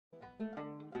Welcome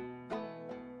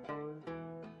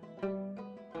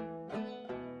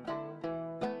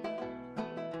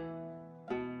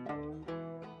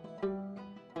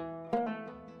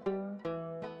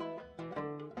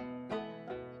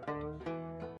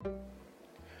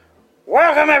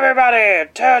everybody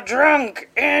to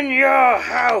Drunk in Your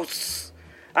House.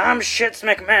 I'm Shits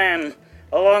McMahon,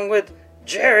 along with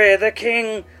Jerry the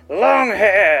King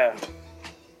Longhair.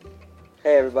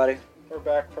 Hey everybody. We're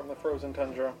back from the frozen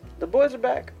tundra. The boys are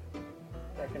back.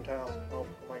 Back in town. Oh,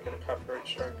 we might get a copyright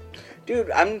strike. Dude,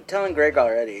 I'm telling Greg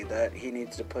already that he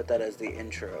needs to put that as the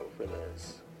intro for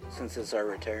this, since it's our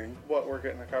return. What, we're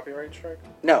getting a copyright strike?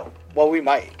 No. Well, we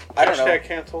might. I don't know. Hashtag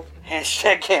canceled.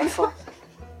 Hashtag canceled.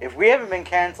 If we haven't been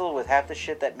canceled with half the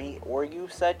shit that me or you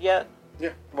said yet,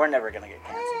 yeah, we're never gonna get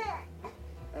canceled.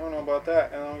 I don't know about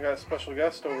that. And then we got a special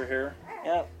guest over here.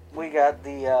 Yep, we got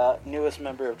the newest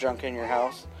member of Drunk in Your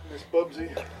House, Miss Bubsy.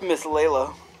 Miss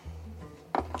Layla,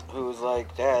 who's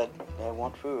like, Dad, I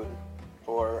want food,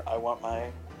 or I want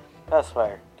my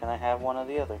pacifier. Can I have one or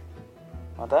the other?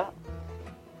 Want that?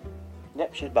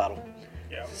 Yep, she's bottled.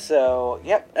 Yeah. So,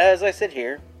 yep, as I sit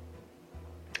here,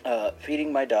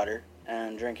 feeding my daughter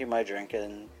and drinking my drink,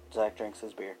 and Zach drinks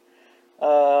his beer.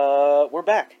 We're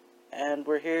back, and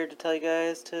we're here to tell you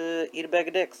guys to eat a bag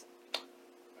of dicks.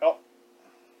 Help.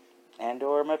 And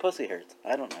or my pussy hurts.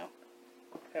 I don't know.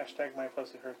 Hashtag my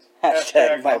pussy hurts.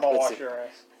 Hashtag my I'm gonna pussy. wash your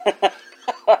ass.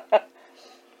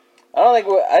 I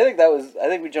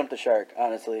think we jumped the shark,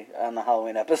 honestly, on the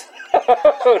Halloween episode.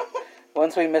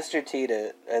 Once we Mr. T'd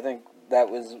it, I think that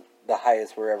was the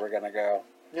highest we're ever gonna go.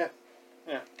 Yeah.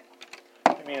 Yeah.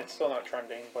 I mean, it's still not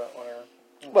trending, but whatever.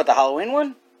 What, the Halloween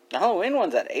one? The Halloween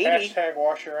one's at 80. Hashtag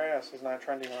wash your ass is not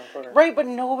trending on Twitter. Right, but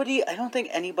I don't think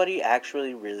anybody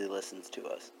actually really listens to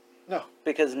us. No.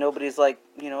 Because nobody's like,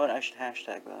 you know what, I should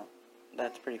hashtag that.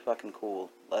 That's pretty fucking cool.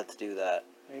 Let's do that.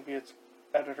 Maybe it's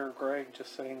editor Greg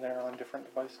just sitting there on different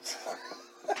devices.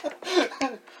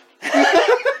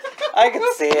 I can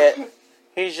see it.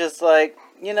 He's just like,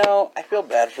 I feel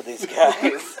bad for these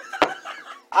guys.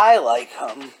 I like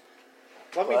them.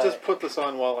 Let me just put this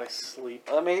on while I sleep.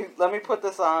 Let me put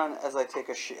this on as I take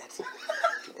a shit.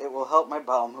 It will help my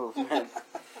bowel movement,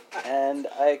 and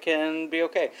I can be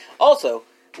okay. Also,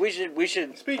 we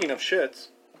should. Speaking of shits.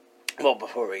 Well,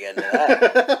 before we get into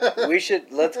that,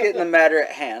 let's get in the matter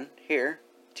at hand here.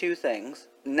 2 things,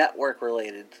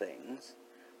 network-related things.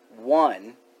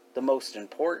 1, the most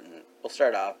important. We'll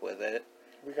start off with it.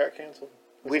 We got canceled.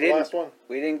 We didn't. Last one.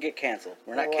 We didn't get canceled.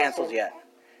 We're not The last canceled one. yet.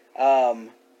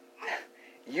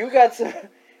 You got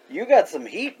some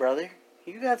heat, brother.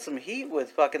 You got some heat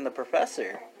with fucking the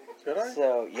professor. Did I?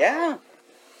 So, yeah.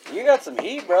 You got some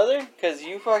heat, brother. Because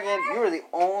you were the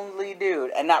only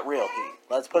dude. And not real heat.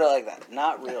 Let's put it like that.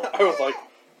 Not real heat. I was like,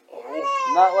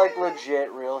 oh. Not like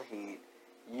legit real heat.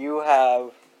 You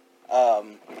have,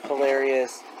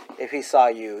 hilarious, if he saw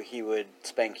you, he would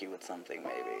spank you with something,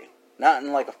 maybe. Not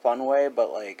in like a fun way,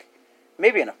 but like,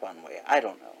 maybe in a fun way. I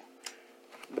don't know.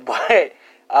 But,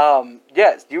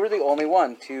 yes, you were the only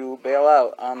one to bail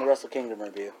out on the Wrestle Kingdom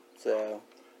review. So,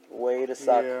 way to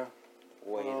suck. Yeah.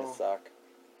 Way to suck.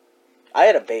 I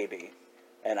had a baby,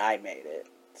 and I made it.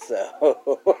 So,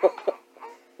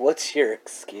 what's your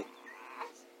excuse?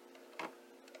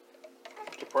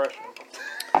 Depression.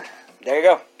 There you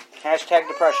go. Hashtag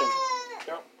depression.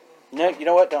 Yep. No, you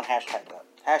know what? Don't hashtag that.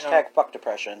 Hashtag fuck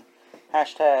depression.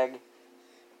 Hashtag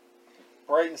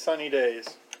Bright and sunny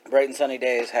days. bright and sunny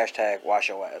days. Hashtag wash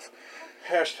your ass.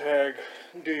 Hashtag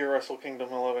do your Wrestle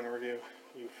Kingdom 11 review.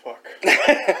 You fuck.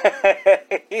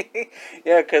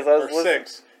 Yeah, because I was Or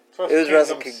 6. It was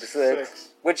Wrestle Kingdom 6.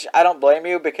 Which I don't blame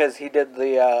you, because he did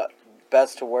the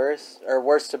best to worst, or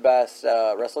worst to best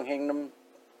Wrestle Kingdom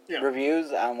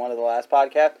reviews on one of the last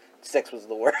podcasts. 6 was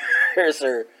the worst.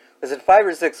 Or was it 5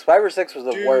 or 6? 5 or 6 was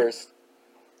the worst.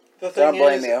 The thing Don't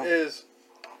blame is,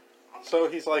 so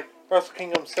he's like, Wrestle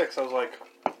Kingdom 6. I was like,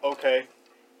 okay.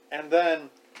 And then,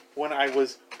 when I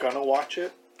was gonna watch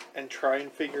it and try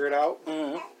and figure it out,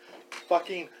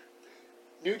 fucking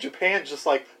New Japan just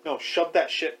like, no, shove that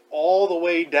shit all the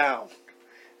way down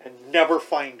and never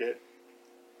find it.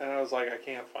 And I was like, I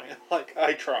can't find it. Like,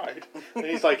 I tried. And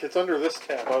he's like, it's under this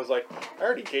tab. I was like, I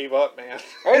already gave up, man.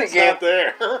 It's not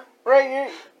there.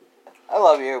 Right, I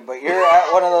love you, but you're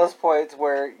at one of those points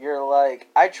where you're like,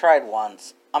 I tried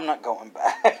once. I'm not going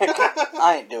back.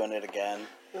 I ain't doing it again.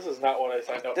 This is not what I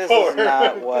signed up for. This is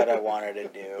not what I wanted to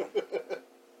do.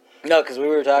 No, because we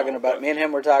were talking about, me and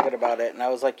him were talking about it, and I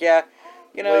was like, yeah,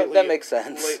 lately, that makes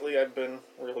sense. Lately, I've been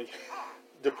really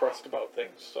depressed about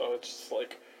things, so it's just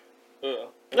like, ugh.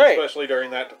 Right. Especially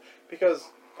during that, because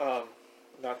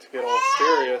not to get all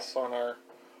serious on our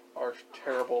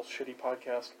terrible, shitty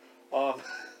podcast. On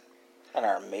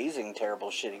our amazing, terrible,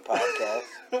 shitty podcast.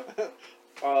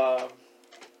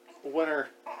 Winter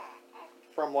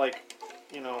from like,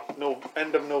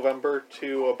 end of November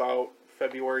to about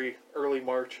February, early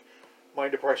March, my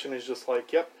depression is just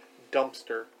like, yep,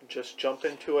 dumpster. Just jump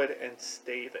into it and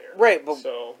stay there. Right, but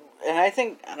so, and I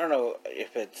don't know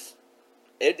if it's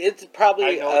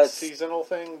probably I know it's a seasonal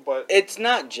thing, but it's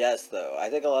not just though. I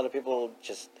think a lot of people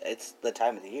it's the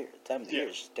time of the year. The time of the year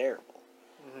is just terrible.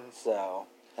 Mm-hmm. So,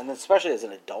 and especially as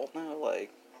an adult now,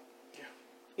 like,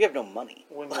 you have no money.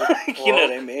 When you know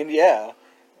what I mean? Yeah.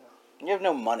 You have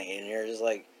no money, and you're just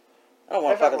like, I don't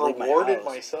want to fucking leave my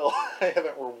house. I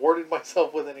haven't rewarded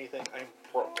myself with anything. I'm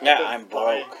broke. Yeah, I'm broke.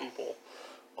 Buying people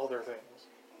other things.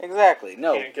 Exactly.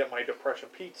 No. Can't get my depression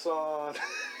pizza on.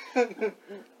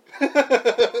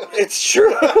 It's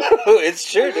true.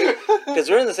 It's true, dude. Because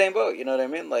we're in the same boat. You know what I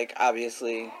mean? Like,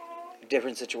 obviously,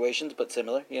 different situations, but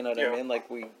similar. You know what I mean? Like,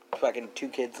 we fucking 2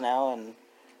 kids now, and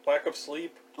lack of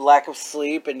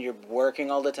sleep, and you're working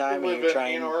all the time, and you're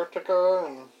trying. Antarctica,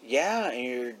 and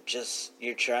and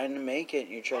you're trying to make it.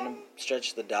 You're trying to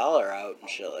stretch the dollar out and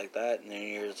shit like that, and then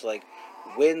you're just like,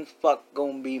 when's fuck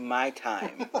gonna be my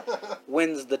time?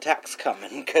 When's the tax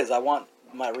coming? Because I want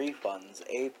my refunds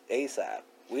ASAP.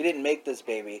 We didn't make this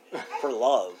baby for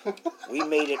love. We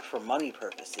made it for money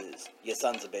purposes, you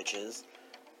sons of bitches.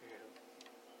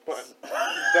 But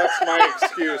that's my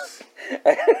excuse.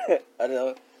 I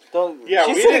know.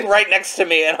 She's sitting right next to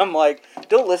me, and I'm like,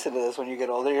 don't listen to this when you get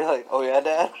older. You're like, oh yeah,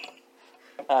 Dad?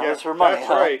 It was for money, that's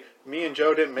right. Me and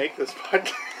Joe didn't make this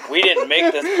podcast. We didn't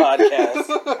make this podcast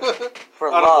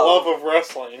for out love. Of love of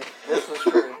wrestling. This was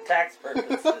for tax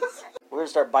purposes. We're going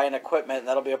to start buying equipment, and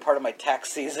that'll be a part of my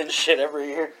tax season shit every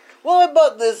year. Well, I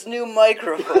bought this new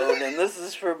microphone, and this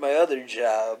is for my other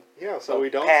job. Yeah, so we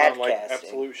don't sound like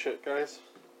absolute shit, guys.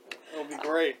 It'll be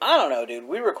great. I don't know, dude.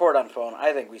 We record on phone.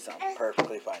 I think we sound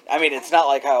perfectly fine. I mean, it's not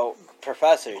like how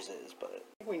Professor's is, but...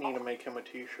 We need to make him a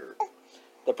t-shirt.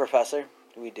 The Professor?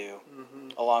 We do. Mm-hmm.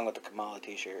 Along with the Kamala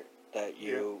t-shirt that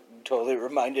you totally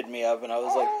reminded me of, and I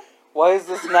was like, why is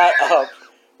this not up?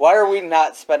 Why are we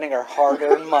not spending our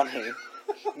hard-earned money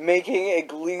making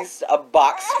at least a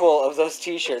box full of those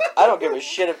t-shirts? I don't give a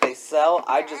shit if they sell.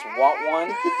 I just want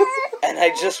one, and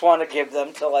I just want to give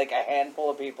them to, like, a handful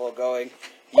of people going,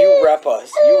 you rep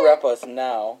us. You rep us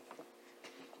now.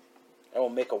 I will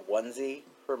make a onesie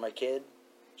for my kid.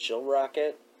 She'll rock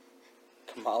it.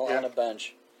 Kamala on a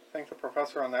bench. Thank the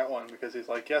professor on that one, because he's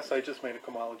like, yes, I just made a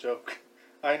Kamala joke.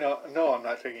 I know. No, I'm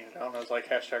not taking it down. I was like,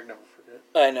 hashtag never forget.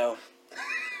 I know.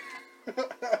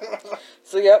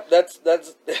 So, yep, that's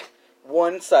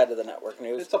one side of the network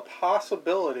news. It's a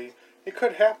possibility. It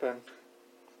could happen.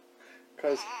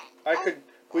 Because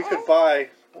we could buy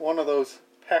one of those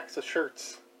packs of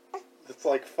shirts. It's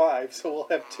like 5, so we'll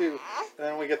have 2. And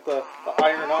then we get the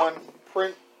iron-on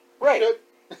print shit.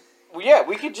 Well, yeah,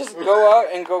 we could just go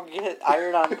out and go get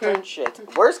iron-on print shit.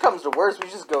 Worst comes to worst, we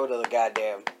just go to the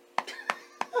goddamn...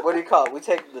 What do you call it? We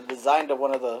take the design to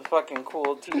one of the fucking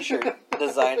cool t-shirt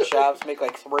design shops, make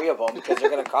like 3 of them, because they're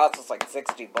going to cost us like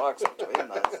 $60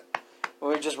 between us.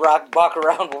 We just walk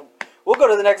around. We'll go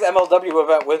to the next MLW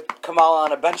event with Kamala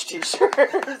on a bench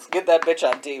t-shirts. Get that bitch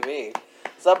on TV.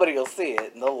 Somebody will see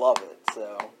it, and they'll love it,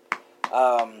 so...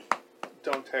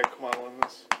 Don't tag Kamala in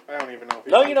this. I don't even know if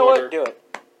he's No, you know Twitter. what? Do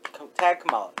it. Tag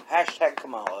Kamala. Hashtag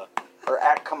Kamala. Or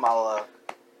at Kamala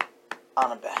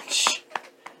on a bench.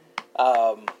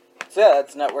 So yeah,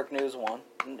 that's Network News 1.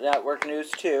 Network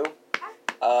News 2.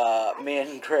 Me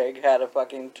and Greg had a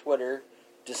fucking Twitter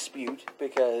dispute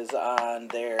because on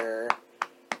the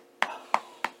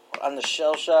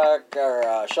Shell Shock, or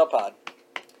Shellpod,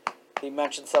 he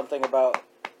mentioned something about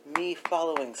me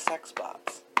following sex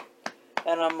bots.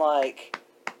 And I'm like,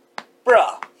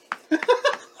 bruh.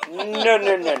 No.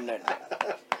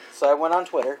 So I went on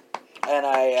Twitter, and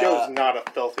Joe's not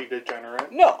a filthy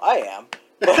degenerate. No, I am.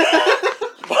 But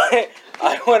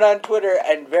I went on Twitter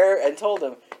and told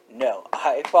him, no,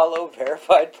 I follow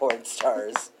verified porn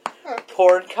stars,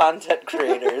 porn content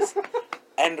creators,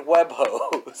 and web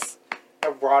hoes.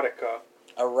 Erotica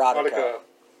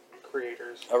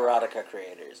creators. Erotica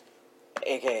creators,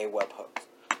 a.k.a. web hoes.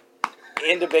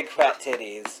 Into big fat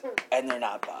titties, and they're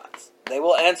not bots. They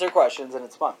will answer questions, and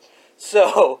it's fun.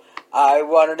 So, I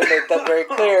wanted to make that very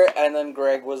clear, and then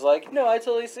Greg was like, no, I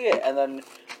totally see it. And then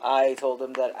I told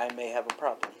him that I may have a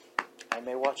problem. I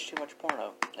may watch too much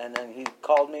porno. And then he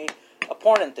called me a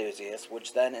porn enthusiast,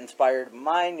 which then inspired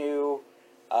my new,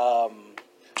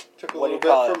 Took a little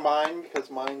bit from mine,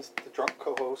 because mine's the drunk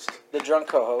co-host. The drunk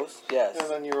co-host, yes. And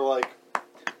then you were like,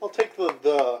 I'll take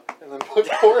the and then put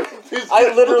porn enthusiast.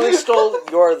 I literally stole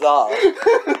your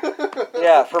the.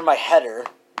 Yeah, for my header.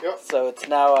 Yep. So it's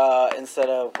now, instead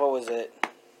of, what was it?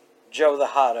 Joe the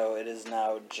Hotto, it is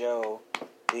now Joe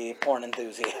the porn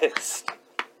enthusiast.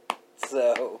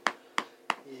 So,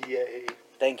 Yay.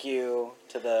 thank you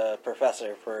to the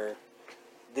professor for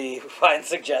the fine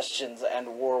suggestions and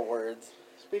war words.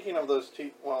 Speaking of those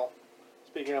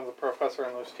speaking of the professor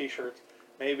and those t-shirts,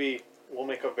 maybe we'll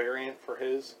make a variant for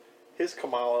his. His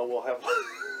Kamala will have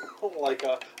like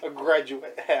a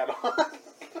graduate hat on.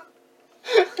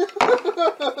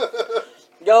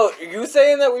 Yo, are you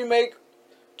saying that we make...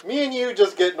 Me and you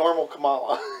just get normal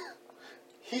Kamala.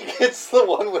 He gets the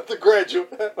one with the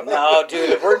graduate hat on. No, dude,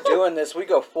 if we're doing this, we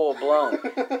go full blown.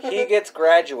 He gets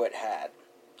graduate hat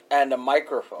and a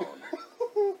microphone.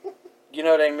 You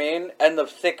know what I mean? And the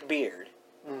thick beard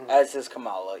as his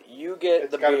Kamala. You get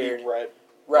It's the gotta beard. be red.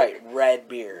 Right, red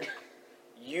beard.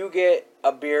 You get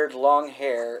a beard, long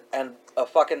hair, and a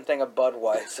fucking thing of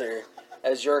Budweiser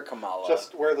as your Kamala.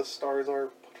 Just where the stars are.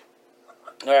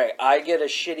 Alright, I get a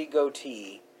shitty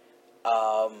goatee,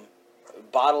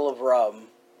 bottle of rum,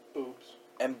 Boobs.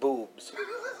 and boobs.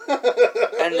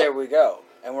 And there we go.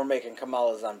 And we're making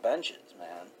Kamalas on benches,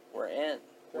 man. We're in.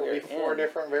 There'll be 4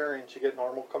 different variants. You get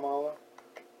normal Kamala,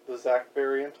 the Zach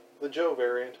variant, the Joe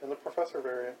variant, and the Professor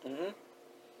variant. Mm-hmm.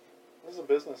 This is a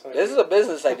business idea. This is a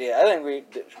business idea. I think we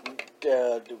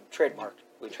trademarked.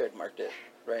 We trademarked it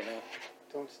right now.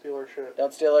 Don't steal our shit.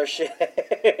 Don't steal our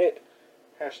shit.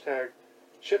 Hashtag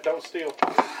shit don't steal.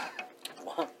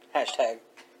 Hashtag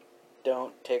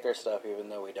don't take our stuff even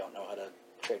though we don't know how to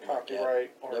trademark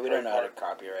Copyright yet. or No, we don't know how to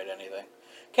trademark. copyright anything.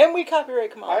 Can we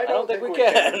copyright Kamala? I don't think we we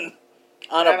can. can.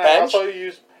 On a And I bench? also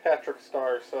use Patrick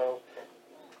Star, so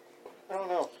I don't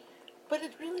know. But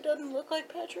it really doesn't look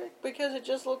like Patrick because it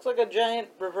just looks like a giant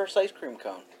reverse ice cream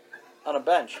cone on a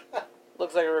bench.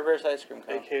 Looks like a reverse ice cream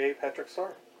cone. AKA Patrick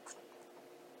Star.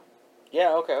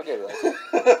 Yeah, okay, I'll give it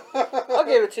that. I'll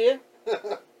give it to you.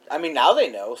 I mean, now they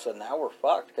know, so now we're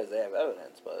fucked because they have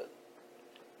evidence, but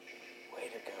way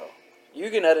to go.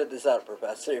 You can edit this out,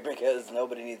 Professor, because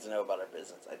nobody needs to know about our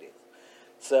business ideas.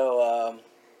 So,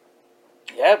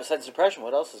 yeah, besides depression,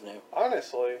 what else is new?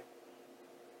 Honestly,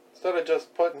 instead of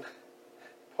just putting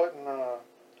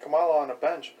Kamala on a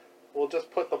bench, we'll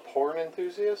just put the porn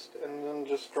enthusiast and then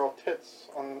just draw tits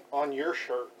on your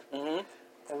shirt. Mm-hmm.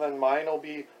 And then mine will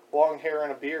be long hair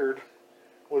and a beard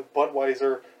with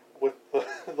Budweiser with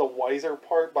the wiser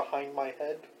part behind my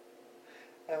head.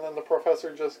 And then the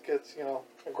professor just gets,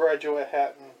 a graduate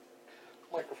hat and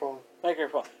microphone.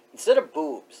 Microphone. Instead of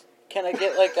boobs, can I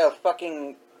get like a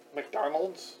fucking...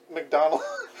 McDonald's? You've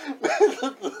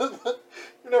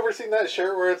never seen that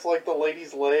shirt where it's like the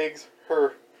lady's legs,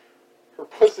 her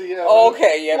pussy. And Oh,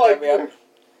 okay, yeah, like, yeah.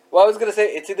 Well, I was gonna say,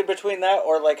 it's either between that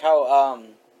or like how,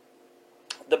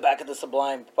 the back of the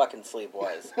Sublime fucking sleeve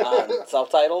was on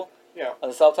Self-Title. Yeah. On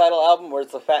the Self-Title album where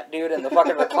it's the fat dude and the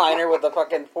fucking recliner with the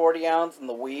fucking 40 ounce and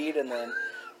the weed and then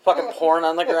fucking porn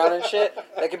on the ground and shit.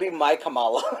 That could be my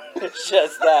Kamala. It's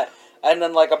just that. And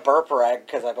then like a burp rag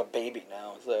because I have a baby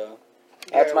now, so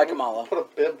that's my Kamala. Put a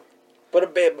bib. Put a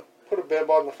bib. Put a bib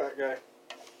on the fat guy.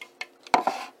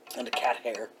 And a cat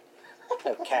hair. I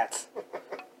have cats.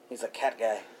 He's a cat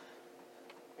guy.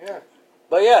 Yeah.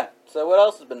 But yeah, so what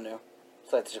else has been new?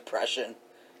 Besides depression.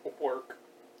 Work.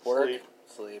 Work.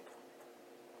 Sleep.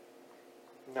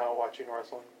 Not watching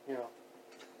wrestling.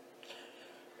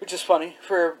 Which is funny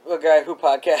for a guy who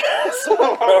podcasts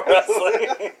pro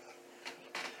wrestling.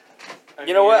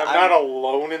 You know what? I'm not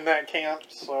alone in that camp,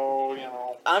 so,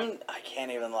 I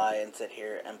can't even lie and sit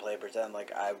here and pretend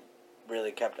like I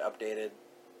really kept updated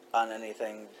on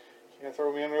anything. Can't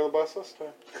throw me under the bus this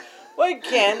time. Well, I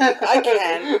can.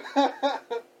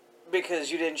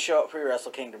 Because you didn't show up for your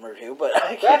Wrestle Kingdom review, but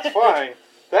I can. That's fine.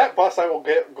 That bus I will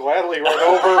gladly run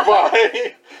over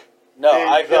by. No,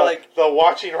 I feel like the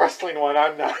watching wrestling one.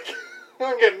 I'm not.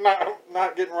 I'm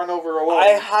not getting run over alone.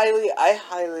 I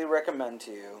highly recommend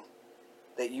to you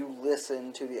that you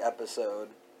listen to the episode,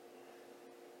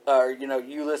 or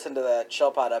you listen to that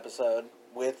Shellpod episode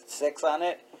with 6 on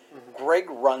it. Mm-hmm. Greg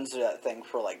runs that thing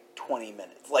for like 20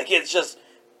 minutes. Like it's just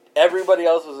everybody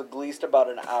else was at least about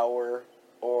an hour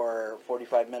or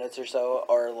 45 minutes or so,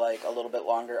 or like a little bit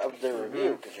longer of the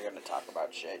review because you're going to talk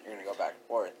about shit. You're going to go back and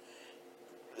forth.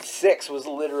 6 was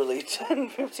literally 10,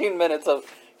 15 minutes of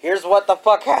here's what the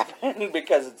fuck happened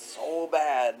because it's so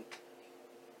bad.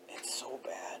 It's so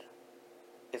bad.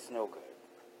 It's no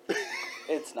good.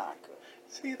 It's not good.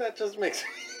 See, that just makes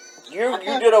You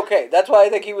did okay. That's why I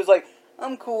think he was like,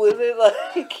 I'm cool with it.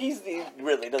 Like he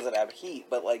really doesn't have heat,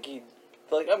 but like he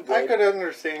Like, I'm good. I could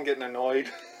understand getting annoyed.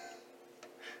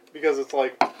 Because it's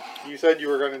like, you said you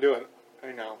were going to do it.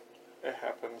 I know. It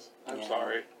happens. I'm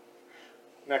sorry.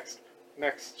 Next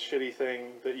shitty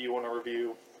thing that you want to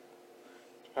review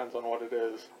depends on what it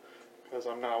is. Because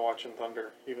I'm not watching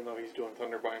Thunder, even though he's doing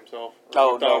Thunder by himself.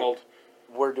 Oh, Donald.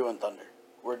 no. We're doing Thunder.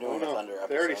 We're doing a Thunder episode.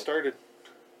 They already started.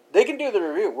 They can do the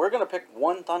review. We're going to pick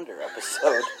one Thunder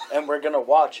episode, and we're going to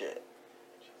watch it.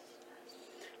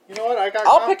 You know what?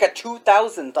 I'll pick a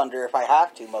 2000 Thunder if I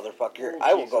have to, motherfucker. Oh,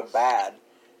 I will go bad.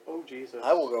 Oh, Jesus.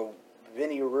 I will go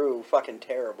Vinny Roo fucking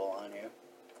terrible on you.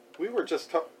 We were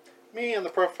just me and the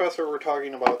professor were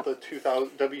talking about the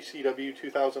WCW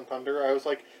 2000 Thunder. I was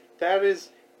like, that is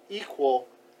equal.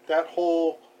 That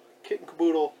whole kit and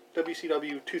caboodle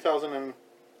WCW 2000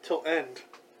 until end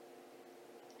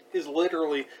is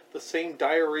literally the same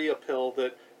diarrhea pill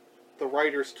that the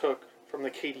writers took from the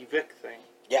Katie Vick thing.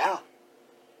 Yeah.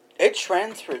 It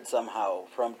transferred somehow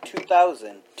from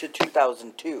 2000 to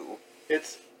 2002.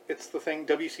 It's the thing,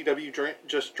 WCW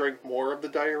just drank more of the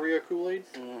diarrhea Kool-Aid.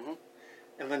 Mm-hmm.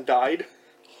 And then died.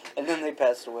 And then they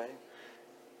passed away.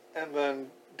 And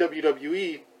then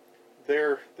WWE,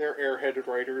 their airheaded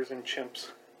writers and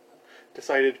chimps,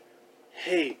 decided,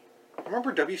 hey,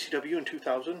 remember WCW in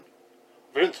 2000?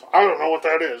 Vince, I don't know what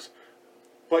that is.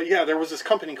 But yeah, there was this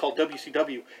company called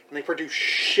WCW, and they produced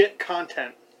shit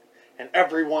content, and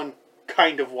everyone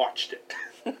kind of watched it.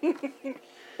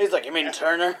 He's like, you mean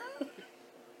Turner?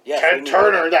 Yes, Ted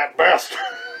Turner, that bastard!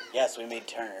 Yes, we made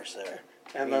Turner, sir.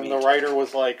 And then the writer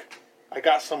was like, I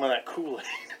got some of that Kool-Aid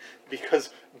because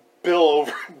Bill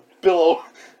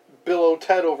O.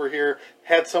 Ted over here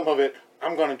had some of it.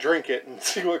 I'm going to drink it and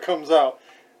see what comes out.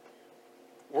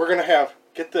 We're going to have,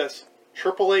 get this,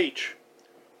 Triple H,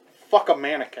 fuck a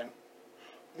mannequin.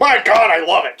 My God, I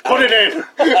love it. Put it in.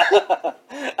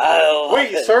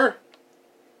 Wait, sir.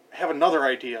 I have another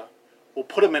idea. We'll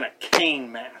put him in a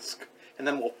Kane mask. And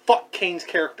then we'll fuck Kane's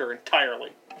character entirely.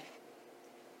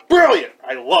 Brilliant!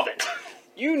 I love it.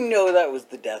 You know that was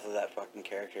the death of that fucking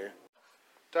character.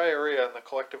 Diarrhea in the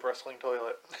collective wrestling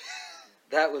toilet.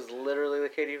 That was literally the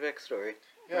Katie Vick story.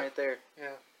 Yeah. Right there.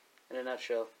 Yeah. In a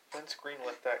nutshell. Vince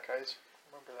greenlit that, guys.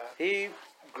 Remember that. He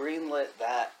greenlit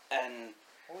that, and...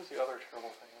 What was the other terrible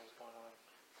thing that was going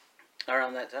on?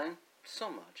 Around that time? So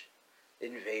much.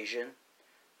 Invasion.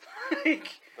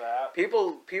 Like, That.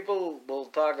 People will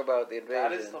talk about the invasion.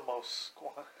 That is the most...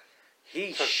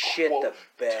 He shit the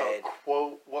bed. To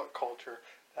quote What Culture,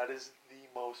 that is the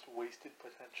most wasted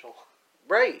potential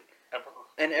Right. ever.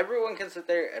 And everyone can sit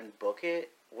there and book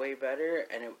it way better,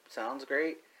 and it sounds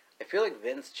great. I feel like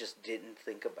Vince just didn't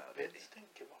think about it. Vince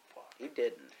didn't give a fuck. He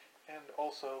didn't. And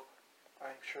also,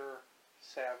 I'm sure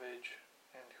Savage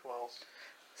and who else?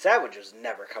 Savage was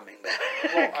never coming back.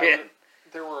 Well,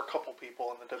 there were a couple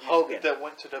people in the Hogan. that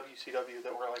went to WCW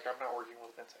that were like, I'm not working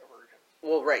with Vince ever again.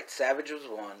 Well, right. Savage was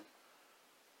one.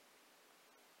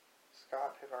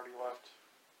 Scott had already left.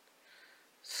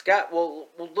 Scott, well,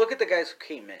 look at the guys who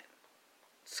came in.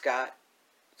 Scott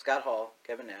Hall,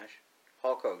 Kevin Nash,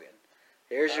 Hulk Hogan.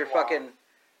 Here's your fucking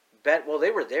bet. Well,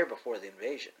 they were there before the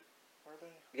invasion. Were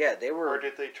they? Yeah, they were. Or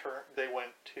did they turn? They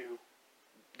went to.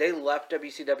 They left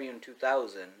WCW in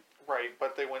 2000. Right,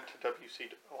 but they went to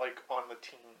like on the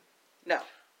team. No. I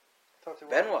thought they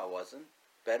were. Benoit wasn't.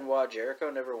 Benoit,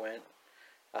 Jericho never went.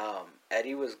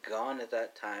 Eddie was gone at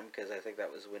that time because I think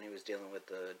that was when he was dealing with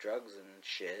the drugs and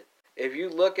shit. If you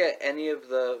look at any of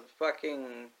the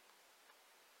fucking,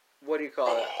 what do you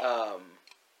call it?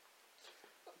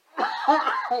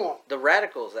 The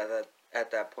Radicals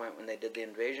at that point when they did the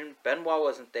invasion, Benoit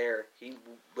wasn't there. He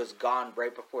was gone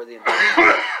right before the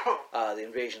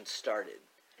invasion started.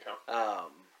 Yeah.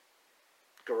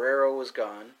 Guerrero was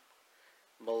gone.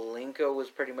 Malenko was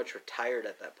pretty much retired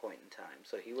at that point in time,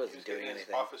 so he wasn't doing anything.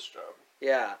 His office job.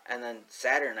 Yeah, and then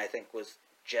Saturn, I think, was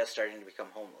just starting to become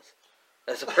homeless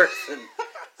as a person.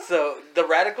 So the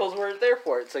Radicals weren't there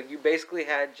for it. So you basically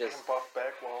had just... And Buff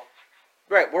Bagwell.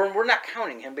 Right, we're not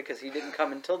counting him because he didn't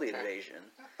come until the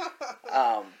invasion.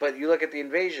 But you look at the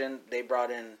invasion, they brought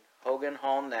in Hogan,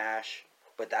 Hall, Nash,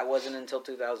 but that wasn't until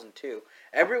 2002.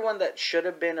 Everyone that should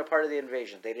have been a part of the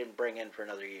invasion, they didn't bring in for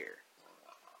another year.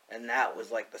 And that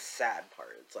was, like, the sad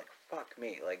part. It's like, fuck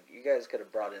me. Like, you guys could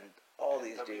have brought in all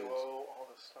these NWO, dudes. all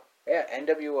this stuff. Yeah,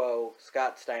 NWO,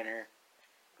 Scott Steiner,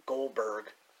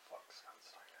 Goldberg. Fuck Scott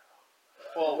Steiner.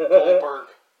 Well,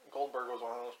 Goldberg was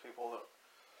one of those people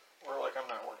that were like, I'm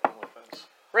not working with Vince.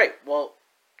 Right, well,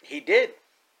 he did.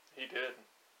 He did.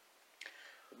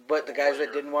 But the guys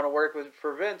that didn't want to work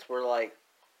for Vince were like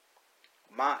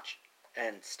Mach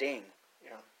and Sting.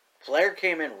 Yeah. Flair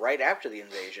came in right after the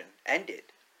invasion. Ended.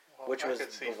 Well, which I was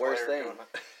could see the worst Flair thing. doing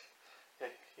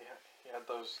it. Yeah, he had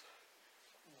those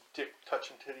dick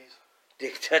touching titties.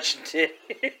 Dick touching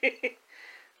titty.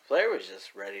 Flair was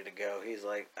just ready to go. He's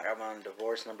like, I'm on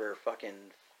divorce number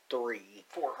fucking 3.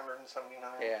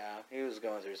 479. Yeah, he was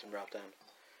going through some rough times.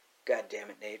 God damn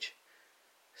it, Nate.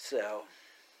 So.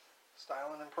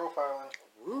 Styling and profiling.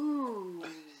 Woo.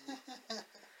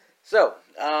 So,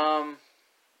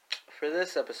 for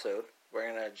this episode, we're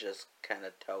going to just kind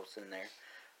of toss in there.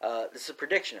 This is a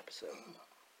prediction episode.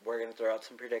 We're going to throw out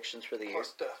some predictions for the year.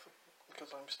 Plus death.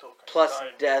 Because I'm still kind Plus of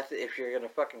dying. death if you're going to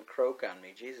fucking croak on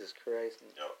me. Jesus Christ.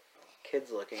 Yep.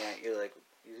 Kids looking at you like,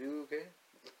 you okay?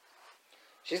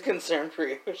 She's concerned for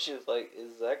you. She's like,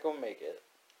 is that going to make it?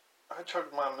 I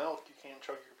chugged my milk. You can't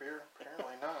chug your beer?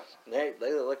 Apparently not.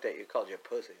 They looked at you, called you a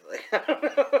pussy. Like, I don't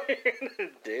know what you're going to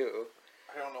do.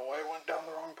 I don't know why I went down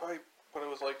the wrong pipe. But it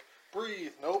was like,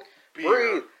 breathe. Nope. Beer.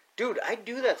 Breathe. Dude, I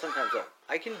do that sometimes, though.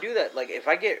 I can do that. Like, if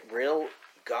I get real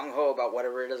gung-ho about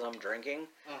whatever it is I'm drinking,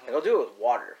 like, I'll do it with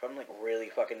water. If I'm, like, really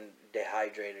fucking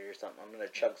dehydrated or something, I'm going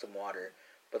to chug some water.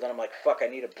 But then I'm like, fuck, I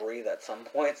need to breathe at some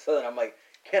point. So then I'm like,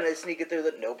 can I sneak it through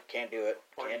the... Nope, can't do it.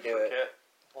 Or Can't you do forget,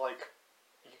 it. like,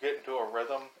 you get into a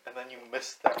rhythm, and then you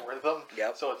miss that rhythm.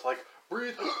 Yep. So it's like,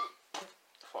 breathe.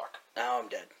 Fuck. Now I'm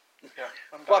dead. Yeah,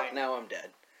 I'm Fuck, dying. now I'm dead.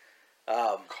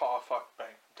 Cough, fuck, bang,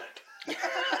 dead.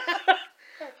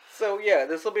 So, yeah,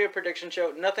 this will be a prediction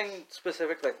show. Nothing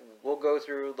specific. Like, we'll go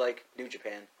through, like, New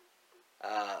Japan.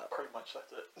 Pretty much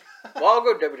that's it. Well, I'll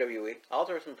go WWE. I'll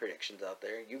throw some predictions out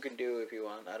there. You can do if you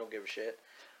want. I don't give a shit.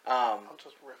 I'll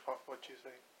just riff off what you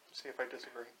say. See if I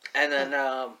disagree. And then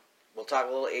we'll talk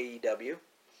a little AEW.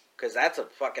 Because that's a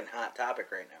fucking hot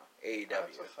topic right now. AEW.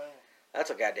 That's a thing. That's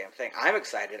a goddamn thing. I'm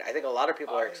excited. I think a lot of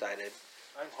people are excited.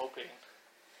 I'm hoping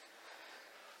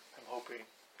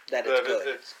That it's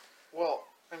good. Well,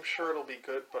 I'm sure it'll be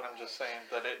good, but I'm just saying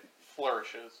that it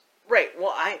flourishes. Right.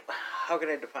 Well, how can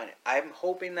I define it? I'm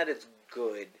hoping that it's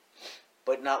good,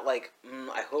 but not like,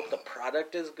 I hope the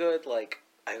product is good. Like,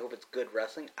 I hope it's good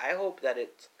wrestling. I hope that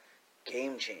it's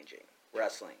game-changing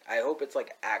wrestling. I hope it's,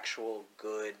 like, actual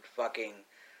good fucking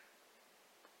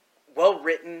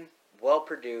well-written,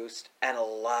 well-produced, and a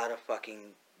lot of fucking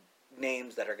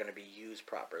names that are going to be used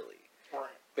properly. Right.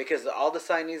 Because all the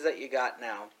signees that you got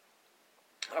now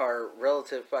are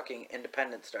relative fucking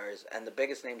independent stars, and the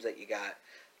biggest names that you got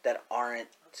that aren't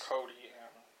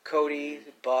Cody,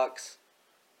 Bucks.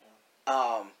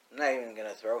 I'm not even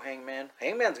gonna throw Hangman.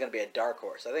 Hangman's gonna be a dark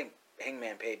horse. I think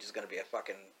Hangman Page is gonna be a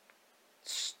fucking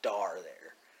star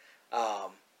there.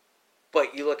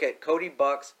 But you look at Cody,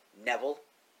 Bucks, Neville,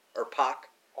 or Pac.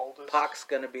 Aldis. Pac's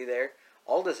gonna be there.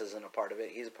 Aldis isn't a part of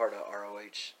it. He's a part of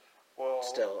ROH. Well,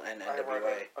 still, and I NWA.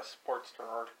 read a Sportster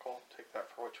article, take that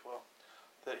for what you will,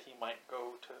 that he might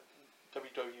go to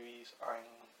WWE's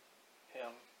eyeing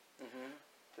him. Mm-hmm.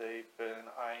 They've been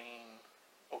eyeing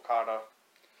Okada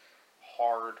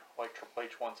hard, like Triple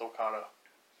H wants Okada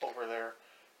over there,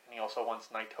 and he also wants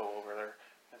Naito over there.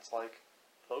 It's like,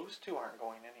 those two aren't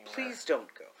going anywhere. Please don't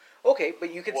go. Okay,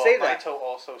 but you could say that. Naito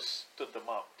also stood them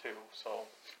up too, so.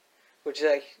 Which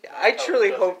I truly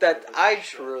hope that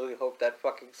shit. hope that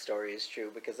fucking story is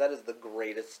true, because that is the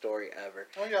greatest story ever.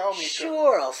 Oh yeah, I'll meet you.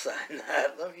 Sure, I'll sign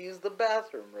that. Let me use the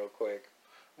bathroom real quick.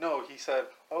 No, he said,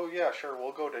 "Oh yeah, sure,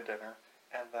 we'll go to dinner,"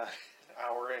 and then an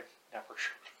hour in, never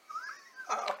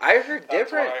showed. I heard different.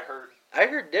 That's what I heard. I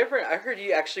heard different. I heard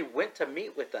he actually went to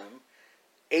meet with them,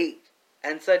 ate,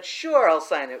 and said, "Sure, I'll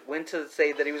sign it." Went to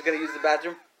say that he was going to use the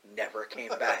bathroom. Never came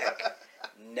back.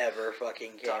 Never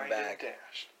fucking came Dined back. and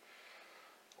dashed.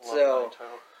 Love So,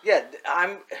 Naito. yeah,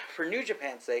 I'm for New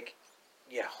Japan's sake.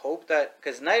 Yeah, hope that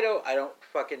because Naito, I don't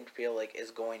fucking feel like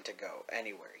is going to go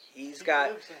anywhere. He lives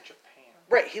in Japan.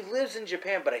 Right, he lives in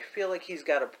Japan, but I feel like he's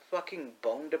got a fucking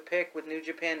bone to pick with New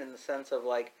Japan in the sense of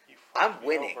like, You fucked I'm me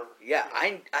winning. over. Yeah,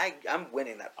 I'm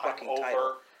winning that fucking I'm over.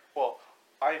 title. Well,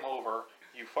 I'm over.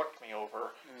 You fucked me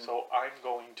over. So I'm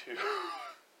going to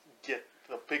get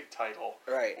the big title.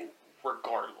 Right.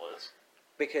 Regardless.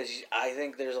 Because I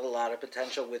think there's a lot of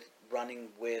potential with running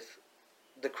with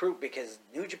the crew, because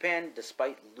New Japan,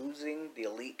 despite losing the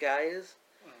elite guys,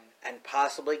 and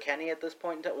possibly Kenny at this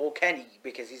point in time, well, Kenny,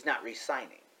 because he's not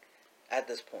re-signing at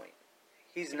this point.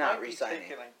 He's not re-signing.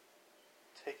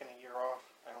 Taking a year off.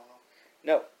 I don't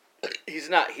know. No, he's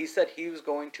not. He said he was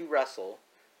going to wrestle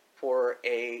for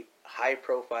a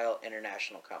high-profile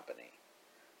international company,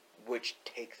 which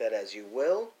take that as you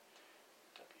will.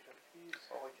 WWE is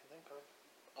all I can think of.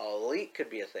 Elite could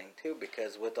be a thing too,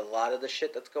 because with a lot of the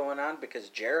shit that's going on, because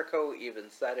Jericho even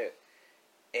said it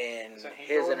in Isn't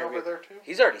he his going interview. over there too?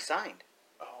 He's already signed.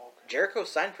 Oh, okay. Jericho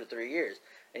signed for 3 years.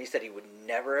 and he said he would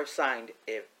never have signed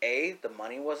if A, the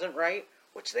money wasn't right,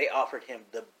 which they offered him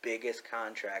the biggest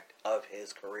contract of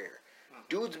his career.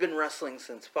 Dude's been wrestling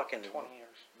since fucking 20 years.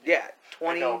 Yeah,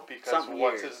 20 I know, because something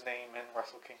what's years. his name in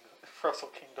Wrestle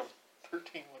Kingdom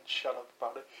 13 would shut up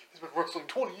about it. He's been wrestling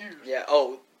 20 years. Yeah.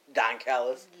 Oh, Don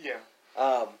Callis. Yeah.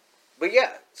 But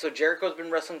yeah, so Jericho's been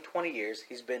wrestling 20 years.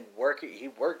 He's been working. He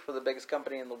worked for the biggest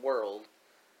company in the world,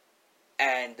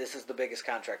 and this is the biggest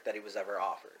contract that he was ever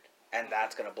offered. And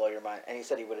that's gonna blow your mind. And he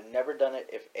said he would have never done it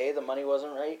if A, the money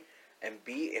wasn't right, and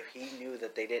B, if he knew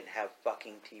that they didn't have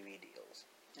fucking TV deals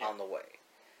on the way.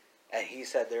 And he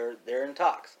said they're in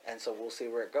talks, and so we'll see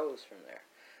where it goes from there.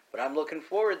 But I'm looking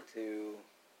forward to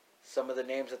some of the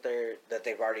names that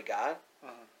they've already got.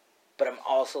 Mm-hmm. But I'm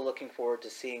also looking forward to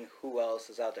seeing who else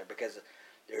is out there, because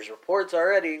there's reports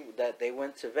already that they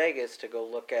went to Vegas to go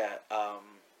look at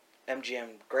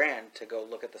MGM Grand to go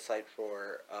look at the site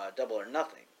for Double or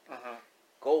Nothing. Mm-hmm.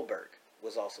 Goldberg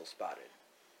was also spotted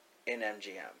in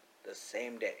MGM the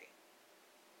same day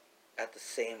at the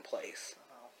same place.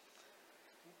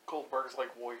 Goldberg's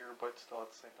like Warrior, but still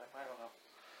at the same time, I don't know.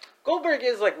 Goldberg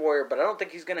is like Warrior, but I don't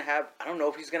think he's gonna have. I don't know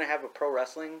if he's gonna have a pro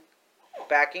wrestling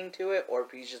backing to it, or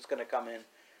if he's just gonna come in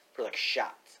for like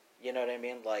shots. You know what I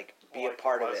mean? Like be Like a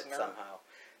part of it Lesnar? somehow.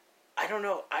 I don't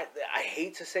know. I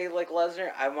hate to say like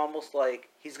Lesnar. I'm almost like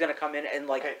he's gonna come in and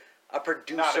like Okay, a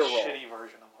producer not a role. shitty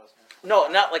version of Lesnar. No,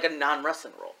 not like a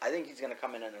non-wrestling role. I think he's gonna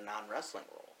come in a non-wrestling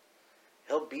role.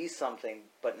 He'll be something,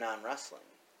 but non-wrestling.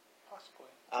 Possibly.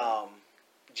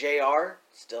 JR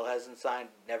still hasn't signed,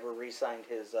 never re-signed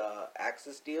his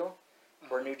Axis deal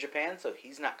for Mm-hmm. New Japan, so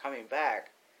he's not coming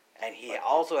back. And he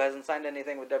also hasn't signed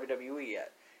anything with WWE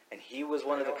yet. And he was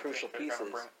one of the I don't crucial think they're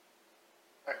gonna pieces.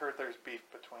 I heard there's beef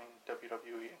between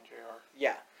WWE and JR.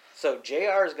 Yeah. So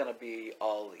JR is going to be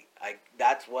all elite.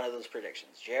 That's one of those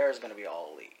predictions. JR is going to be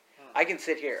all elite. I can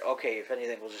sit here. Okay, if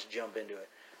anything, we'll just jump into it.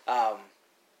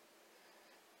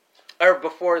 Or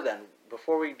before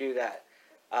we do that,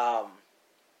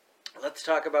 let's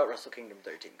talk about Wrestle Kingdom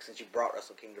 13, since you brought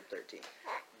Wrestle Kingdom 13.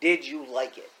 Did you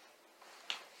like it?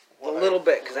 A little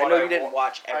bit, because I know you didn't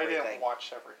watch everything. I didn't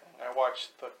watch everything. I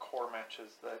watched the core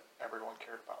matches that everyone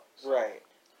cared about. So Right.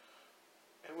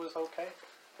 It was okay.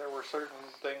 There were certain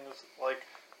things, like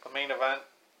the main event,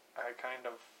 I kind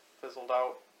of fizzled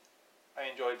out. I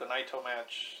enjoyed the Naito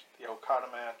match, the Okada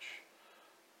match,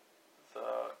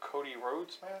 the Cody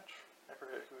Rhodes match. I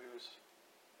forget who he was.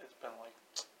 It's been like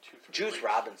 2-3 Juice weeks.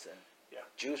 Robinson. Yeah.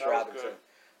 Juice that was Robinson. good.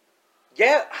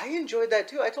 Yeah, I enjoyed that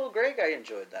too. I told Greg I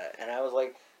enjoyed that. And I was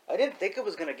like, I didn't think it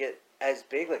was going to get as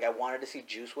big. Like, I wanted to see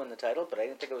Juice win the title, but I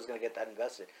didn't think it was going to get that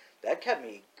invested. That kept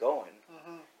me going.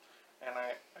 Mm-hmm. And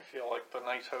I feel like the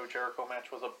Naito Jericho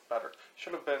match was a better.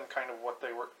 Should have been kind of what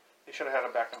they were. They should have had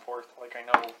a back and forth. Like, I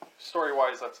know story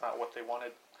wise that's not what they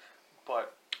wanted,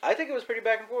 but I think it was pretty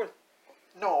back and forth.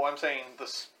 no, I'm saying the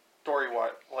story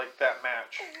wise, like that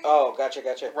match. Oh, gotcha.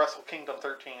 Wrestle Kingdom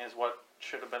 13 is what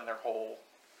should have been their whole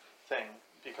thing,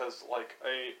 because like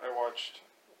I watched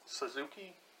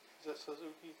Suzuki. Is it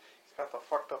Suzuki? He's got the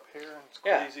fucked up hair and it's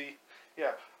crazy.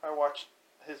 Yeah, I watched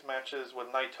his matches with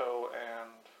Naito and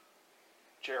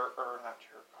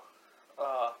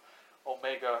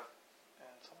Omega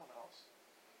and someone else.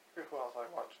 I forget who else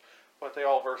I watched. But they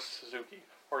all versus Suzuki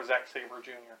or Zack Sabre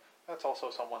Jr. That's also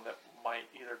someone that might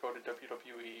either go to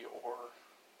WWE or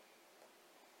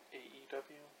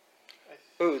AEW.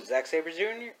 Who, Zack Sabre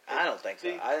Jr.? I don't think so.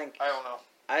 I don't know.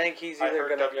 think he's I either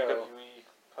heard going to go... WWE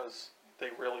because they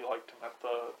really liked him at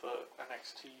the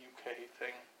NXT UK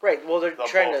thing. Right, well, they're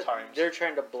both times.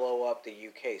 trying to blow up the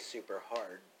UK super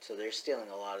hard, so they're stealing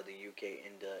a lot of the UK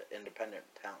into independent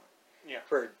talent. Yeah.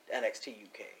 For NXT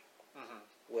UK,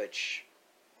 Mm-hmm. which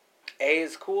A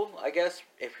is cool, I guess,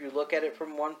 if you look at it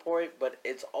from one point, but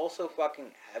it's also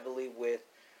fucking heavily with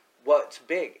what's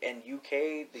big. And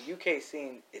the UK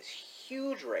scene is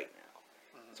huge right now.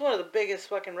 Mm-hmm. It's one of the biggest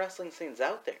fucking wrestling scenes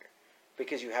out there,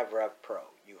 because you have Rev Pro,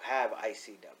 you have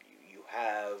ICW, you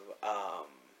have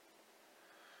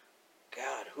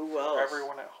God, who else? For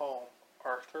everyone at home,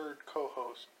 our third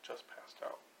co-host just passed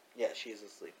out. Yeah, she's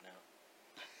asleep now.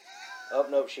 Oh,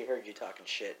 nope, she heard you talking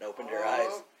shit and opened her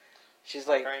eyes. She's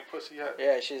like, I ain't pussy yet.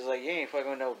 yeah, she's like, you ain't fucking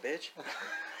with no bitch.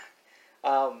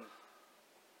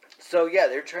 So yeah,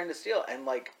 they're trying to steal, and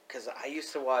like, cause I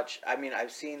used to watch, I mean,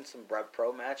 I've seen some Rev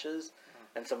Pro matches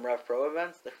and some Rev Pro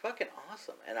events. They're fucking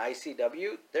awesome. And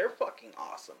ICW, they're fucking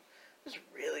awesome. It was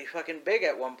really fucking big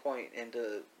at one point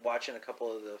into watching a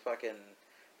couple of the fucking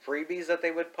freebies that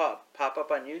they would pop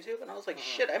up on YouTube, and I was like,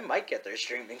 shit, I might get their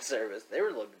streaming service. They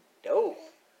were looking dope.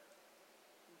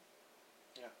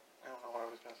 Yeah, I don't know what I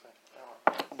was gonna say.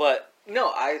 But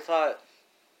no, I thought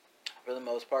for the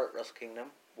most part, Wrestle Kingdom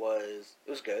was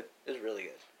good. It was really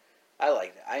good. I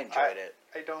liked it. I enjoyed it.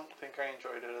 I don't think I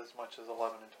enjoyed it as much as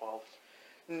 11 and 12.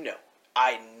 No,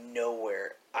 I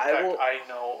nowhere. I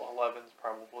know 11's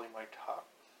probably my top.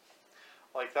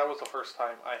 Like, that was the first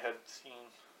time I had seen,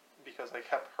 because I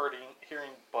kept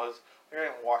hearing buzz. Like, I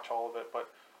didn't watch all of it, but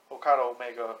Okada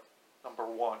Omega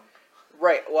 #1.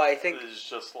 Right. Well, I think is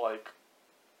just like,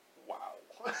 wow.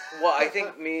 Well, I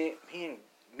think me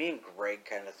and Greg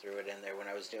kind of threw it in there when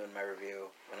I was doing my review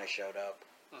when I showed up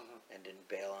and didn't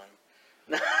bail on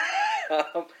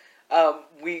him.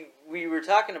 We were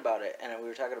talking about it, and we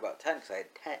were talking about 10 because I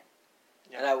had 10.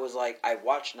 Yeah. And I was like, I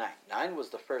watched 9. 9 was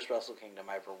the first Wrestle Kingdom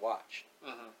I ever watched.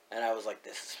 And I was like,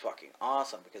 this is fucking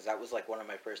awesome, because that was like one of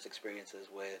my first experiences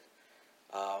with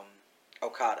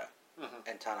Okada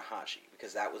and Tanahashi,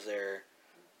 because that was their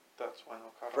That's when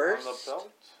Okada first won the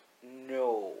belt?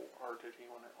 No. Or did he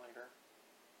win it later?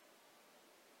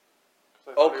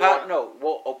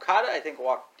 Okada I think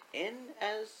walked in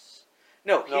as...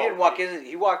 No, he didn't walk in.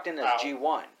 He walked in as out.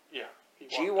 G1. Yeah.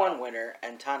 G1 winner,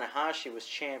 and Tanahashi was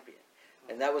champion.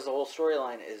 And that was the whole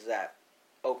storyline, is that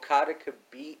Okada could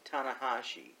beat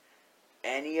Tanahashi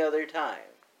any other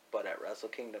time, but at Wrestle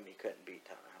Kingdom he couldn't beat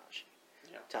Tanahashi.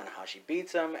 Yeah. Tanahashi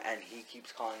beats him, and he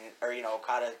keeps calling it, or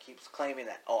Okada keeps claiming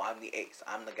that, oh, I'm the ace,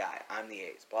 I'm the guy, I'm the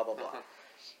ace, blah blah blah.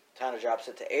 Tana drops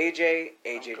it to AJ,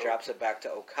 AJ drops it back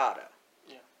to Okada.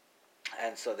 Yeah.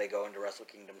 And so they go into Wrestle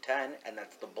Kingdom 10, and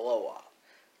that's the blow off.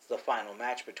 It's the final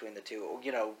match between the two,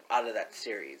 out of that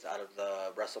series, out of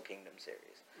the Wrestle Kingdom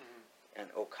series. And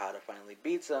Okada finally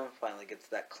beats him, finally gets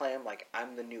that claim, like,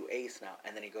 I'm the new ace now.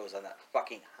 And then he goes on that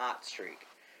fucking hot streak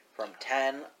from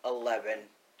 10, 11,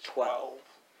 12.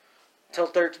 Till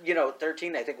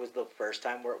 13, I think, was the first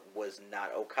time where it was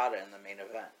not Okada in the main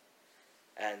event.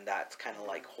 And that's kind of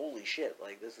like, holy shit,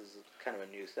 like, this is kind of a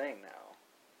new thing now.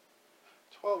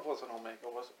 12 wasn't Omega,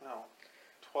 was it? No.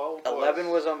 11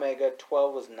 was Omega,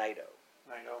 12 was Naito.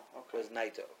 Okay. Was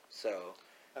Naito, so...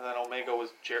 And then Omega was...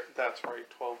 that's right,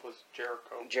 12 was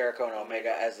Jericho. Jericho and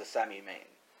Omega as the semi-main.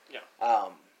 Yeah.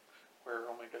 Where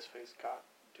Omega's face got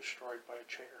destroyed by a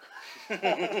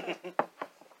chair.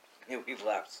 We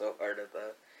laughed so hard at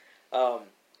that.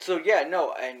 So yeah,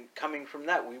 no, and coming from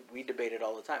that, we debated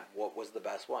all the time. What was the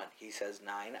best one? He says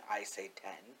 9, I say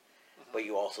 10. But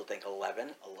you also think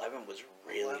 11. 11 was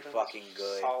really fucking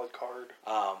good. Solid card.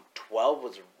 12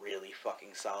 was a really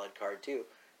fucking solid card too.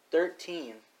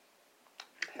 13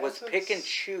 was pick and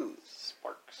choose.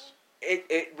 Sparks.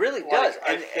 It really does,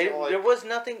 and there was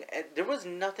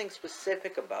nothing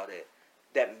specific about it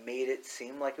that made it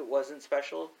seem like it wasn't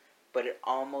special, but it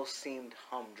almost seemed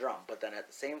humdrum. But then at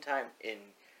the same time, I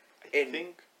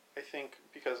think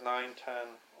because 9, 10,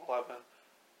 11,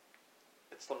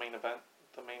 it's the main event.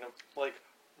 Like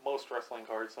most wrestling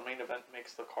cards, the main event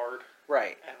makes the card.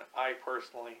 Right. And I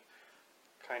personally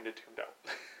kind of tuned out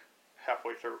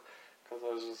halfway through. Because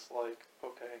I was just like,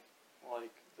 okay,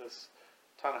 like, this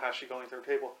Tanahashi going through a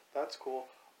table, that's cool.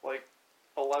 Like,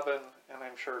 11, and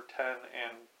I'm sure 10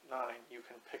 and 9, you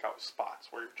can pick out spots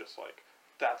where you're just like,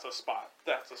 that's a spot.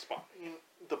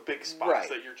 The big spots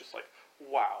that you're just like,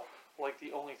 wow. Like,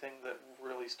 the only thing that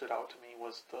really stood out to me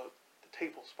was the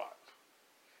table spot.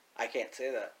 I can't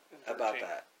say that about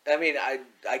that. I mean,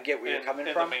 I get where you're coming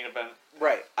from. In the main event.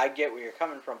 Right. I get where you're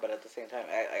coming from, but at the same time,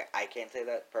 I can't say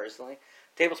that personally.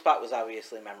 Table spot was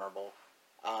obviously memorable.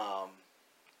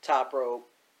 Top rope,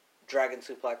 dragon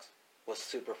suplex was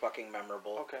super fucking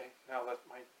memorable. Okay, now that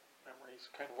my memory's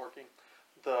kind of working.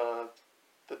 The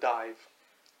dive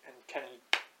and Kenny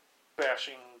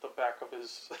bashing the back of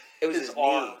his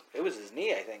arm. Knee. It was his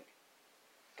knee, I think.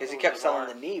 Because he kept selling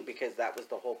the knee, because that was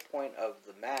the whole point of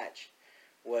the match,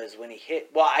 was when he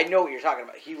hit... Well, I know what you're talking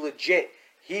about. He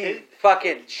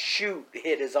fucking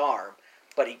hit his arm,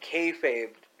 but he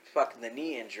kayfabed fucking the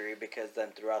knee injury, because then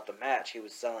throughout the match he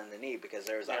was selling the knee, because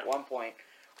there was at one point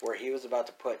where he was about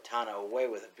to put Tana away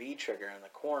with a V-trigger in the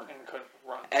corner. And couldn't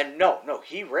run. And no,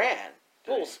 he ran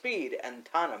full speed, and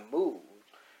Tana moved.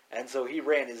 And so he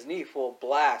ran his knee full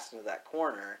blast into that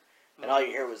corner, and all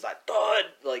you hear was that thud.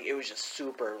 Like, it was just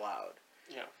super loud.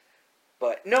 Yeah.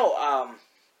 But no,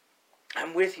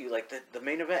 I'm with you. Like, the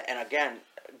main event, and again,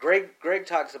 Greg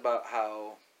talks about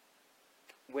how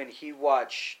when he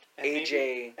watched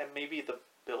AJ... Maybe the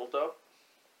build-up.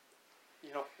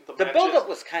 The build-up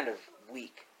was kind of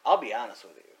weak. I'll be honest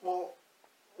with you. Well,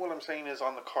 what I'm saying is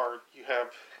on the card, you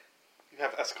have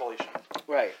escalation.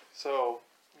 Right. So,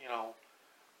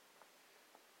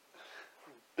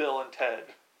 Bill and Ted.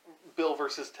 Bill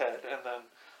versus Ted, and then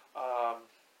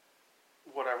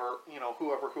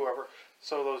whoever.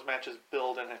 So those matches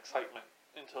build in excitement.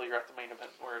 until you're at the main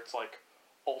event where it's like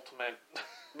ultimate,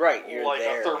 Right, you're like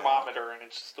there a now. thermometer and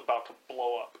it's just about to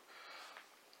blow up.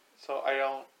 So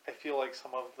I feel like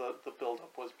some of the build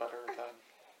up was better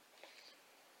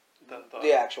than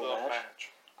The actual the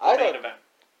match? The I main thought- event.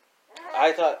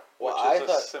 I thought. Well, Which I is a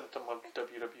thought. symptom of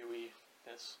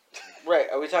WWE-ness. Right,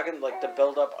 are we talking like the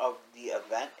build up of the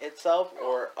event itself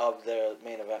or of the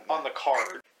main event? On the match?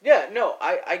 card. Yeah, no,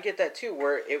 I get that too.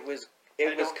 Where it was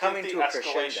I don't coming think to the a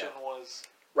crescendo. escalation was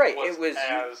Right, was it was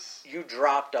as you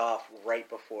dropped off right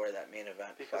before that main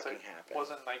event because fucking it happened.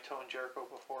 wasn't Naito and Jericho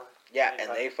before. Yeah, main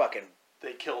and event.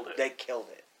 they killed it. they killed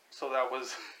it. So that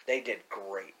was They did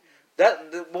great.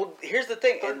 Well, here's the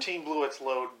thing. 13 blew its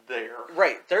load there.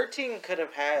 Right, 13 could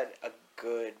have had a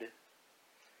good.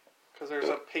 Because there's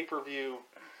a pay-per-view.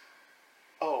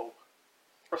 Oh,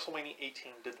 WrestleMania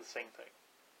 18 did the same thing.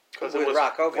 Because it With was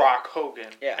Rock Hogan.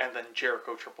 Yeah. and then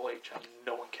Jericho Triple H, and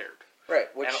no one cared. Right,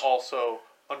 which And also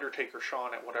Undertaker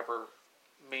Shawn at whatever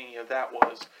Mania that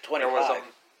was. 25. There was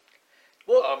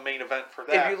well, a main event for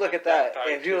that. if you look at died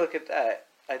that,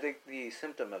 I think the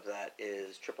symptom of that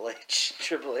is Triple H.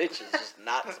 Triple H is just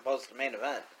not supposed to main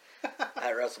event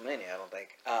at WrestleMania. I don't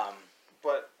think.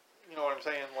 But you know what I'm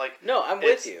saying? Like, No, I'm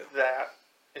with you.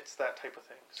 It's that type of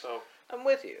thing. So I'm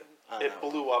with you. it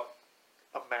blew up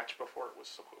a match before it was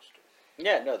supposed to.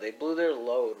 Yeah, no, they blew their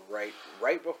load right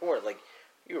before. Like,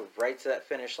 you were right to that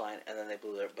finish line, and then they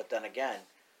blew their. But then again,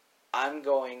 I'm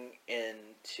going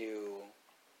into.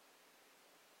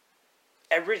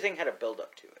 Everything had a build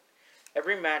up to it.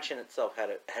 Every match in itself had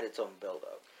its own build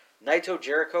up. Naito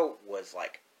Jericho was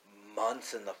like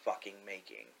months in the fucking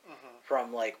making. Mm-hmm.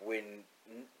 From like when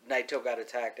Naito got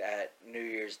attacked at New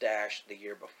Year's Dash the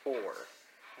year before.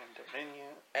 And Dominion.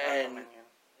 And- Dominion.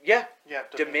 Yeah, Yeah,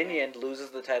 Dominion loses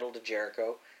the title to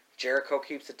Jericho. Jericho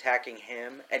keeps attacking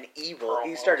him, and Evil.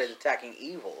 He Promos. started attacking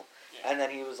Evil, Yeah. and then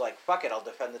he was like, "Fuck it, I'll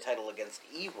defend the title against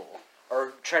Evil,"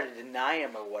 or try to deny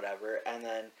him or whatever, and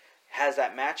then has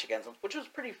that match against him, which was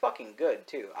pretty fucking good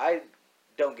too. I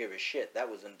don't give a shit. That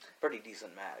was a pretty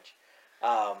decent match.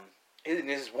 In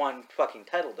his one fucking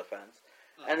title defense,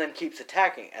 and then keeps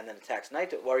attacking, and then attacks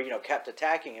Naito, or kept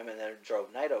attacking him, and then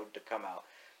drove Naito to come out.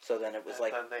 So then it was And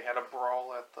like. then they had a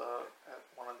brawl at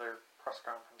one of their press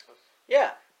conferences.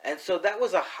 Yeah, and so that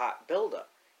was a hot build-up.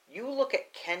 You look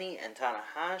at Kenny and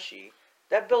Tanahashi,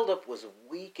 that build-up was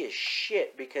weak as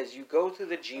shit because you go through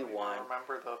the I don't even G1.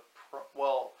 remember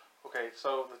well, okay,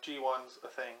 so the G1's a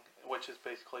thing, which is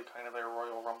basically kind of their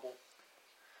Royal Rumble.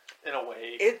 In a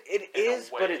way. It In a is,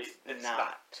 but way, it's it's not.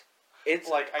 not. It's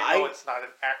Like, I know it's not an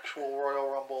actual Royal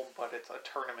Rumble, but it's a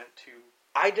tournament too.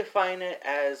 I define it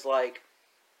as like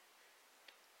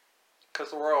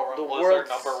Because the Royal Rumble is world's-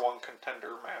 their number one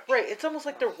contender match. right. It's almost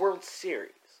like their World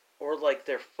Series or like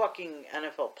their fucking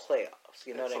NFL playoffs.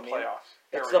 You know It's what I the mean? playoffs.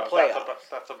 It's There the we go. playoffs.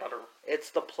 That's a better...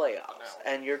 It's the playoffs,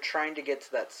 No. and you're trying to get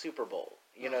to that Super Bowl.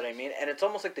 You know what I mean? And it's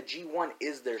almost like the G1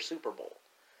 is their Super Bowl.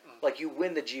 Like, you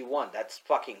win the G1, that's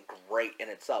fucking great in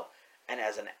itself. And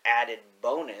as an added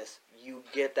bonus, you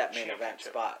get that main event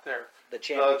championship. spot. There. The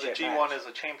championship The G1 match. is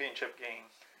a championship game.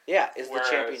 Yeah, is the whereas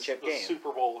championship the game.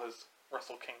 Super Bowl is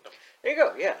Wrestle Kingdom. There you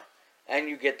go, yeah. And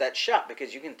you get that shot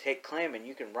because you can take claim and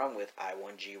you can run with I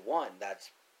won G1.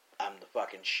 I'm the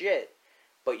fucking shit.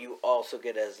 But you also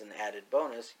get as an added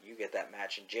bonus, you get that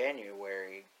match in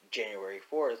January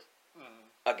 4th,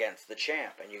 against the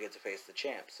champ, and you get to face the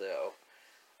champ. So,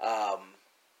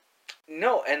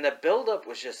 no, and the build-up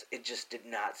was it just did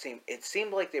not seem, it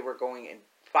seemed like they were going in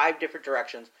 5 different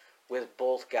directions with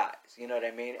both guys, you know what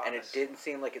I mean? And it didn't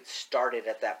seem like it started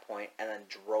at that point and then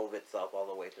drove itself all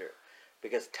the way through.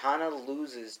 Because Tana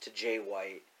loses to Jay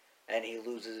White, and he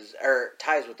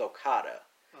ties with Okada.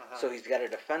 So he's got to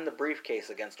defend the briefcase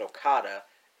against Okada,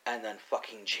 and then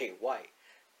fucking Jay White.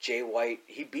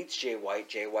 He beats Jay White.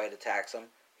 Jay White attacks him.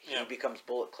 He becomes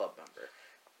Bullet Club member.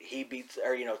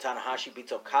 Tanahashi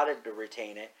beats Okada to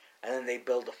retain it, and then they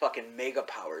build a fucking Mega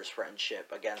Powers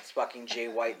friendship against fucking Jay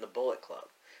White and the Bullet Club.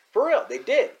 For real, they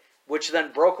did. Which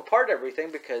then broke apart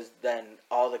everything because then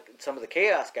some of the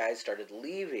Chaos guys started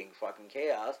leaving fucking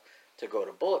Chaos to go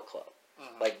to Bullet Club.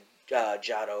 Like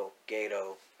Jado,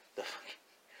 Gato,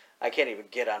 I can't even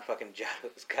get on fucking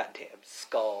Jado's goddamn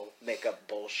skull makeup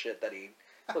bullshit that he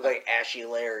looked like Ashy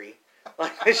Larry.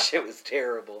 Like, this shit was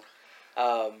terrible.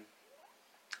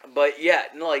 But yeah,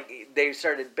 they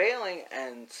started bailing,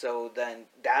 and so then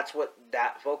that's what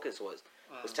that focus was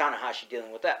Tanahashi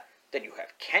dealing with that. Then you have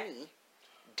Kenny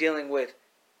dealing with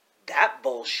that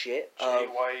bullshit. Jay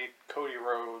White, Cody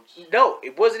Rhodes. No,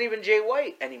 it wasn't even Jay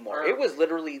White anymore. Or- It was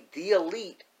literally the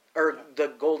Elite, or the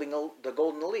Golden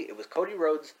Elite. It was Cody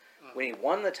Rhodes, When he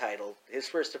won the title, his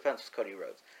first defense was Cody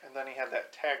Rhodes. And then he had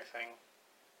that tag thing.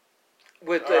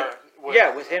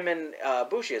 With him and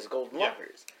Bushi as Golden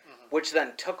Lovers. Which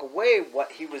then took away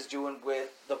what he was doing with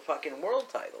the fucking world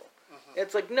title.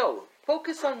 It's like, no,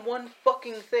 focus on one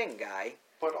fucking thing, guy.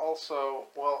 But also,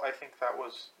 well, I think that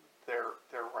was their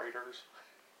writers.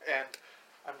 And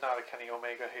I'm not a Kenny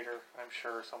Omega hater. I'm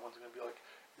sure someone's going to be like,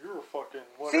 you're a fucking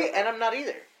whatever. See, and I'm not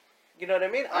either. You know what I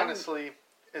mean? Honestly,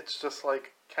 it's just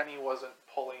like Kenny wasn't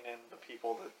pulling in the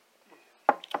people that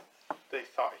they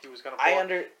thought he was going to pull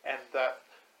in. And that,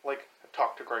 like, I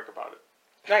talked to Greg about it.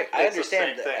 Right, I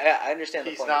understand that. I understand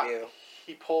the point of view.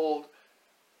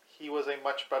 He was a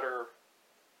much better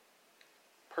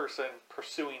person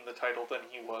pursuing the title than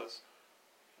he was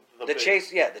the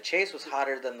chase. Yeah, the chase was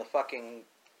hotter than the fucking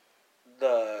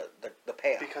the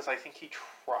payoff. Because I think he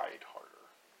tried harder.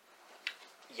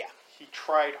 Yeah, he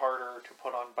tried harder to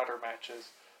put on better matches,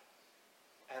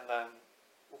 and then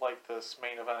like this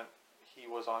main event, he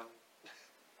was on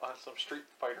some Street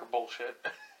Fighter bullshit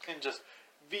and just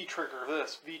V-trigger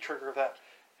this, V-trigger that,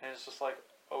 and it's just like,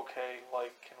 okay,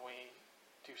 like, can we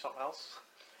do something else?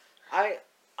 I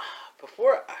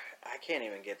can't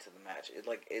even get to the match.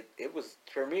 It was,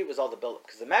 for me, it was all the build up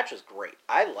because the match was great.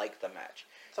 I liked the match.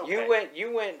 It's okay.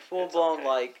 You went full blown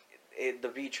the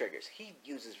V triggers. He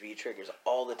uses V triggers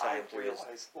all the time. I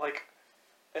realized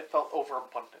it felt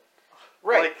overabundant.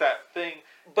 Right, like that thing.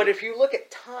 But if you look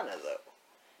at Tana though.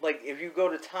 Like, if you go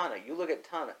to Tana, you look at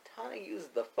Tana. Tana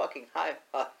used the fucking high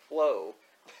flow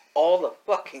all the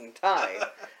fucking time.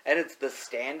 And it's the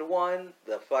stand one,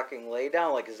 the fucking lay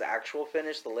down, like his actual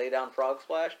finish, the lay down frog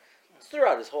splash. It's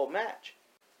throughout his whole match.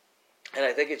 And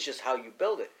I think it's just how you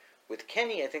build it. With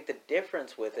Kenny, I think the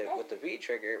difference with it, with the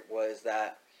V-trigger, was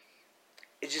that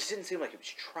it just didn't seem like he was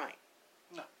trying.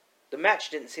 No. The match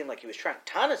didn't seem like he was trying.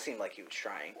 Tana seemed like he was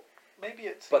trying. Maybe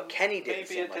it seemed, but Kenny didn't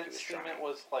seem like he was trying. It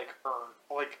was like earned.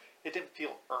 Like, it didn't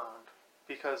feel earned.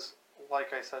 Because,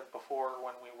 like I said before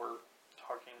when we were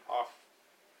talking off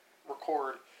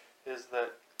record, is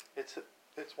that it's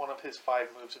one of his 5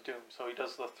 moves of doom. So he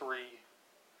does the three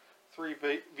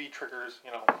V triggers,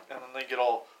 you know, and then they get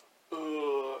all,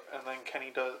 and then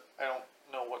Kenny does, I don't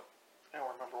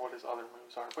remember what his other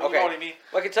moves are. But okay. You know what I mean?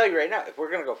 Well, I can tell you right now, if we're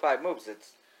going to go 5 moves,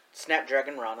 it's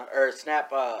Snapdragon Rana, or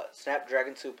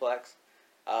Snapdragon Suplex,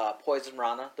 Poison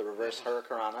Rana, the reverse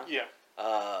Hurricanrana. Yeah.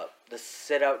 The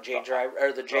sit out J driver,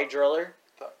 or the J driller.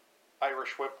 The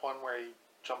Irish whip one where he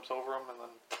jumps over him and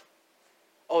then.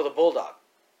 Oh, the Bulldog.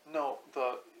 No,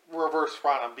 the reverse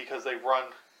Rana because they run.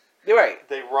 You're right.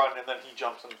 They run and then he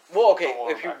jumps and. Well, okay,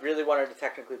 if you really wanted to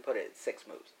technically put it, it's 6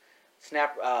 moves.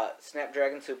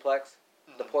 Snapdragon Suplex,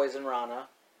 the Poison Rana.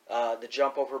 The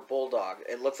jump over Bulldog.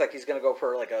 It looks like he's going to go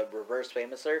for like a reverse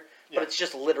Famouser, but it's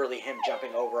just literally him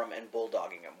jumping over him and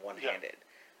bulldogging him one-handed.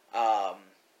 Yeah.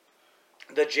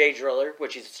 The J Driller,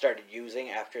 which he started using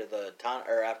after the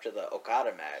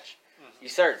Okada match. You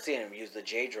started seeing him use the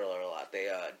J Driller a lot.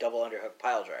 The double underhook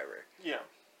pile driver. Yeah.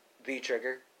 V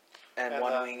trigger, and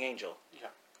one wing angel. Yeah.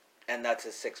 And that's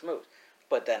his 6 moves.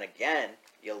 But then again,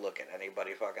 you look at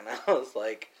anybody fucking else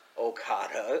like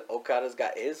Okada. Okada's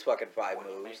got his fucking 5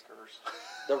 moves.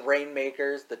 The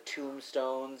Rainmakers, the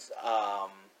Tombstones,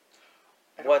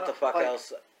 what the fuck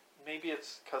else? Maybe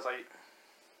it's because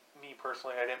me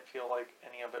personally, I didn't feel like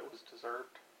any of it was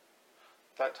deserved.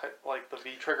 That type, like the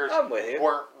V triggers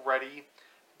weren't ready.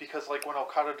 Because like when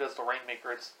Okada does the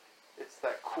Rainmaker, it's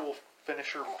that cool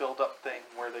finisher build-up thing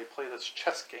where they play this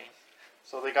chess game.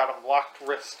 So they got him locked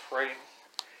wrist, right?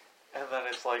 And then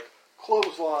it's like,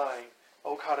 clothesline.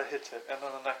 Okada hits it, and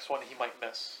then the next one he might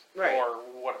miss. Right. Or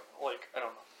what, like, I don't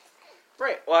know.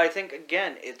 Right. Well, I think,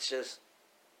 again, it's just,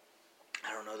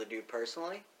 I don't know the dude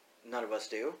personally. None of us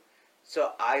do.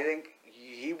 So I think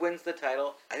he wins the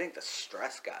title. I think the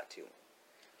stress got to him.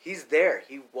 He's there.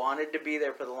 He wanted to be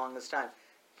there for the longest time.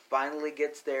 Finally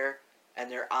gets there,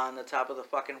 and they're on the top of the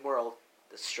fucking world.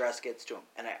 The stress gets to him.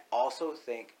 And I also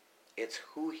think it's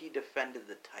who he defended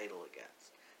the title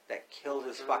against that killed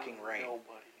his fucking reign.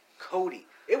 Nobody. Cody.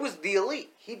 It was the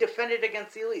Elite. He defended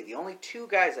against the Elite. The only 2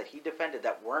 guys that he defended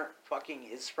that weren't fucking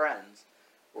his friends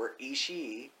were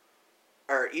Ishii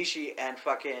and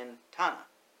fucking Tana.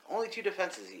 Only 2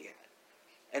 defenses he had.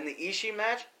 And the Ishii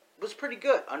match was pretty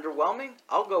good. Underwhelming?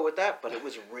 I'll go with that, but it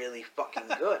was really fucking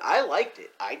good. I liked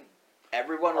it.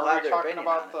 Everyone will have their opinion on it.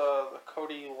 Are we talking about the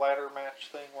Cody ladder match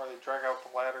thing where they drag out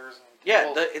the ladders?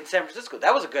 In San Francisco.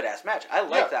 That was a good-ass match. I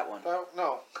liked that one.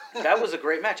 No. That was a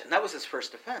great match, and that was his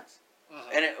first defense.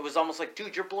 And it was almost like,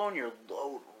 dude, you're blowing your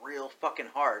load real fucking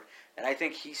hard. And I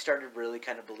think he started really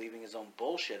kind of believing his own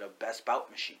bullshit of best bout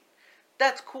machine.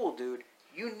 That's cool, dude.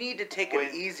 You need to take when-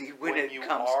 it easy when it you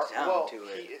comes are, down well, to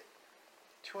it.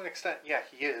 To an extent, yeah,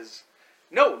 he is.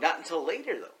 No, not until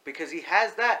later though, because he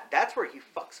has that. That's where he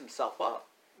fucks himself up.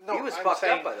 No, he was I'm fucked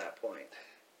saying up by that point.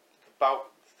 the bout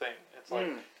thing. It's like,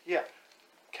 Mm. yeah,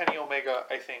 Kenny Omega,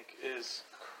 I think, is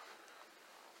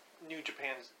New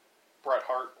Japan's Bret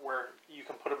Hart, where you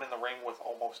can put him in the ring with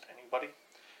almost anybody,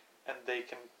 and they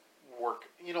can work.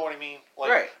 You know what I mean? Like,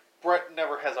 Right. Bret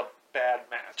never has a bad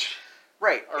match.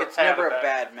 Right. Or It's had never a a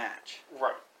bad match.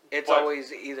 Right. It's But-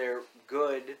 always either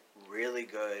good, really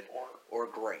good, or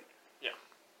great.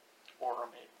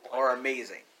 Or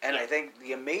amazing. And Yeah. I think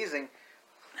the amazing,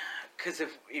 because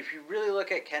if you really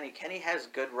look at Kenny, Kenny has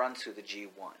good runs through the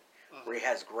G1, where he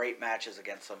has great matches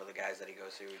against some of the guys that he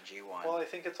goes through in G1. Well, I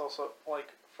think it's also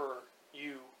like for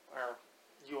you or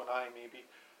you and I maybe,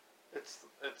 it's.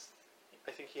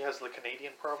 I think he has the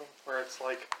Canadian problem where it's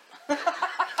like.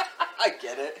 I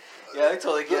get it. Yeah, I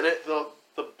totally get it. The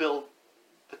build,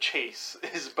 the chase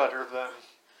is better than.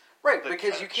 Right, the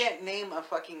because you catch. can't name a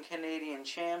fucking Canadian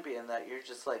champion that you're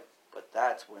just like, but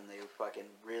that's when they fucking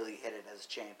really hit it as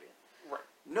champion. Right.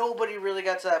 Nobody really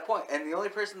got to that point, and the only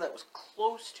person that was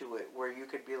close to it, where you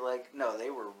could be like, no, they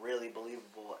were really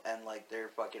believable, and like their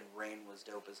fucking reign was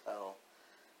dope as hell,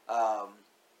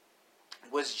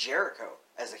 was Jericho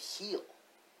as a heel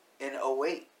in 08.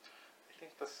 I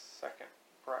think the second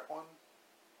Bret one,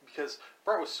 because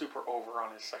Bret was super over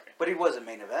on his second. But he wasn't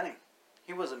main eventing.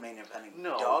 He wasn't main eventing.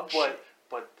 No, dog shit.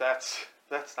 but that's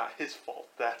not his fault.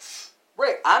 That's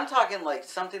Right, I'm talking like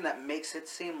something that makes it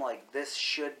seem like this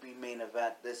should be main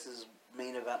event. This is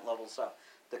main event level stuff.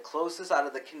 The closest out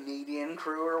of the Canadian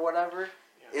crew or whatever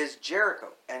is Jericho,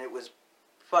 and it was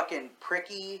fucking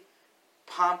pricky,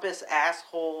 pompous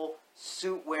asshole,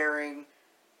 suit wearing.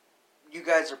 You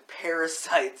guys are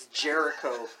parasites,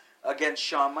 Jericho against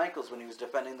Shawn Michaels when he was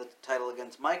defending the title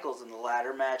against Michaels in the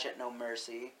ladder match at No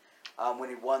Mercy. When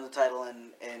he won the title at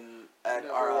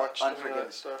never our watched any of Unforgiven.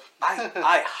 that stuff.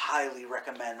 I highly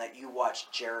recommend that you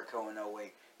watch Jericho in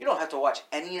 08. You don't have to watch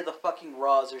any of the fucking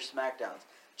Raws or SmackDowns.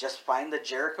 Just find the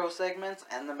Jericho segments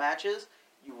and the matches.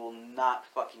 You will not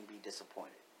fucking be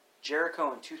disappointed.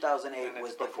 Jericho in 2008 and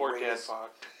was it's the before Dad greatest. bod.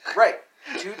 Right.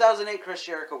 2008 Chris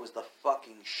Jericho was the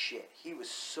fucking shit. He was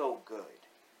so good.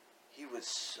 He was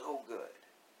so good.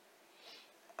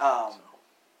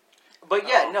 But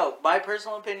yeah, no. My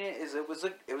personal opinion is it was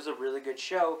a really good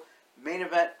show. Main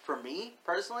event for me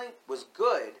personally was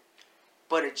good,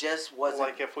 but it just wasn't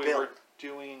Like if we built.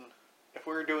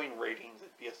 were doing ratings,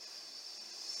 it'd be a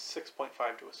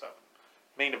 6.5 to a 7.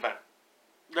 Main event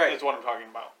Right. is what I'm talking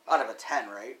about. Out of a 10,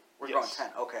 right? We're going Yes.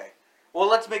 10. Okay. Well,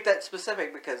 let's make that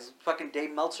specific because fucking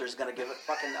Dave Meltzer is gonna give it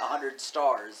fucking 100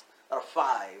 stars out of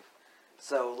 5.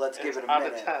 So let's give it a out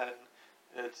minute. of 10.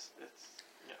 It's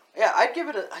Yeah, I'd give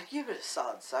it a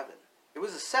solid 7. It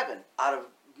was a 7 out of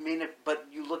but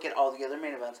you look at all the other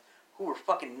main events who were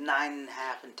fucking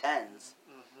 9.5 and 10s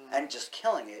and just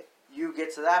killing it. You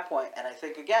get to that point, and I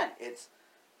think again, it's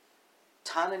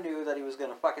Tana knew that he was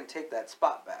gonna fucking take that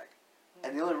spot back,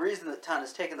 and the only reason that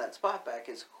Tana's taking that spot back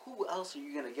is who else are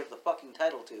you gonna give the fucking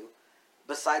title to,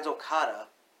 besides Okada,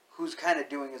 who's kind of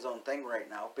doing his own thing right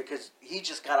now because he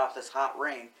just got off this hot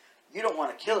reign. You don't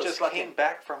want to kill He his just fucking came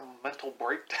back from mental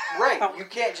breakdown. right. You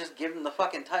can't just give him the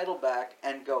fucking title back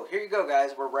and go, here you go,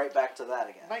 guys. We're right back to that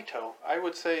again. Naito, I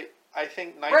would say, I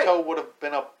think Naito Right. would have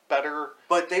been a better.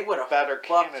 But they would have Better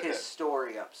fucked candidate. his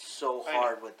story up so I know.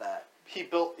 hard with that. He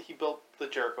built the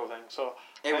Jericho thing. So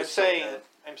It I'm was so saying, good.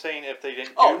 I'm saying if they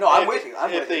didn't. Oh, no, I'm with you.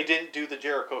 I'm if with they you. didn't do the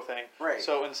Jericho thing, Right.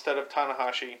 So instead of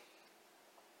Tanahashi,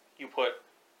 you put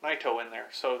Naito in there.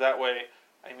 So that way,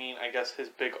 I mean, I guess his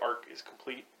big arc is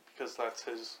complete because that's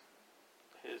his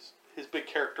big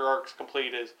character arc's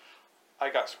complete. Is I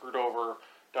got screwed over.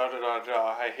 Da da da da.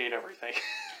 I hate everything.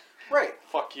 Right.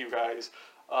 Fuck you guys.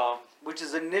 Which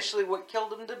is initially what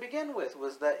killed him to begin with,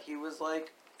 was that he was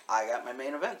like, I got my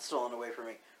main event stolen away from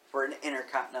me for an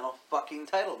Intercontinental fucking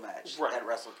title match Right. at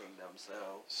Wrestle Kingdom, so...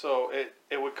 So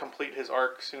it would complete his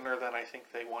arc sooner than I think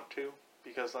they want to,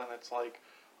 because then it's like,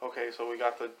 okay, so we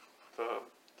got the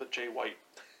Jay White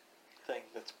thing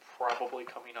that's probably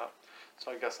coming up.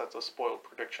 So I guess that's a spoiled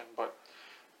prediction, but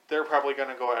they're probably going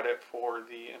to go at it for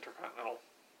the Intercontinental,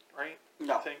 right?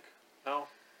 No. I think no.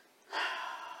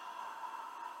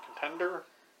 Contender.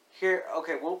 Here,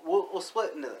 okay, we'll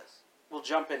split into this. We'll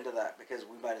jump into that because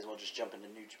we might as well just jump into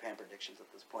New Japan predictions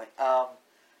at this point.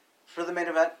 For the main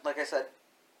event, like I said,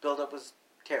 build-up was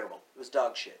terrible. It was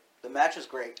dog shit. The match was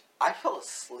great. I fell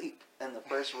asleep in the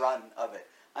first run of it.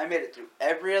 I made it through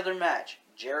every other match.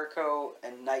 Jericho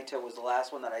and Naito was the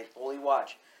last one that I fully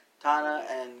watched. Tana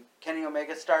and Kenny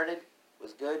Omega started.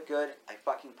 was good, good. I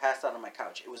fucking passed out on my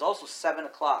couch. It was also 7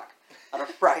 o'clock on a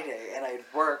Friday, and I had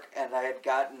work, and I had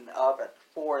gotten up at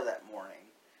 4 that morning.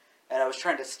 And I was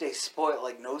trying to stay spoiled,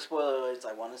 like, no spoilers.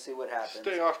 I want to see what happens.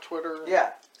 Stay off Twitter. Yeah,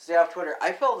 stay off Twitter.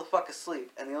 I fell the fuck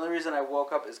asleep, and the only reason I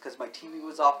woke up is because my TV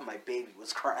was off and my baby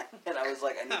was crying. And I was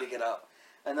like, I need to get up.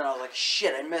 And then I was like,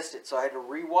 shit, I missed it. So I had to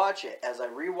rewatch it. As I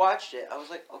rewatched it, I was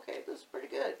like, okay, this is pretty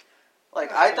good.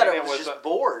 Like, I thought I was just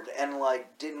bored and,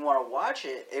 like, didn't want to watch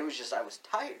it. It was just, I was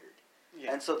tired.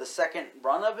 Yeah. And so the second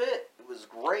run of it was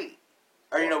great.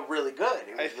 Or, you know, really good.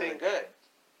 It was really good.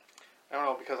 I don't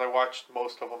know, because I watched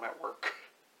most of them at work.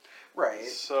 Right.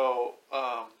 So,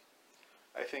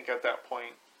 I think at that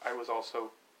point, I was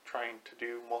also trying to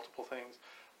do multiple things.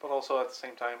 But also, at the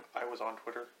same time, I was on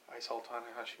Twitter. I saw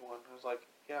Tanahashi won. I was like,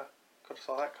 yeah, could have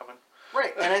saw that coming.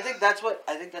 Right, and I think that's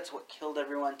what killed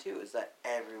everyone, too, is that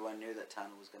everyone knew that Tana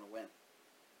was going to win.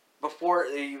 Before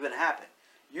it even happened.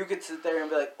 You could sit there and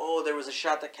be like, oh, there was a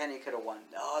shot that Kenny could have won.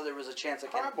 No, there was a chance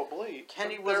that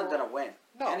Kenny wasn't going to win.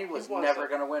 No, Kenny was never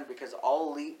going to win because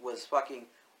All Elite was fucking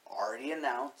already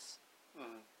announced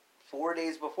 4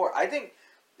 days before. I think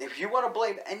if you want to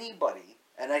blame anybody,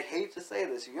 and I hate to say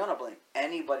this, if you want to blame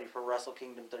anybody for Wrestle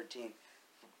Kingdom 13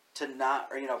 to not,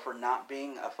 or, you know, for not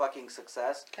being a fucking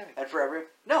success, Kenny. And for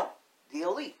the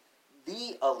Elite,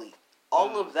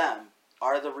 all of them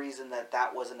are the reason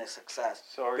that wasn't a success.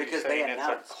 So are you saying it's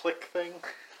a click thing?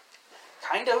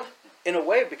 Kind of, in a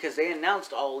way, because they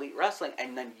announced All Elite Wrestling,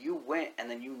 and then you went,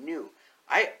 and then you knew.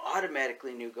 I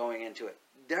automatically knew going into it,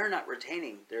 they're not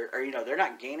retaining, they're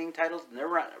not gaining titles, and they're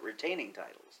not retaining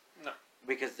titles. No.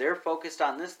 Because they're focused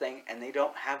on this thing, and they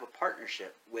don't have a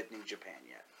partnership with New Japan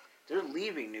yet. They're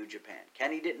leaving New Japan.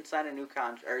 Kenny didn't sign a new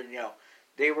contract, or,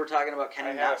 they were talking about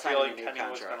Kenny not signing a new contract.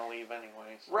 Kenny was going to leave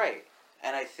anyway. So. Right.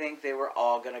 And I think they were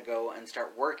all going to go and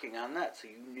start working on that. So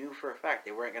you knew for a fact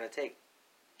they weren't going to take,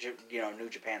 New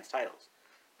Japan's titles.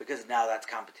 Because now that's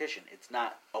competition. It's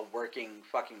not a working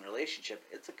fucking relationship.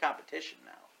 It's a competition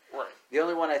now. Right. The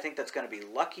only one I think that's going to be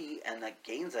lucky and that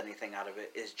gains anything out of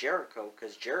it is Jericho.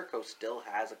 Because Jericho still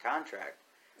has a contract.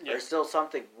 Yep. There's still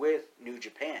something with New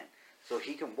Japan. So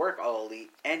he can work All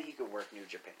Elite and he can work New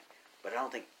Japan. But I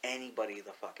don't think anybody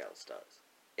the fuck else does.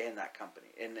 In that company,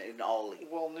 in All Elite.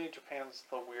 Well, New Japan's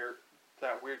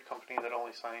that weird company that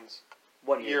only signs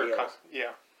 1 year deals.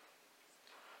 Yeah.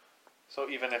 So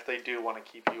even if they do want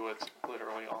to keep you, it's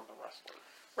literally on the wrestler.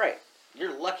 Right.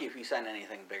 You're lucky if you sign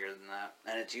anything bigger than that,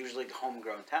 and it's usually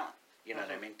homegrown talent. You know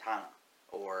what I mean? Tana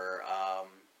or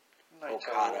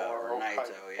Okada or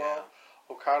Naito. Yeah. Well,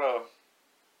 Okada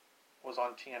was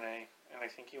on TNA, and I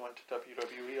think he went to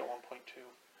WWE at one point too.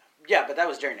 Yeah, but that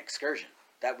was during Excursion.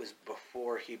 That was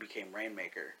before he became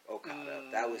Rainmaker Okada.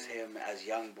 That was him as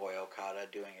young boy Okada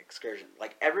doing Excursion.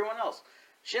 Like everyone else.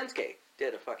 Shinsuke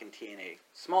did a fucking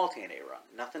small TNA run.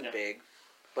 Nothing big.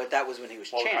 But that was when he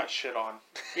was champ. Got shit on.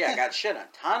 Yeah, got shit on.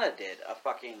 Tana did a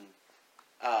fucking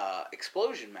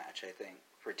explosion match, I think,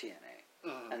 for TNA.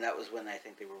 And that was when I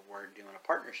think they weren't doing a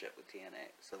partnership with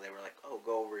TNA. So they were like, oh,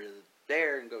 go over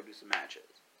there and go do some matches.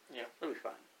 Yeah. It'll be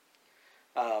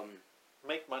fun.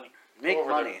 Make money. Make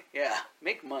money. Yeah,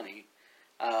 make money.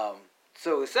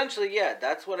 So essentially, yeah,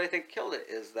 that's what I think killed it,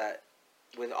 is that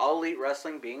with All Elite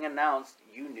Wrestling being announced,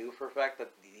 you knew for a fact that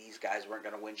these guys weren't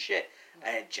going to win shit.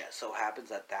 And it just so happens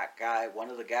that guy, one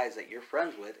of the guys that you're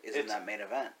friends with, is in that main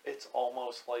event. It's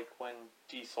almost like when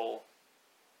Diesel,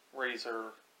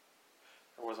 Razor,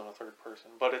 there wasn't a third person,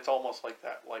 but it's almost like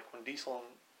that. Like when Diesel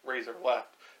and Razor left,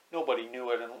 nobody knew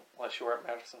it unless you were at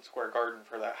Madison Square Garden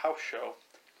for that house show.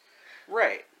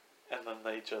 Right. And then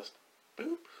they just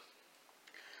boop.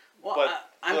 Well, but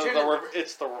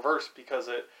it's the reverse because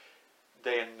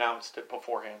they announced it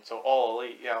beforehand. So All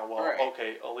Elite,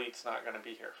 okay, Elite's not going to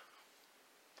be here.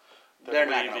 They're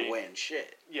not going to win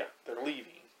shit. Yeah, they're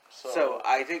leaving. So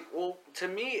I think, well, to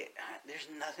me, there's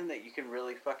nothing that you can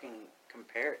really fucking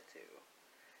compare it to.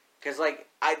 Because, like,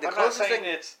 I'm not saying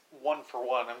it's one for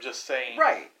one. I'm just saying,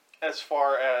 right. As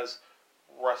far as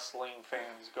wrestling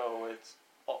fans go,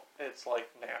 it's like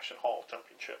Nash and Hall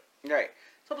Championship. Right.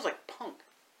 It's almost like Punk.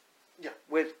 Yeah.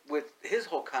 With his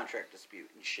whole contract dispute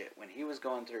and shit, when he was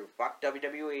going through fuck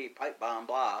WWE, pipe bomb,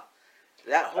 blah,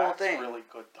 that whole thing. That's really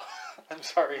good, though. I'm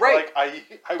sorry. Right.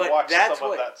 Like, I watched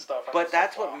some of that stuff. But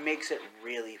that's what makes it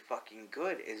really fucking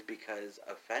good, is because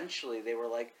eventually they were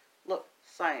like, look,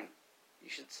 sign. You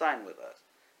should sign with us.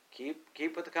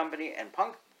 Keep with the company. And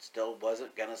Punk still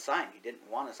wasn't going to sign. He didn't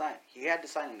want to sign. He had to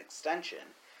sign an extension.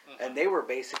 Mm-hmm. And they were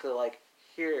basically like,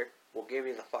 here, we'll give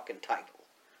you the fucking title.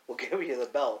 We'll give you the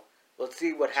belt. Let's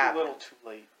see what happens. Too little, too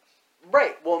late.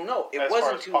 Right. Well, no, it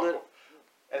wasn't too little.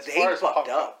 They fucked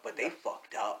up, but they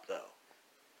fucked up, though.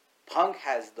 Punk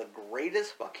has the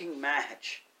greatest fucking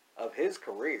match of his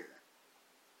career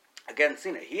against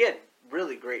Cena. He had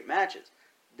really great matches.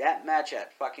 That match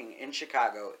at fucking in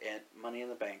Chicago at Money in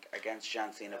the Bank against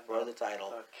John Cena And for the title.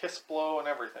 The kiss blow and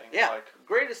everything. Yeah, Like,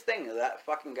 greatest thing of that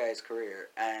fucking guy's career.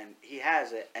 And he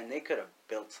has it, and they could have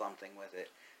built something with it.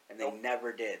 And they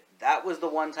never did. That was the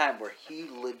one time where he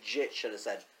legit should have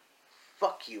said,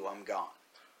 "Fuck you, I'm gone."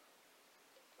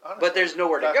 honestly, But there's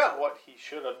nowhere to go. That's what he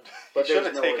should have. But He should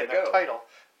there's have nowhere taken to that go. title.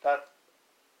 That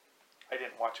I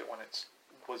didn't watch it when it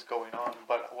was going on.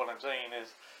 But what I'm saying is,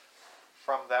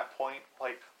 from that point,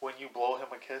 like when you blow him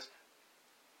a kiss,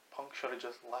 Punk should have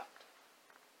just left.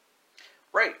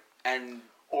 Right. And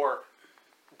Or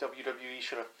WWE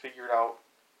should have figured out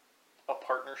a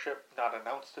partnership, not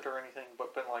announced it or anything,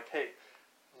 but been like, hey,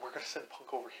 we're going to send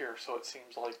Punk over here, so it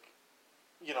seems like,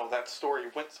 you know, that story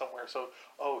went somewhere. So,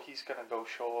 oh, he's going to go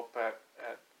show up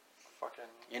at fucking...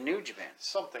 in New Japan.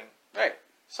 something. Right.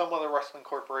 Some other wrestling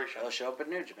corporation. He'll show up at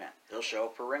New Japan. He'll show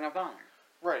up for Ring of Honor.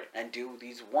 Right. And do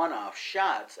these one-off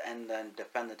shots and then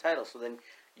defend the title. So then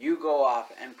you go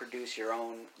off and produce your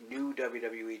own new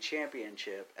WWE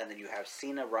Championship, and then you have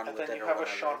Cena run And with then it you or have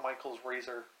whatever. a Shawn Michaels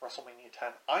Razor WrestleMania 10.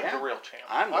 I'm Yeah. the real champ.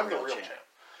 I'm the real champ.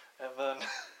 And then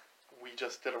we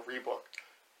just did a rebook.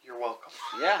 You're welcome.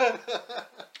 Yeah.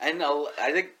 And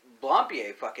I think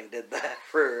Blampier fucking did that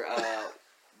for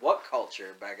What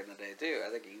Culture back in the day, too. I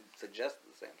think he suggested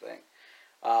the same thing.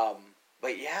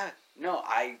 But yeah, no,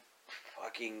 I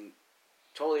fucking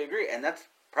totally agree. And that's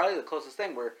probably the closest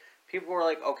thing where people were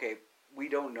like, okay, we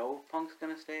don't know if Punk's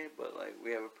going to stay, but like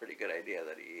we have a pretty good idea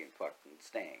that he ain't fucking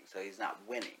staying, so he's not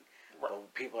winning. Right.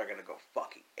 But people are going to go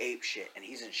fucking ape shit, and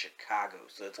he's in Chicago,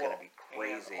 so it's going to be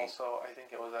crazy. And also, I think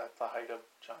it was at the height of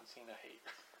John Cena hate.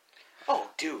 Oh,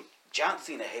 dude, John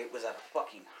Cena hate was at a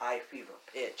fucking high fever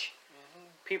pitch. Mm-hmm.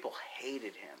 People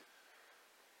hated him.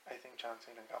 I think John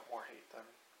Cena got more hate than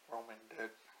Roman did.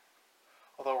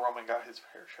 Although Roman got his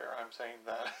fair share, I'm saying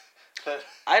that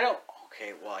I don't...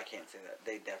 Okay, well, I can't say that.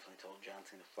 They definitely told John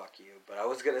Cena, fuck you. But I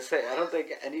was going to say, I don't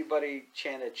think anybody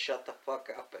chanted, shut the fuck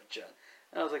up at John.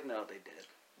 And I was like, no, they did.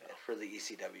 No. For the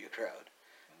ECW crowd.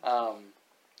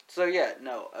 So, yeah,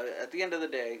 no. At the end of the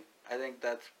day, I think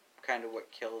that's kind of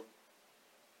what killed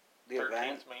the 13th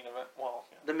event. main event. Well,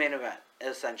 yeah. The main event,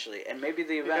 essentially. And maybe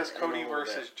the event... Because Cody in a little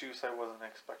versus bit. Juice, I wasn't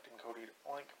expecting Cody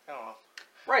to, like, I don't know.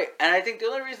 Right, and I think the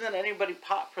only reason that anybody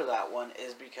popped for that one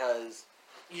is because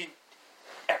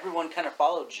everyone kind of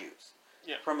followed Juice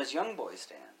from his Young Boy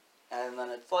stand. And then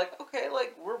it's like, okay,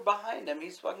 like, we're behind him.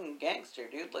 He's fucking gangster,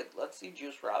 dude. Like, let's see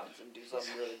Juice Robinson do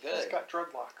something really good. He's got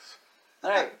dreadlocks.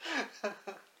 Right.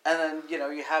 And then, you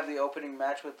know, you have the opening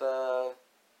match with Will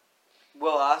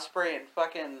Ospreay and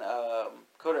fucking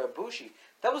Kota Ibushi.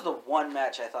 That was the one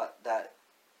match I thought that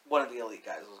one of the Elite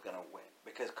guys was going to win.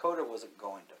 Because Kota wasn't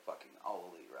going to fucking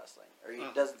All Elite Wrestling. Or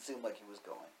he doesn't seem like he was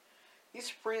going.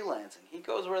 He's freelancing. He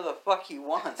goes where the fuck he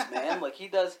wants, man. Like, he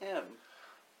does him.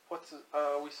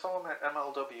 We saw him at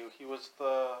MLW. He was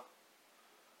the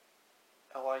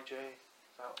LIJ.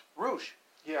 Rouge.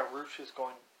 Yeah, Rouge is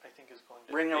going. I think is going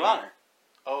to Ring of Honor.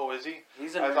 Oh, is he?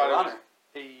 He's in I Ring thought of it Honor.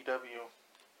 was AEW.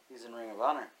 He's in Ring of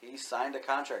Honor. He signed a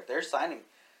contract. They're signing.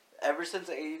 Ever since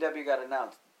AEW got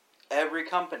announced, every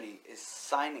company is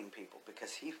signing people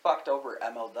because he fucked over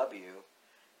MLW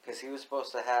because he was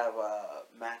supposed to have a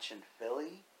match in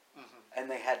Philly. Mm-hmm. And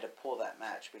they had to pull that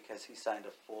match because he signed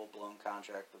a full-blown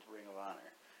contract with Ring of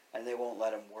Honor. And they won't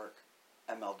let him work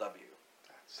MLW.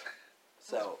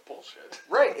 That's bullshit.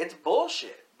 Right, it's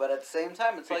bullshit. But at the same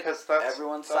time, it's Because like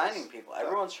everyone's signing people.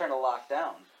 Everyone's trying to lock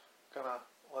down. Gonna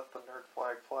let the nerd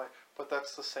flag fly. But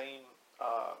that's the same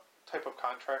type of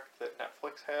contract that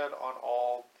Netflix had on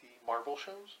all the Marvel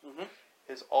shows. Mm-hmm.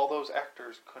 Is all those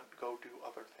actors couldn't go do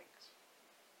other things.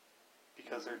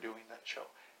 Because they're doing that show.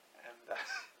 And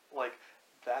like,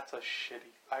 that's a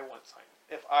shitty... I wouldn't sign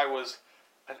it. If I was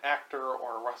an actor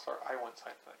or a wrestler, I wouldn't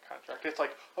sign that contract. It's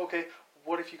like, okay,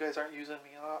 what if you guys aren't using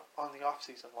me on the off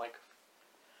season? Like,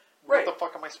 what the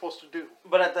fuck am I supposed to do?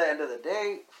 But at the end of the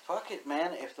day, fuck it,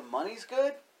 man. If the money's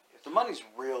good, if the money's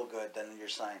real good, then you're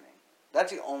signing.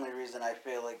 That's the only reason I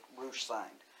feel like Rouge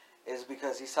signed. Is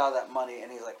because he saw that money and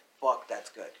he's like, fuck, that's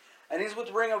good. And he's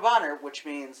with Ring of Honor, which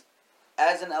means...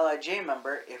 As an LIJ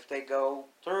member, if they go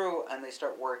through and they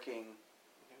start working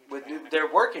with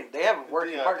they have a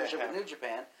working partnership with New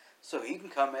Japan, so he can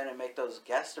come in and make those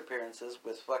guest appearances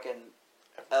with fucking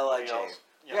LIJ.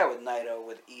 Yeah, with Naito,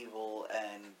 with Evil,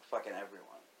 and fucking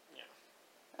everyone. Yeah.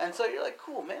 And so you're like,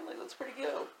 cool, man, like that's pretty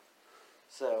good.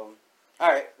 So, all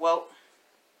right, well,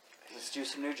 let's do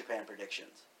some New Japan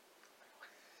predictions.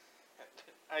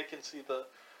 I can see the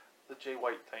the Jay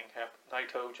White thing happened.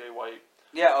 Naito, Jay White.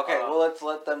 Yeah, okay, well, let's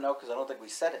let them know, because I don't think we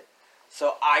said it.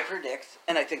 So I predict,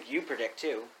 and I think you predict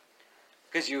too,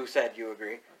 because you said you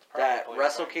agree, that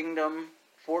Wrestle Kingdom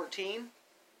 14,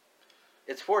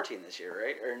 it's 14 this year,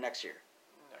 right? Or next year?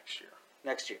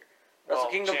 Next year. Wrestle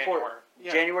Kingdom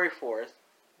January 4th.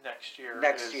 Next year.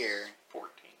 14.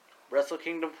 Wrestle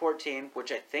Kingdom 14,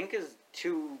 which I think is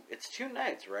two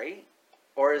nights, right?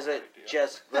 Or is it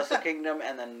just Wrestle Kingdom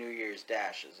and then New Year's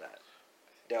Dash? Is that?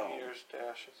 New Year's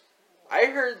Dash is. I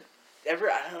heard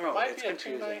I don't know. Might it's be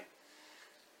confusing. A 2-night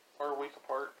or a week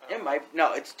apart. It might.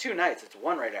 No, it's 2 nights. It's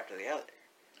one right after the other.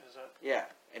 Is it? Yeah.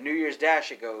 And New Year's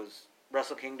Dash, it goes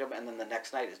Wrestle Kingdom, and then the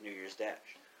next night is New Year's Dash.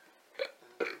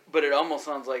 But it almost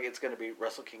sounds like it's going to be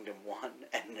Wrestle Kingdom 1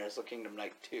 and Wrestle Kingdom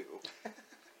Night 2.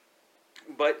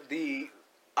 But the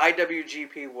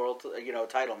IWGP World,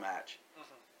 title match,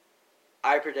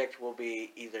 I predict will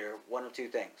be either one of two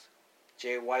things: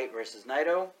 Jay White versus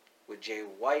Naito, with Jay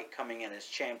White coming in as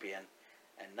champion,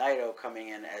 and Naito coming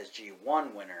in as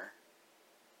G1 winner.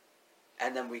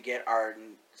 And then we get our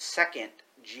second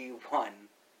G1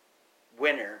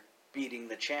 winner beating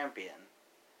the champion.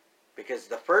 Because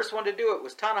the first one to do it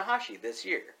was Tanahashi this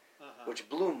year. Which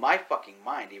blew my fucking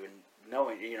mind, even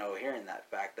knowing, hearing that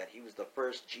fact that he was the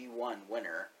first G1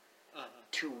 winner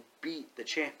to beat the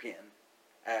champion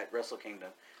at Wrestle Kingdom.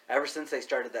 Ever since they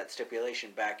started that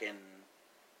stipulation back in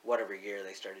whatever year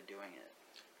they started doing it.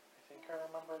 I think I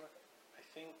remember.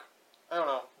 I don't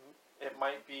know. It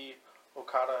might be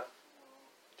Okada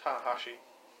Tanahashi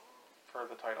for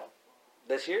the title.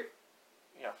 This year?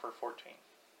 Yeah, for 14.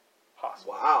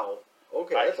 Possibly. Wow.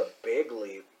 Okay, that's a big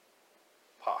leap.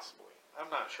 Possibly. I'm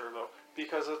not sure though,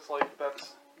 because it's like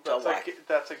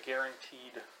that's a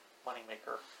guaranteed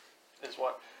moneymaker, is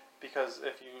what. Because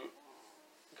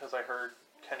I heard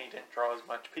Kenny didn't draw as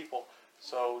much people,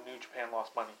 so New Japan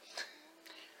lost money.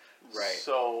 Right.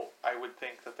 So I would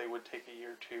think that they would take a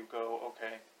year to go,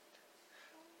 okay,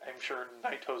 I'm sure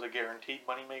Naito's a guaranteed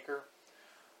moneymaker,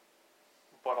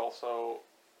 but also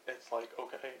it's like,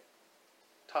 okay,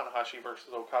 Tanahashi versus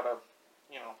Okada,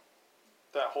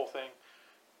 that whole thing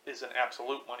is an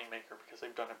absolute moneymaker because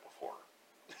they've done it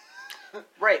before.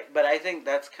 Right, but I think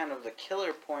that's kind of the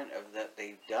killer point of that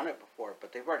they've done it before,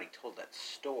 but they've already told that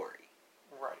story.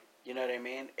 Right. You know what I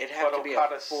mean? It'd have to be a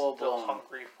full blown.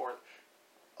 Hungry for.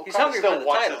 He's hungry for the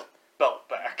title. His belt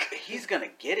back. He's gonna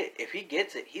get it. If he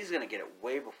gets it, he's gonna get it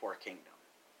way before Kingdom.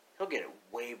 He'll get it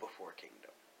way before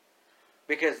Kingdom.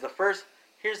 Because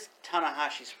here's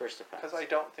Tanahashi's first offense. Because I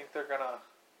don't think they're gonna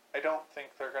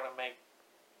make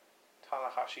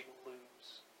Tanahashi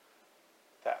lose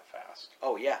that fast.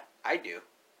 Oh yeah, I do.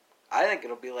 I think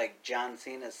it'll be like John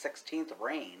Cena's 16th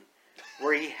reign,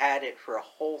 where he had it for a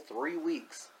whole 3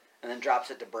 weeks and then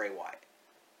drops it to Bray Wyatt.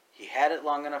 He had it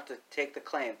long enough to take the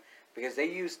claim because they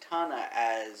used Tana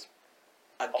as,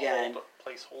 again,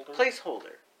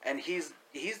 placeholder. And he's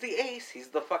the ace. He's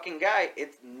the fucking guy.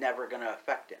 It's never going to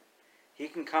affect him. He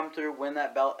can come through, win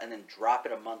that belt, and then drop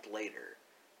it a month later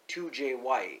to Jay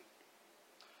White,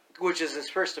 which is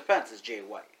his first offense, is Jay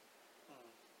White.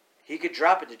 He could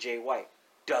drop it to Jay White.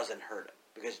 Doesn't hurt him.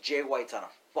 Because Jay White's on a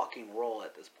fucking roll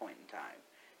at this point in time.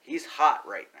 He's hot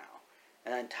right now.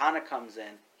 And then Tana comes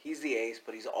in. He's the ace,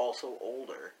 but he's also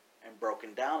older and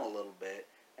broken down a little bit.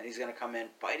 And he's going to come in,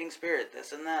 fighting spirit,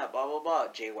 this and that, blah, blah, blah.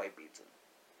 Jay White beats him.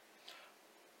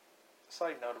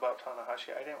 Side note about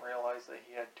Tanahashi, I didn't realize that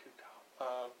he had 2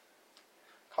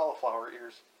 cauliflower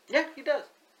ears. Yeah, he does.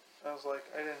 I was like,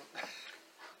 I didn't...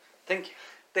 Thank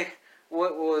you.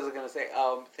 What was I going to say?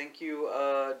 Thank you,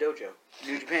 Dojo.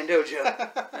 New Japan Dojo.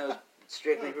 That was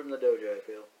strictly from the dojo, I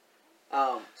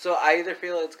feel. So I either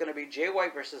feel it's going to be Jay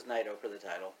White versus Naito for the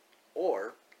title,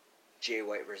 or Jay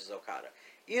White versus Okada.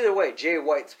 Either way, Jay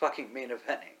White's fucking main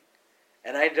eventing.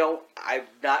 And I'm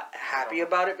not happy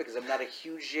about it because I'm not a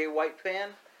huge Jay White fan,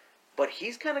 but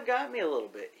he's kind of got me a little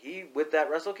bit. With that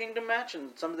Wrestle Kingdom match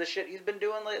and some of the shit he's been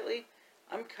doing lately,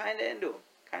 I'm kind of into him.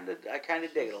 I kind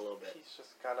of dig it a little bit. He's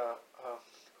just got a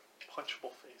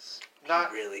punchable face. He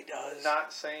really does.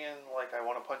 Not saying like I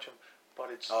want to punch him, but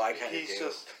it's. I kind of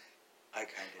do. I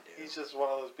kind of do. He's just one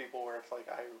of those people where it's like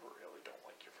I really don't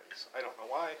like your face. I don't know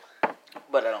why.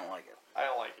 But I don't like it. I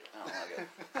don't like it. I don't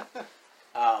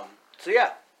like it. So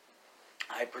yeah,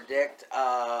 I predict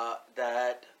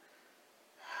that.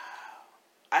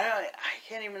 I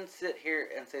can't even sit here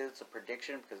and say it's a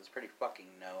prediction because it's pretty fucking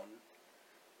known.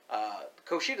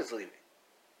 Kushida's leaving.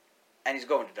 And he's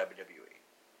going to WWE.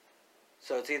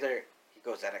 So it's either he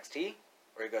goes NXT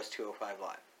or he goes 205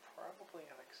 Live. Probably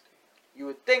NXT. You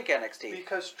would think NXT.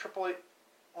 Because Triple H,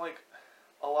 like,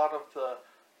 a lot of the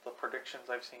the predictions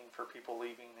I've seen for people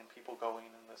leaving and people going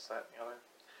and this, that, and the other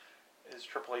is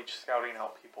Triple H scouting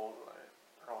out people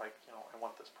that are like, I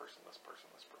want this person, this person,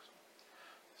 this person.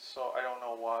 So I don't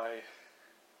know why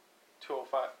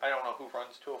 205. I don't know who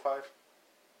runs 205.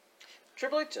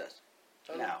 Triple H does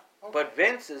now, Okay. but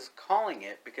Vince is calling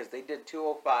it because they did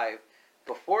 205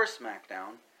 before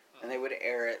SmackDown, and they would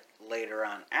air it later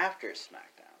on after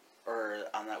SmackDown or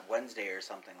on that Wednesday or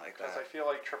something like that. Because I feel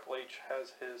like Triple H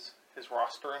has his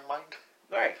roster in mind.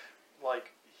 Right.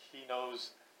 Like he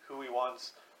knows who he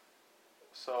wants.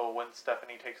 So when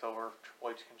Stephanie takes over, Triple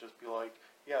H can just be like,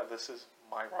 "Yeah, this is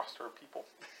my roster of people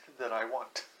that I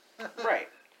want." Right.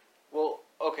 Well,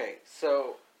 okay,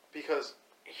 so because,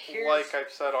 here's... like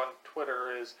I've said on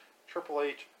Twitter, is Triple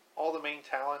H, all the main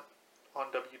talent on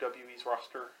WWE's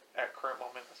roster at current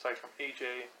moment, aside from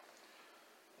AJ,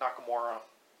 Nakamura,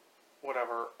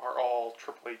 whatever, are all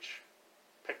Triple H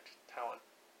picked talent.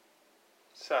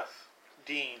 Seth,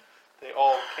 Dean, they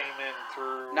all came in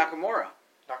through Nakamura.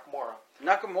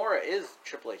 Nakamura is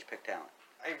Triple H picked talent.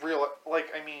 I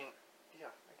mean, yeah,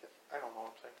 I don't know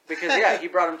what I'm saying. Because, yeah, he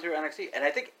brought him through NXT. And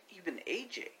I think even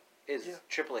AJ is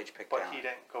Triple H picked but talent. But he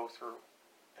didn't go through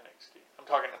NXT. I'm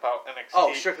talking about NXT.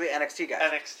 Oh, strictly NXT guys.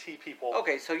 NXT people.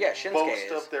 Okay, so yeah, Shinsuke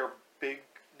most of their big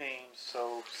names,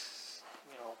 so,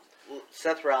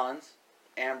 Seth Rollins,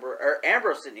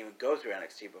 Ambrose didn't even go through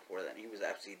NXT before then. He was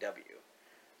FCW.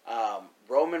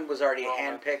 Roman was already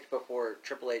handpicked before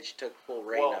Triple H took full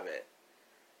reign of it.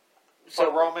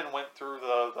 So Roman went through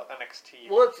the NXT.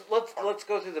 Well, let's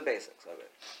go through the basics of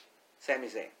it. Sami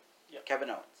Zayn, Kevin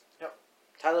Owens,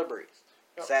 Tyler Breeze.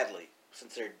 Sadly,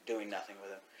 since they're doing nothing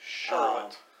with him.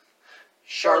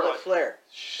 Charlotte Flair,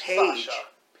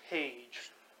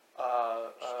 Paige,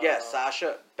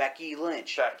 Sasha, Becky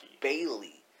Lynch,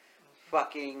 Bayley,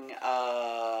 fucking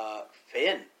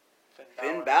Finn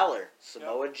Balor,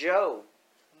 Samoa Joe,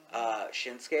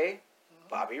 Shinsuke,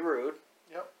 Bobby Roode.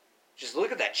 Just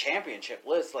look at that championship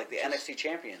list, like the NXT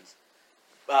champions.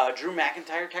 Drew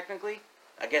McIntyre, technically,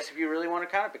 I guess if you really want to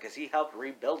count it, because he helped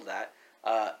rebuild that.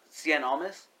 Cien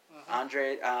Almas,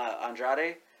 Andrade,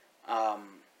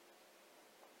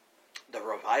 the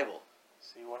Revival.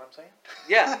 See what I'm saying?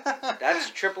 Yeah, that's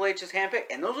Triple H's handpick,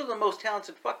 and those are the most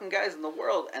talented fucking guys in the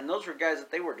world, and those were guys that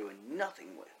they were doing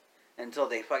nothing with until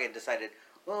they fucking decided,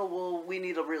 well, we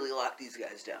need to really lock these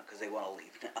guys down because they want to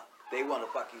leave now. They want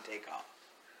to fucking take off.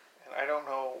 And I don't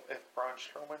know if Braun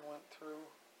Strowman went through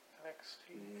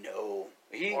NXT. No.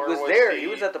 He was there. He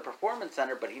was at the Performance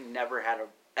Center, but he never had an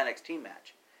NXT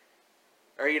match.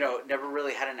 Or, never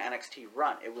really had an NXT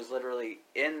run. It was literally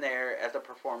in there at the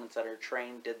Performance Center,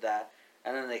 trained, did that,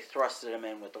 and then they thrusted him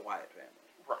in with the Wyatt family.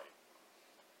 Right.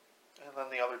 And then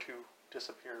the other two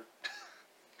disappeared.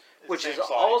 Which is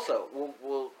also,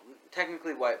 well,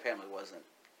 technically Wyatt family wasn't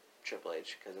Triple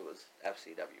H because it was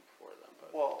FCW before them.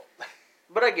 But,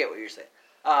 but I get what you're saying.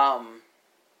 I'm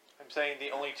saying the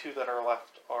only two that are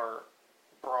left are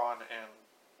Braun and,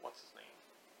 what's his name?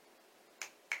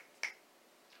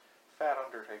 Fat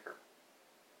Undertaker.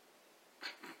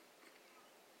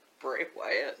 Bray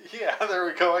Wyatt? Yeah, there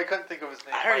we go. I couldn't think of his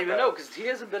name. I don't even know, because he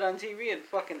hasn't been on TV in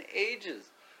fucking ages.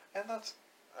 And that's,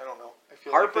 I don't know. I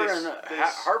feel Harper like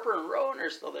Harper and Rowan are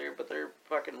still there, but they're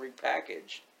fucking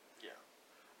repackaged. Yeah.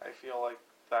 I feel like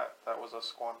that was a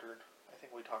squandered, I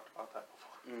think we talked about that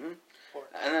before. Mm-hmm.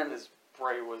 And then his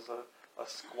Bray was a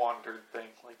squandered thing.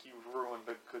 Like, you ruined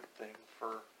a good thing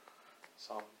for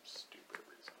some stupid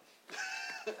reason.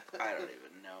 I don't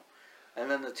even know.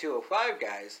 And then the 205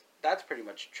 guys, that's pretty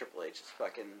much Triple H's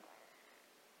fucking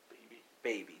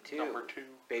baby too.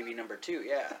 Baby number two,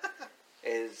 yeah.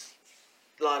 Is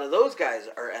a lot of those guys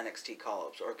are NXT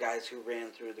call-ups, or guys who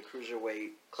ran through the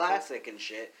Cruiserweight Classic and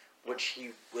shit, which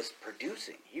he was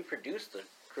producing. He produced the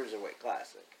Cruiserweight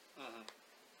Classic. Mm-hmm.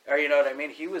 Or you know what I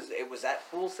mean? It was at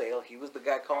Full Sail. He was the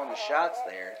guy calling the shots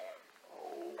there.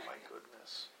 Oh my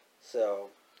goodness. So,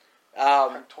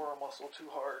 pectoral muscle too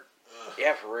hard.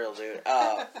 Yeah, for real, dude.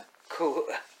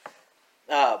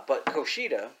 But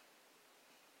Kushida,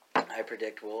 I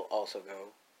predict, will also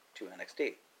go to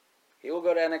NXT. He will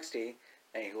go to NXT,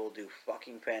 and he will do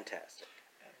fucking fantastic.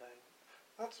 And then,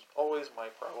 that's always my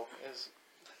problem, is...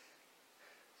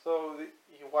 So,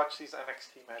 you watch these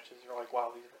NXT matches, you're like,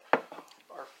 wow, these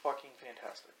are fucking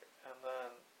fantastic. And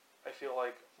then, I feel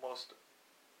like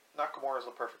Nakamura is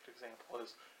a perfect example,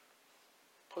 is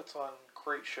puts on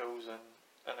great shows in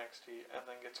NXT, and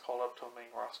then gets called up to a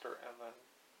main roster, and then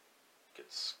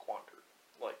gets squandered.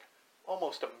 Like,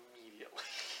 almost immediately.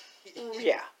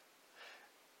 Yeah.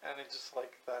 And it's just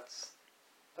like, that's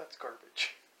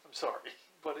garbage. I'm sorry.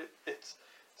 But it's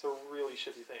a really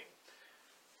shitty thing.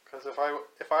 Because if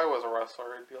I was a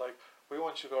wrestler, it'd be like, we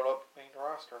want you to go up main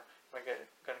roster. Am I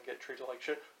gonna get treated like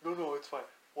shit? No, it's fine.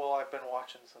 Well, I've been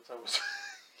watching since I was,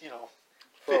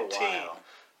 For a 15. while.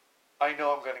 I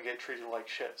know I'm gonna get treated like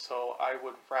shit, so I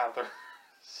would rather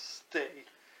stay.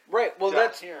 Right. Well,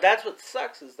 down here. that's what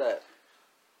sucks is that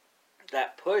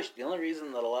push. The only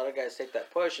reason that a lot of guys take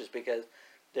that push is because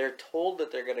they're told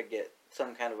that they're gonna get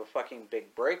some kind of a fucking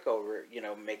big breakover,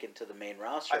 make it to the main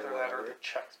roster. Either that or the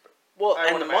checks. Well, I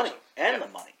and would the money. imagine. And Yeah.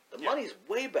 the money. The money's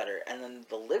way better, and then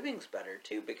the living's better,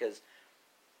 too, because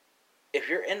if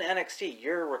you're in NXT,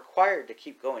 you're required to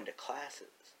keep going to classes.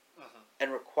 Mm-hmm.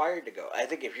 And required to go. I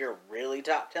think if you're really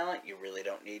top talent, you really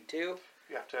don't need to.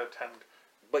 You have to attend.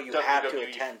 But you WWE have to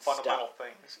attend fundamental stuff.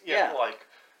 things. Yeah. Like,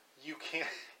 you can't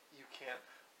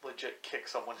legit kick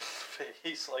someone in the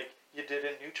face like you did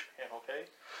in New Japan, okay?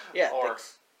 Yeah, Or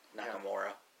thanks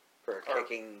Nakamura for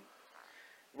kicking.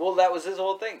 Well, that was his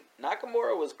whole thing.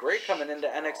 Nakamura was great coming into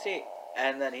NXT.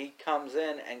 And then he comes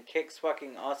in and kicks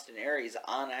fucking Austin Aries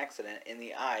on accident in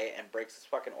the eye and breaks his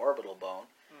fucking orbital bone.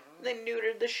 Mm-hmm. And they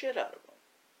neutered the shit out of him.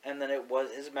 And then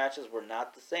his matches were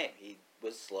not the same. He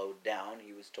was slowed down.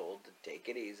 He was told to take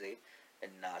it easy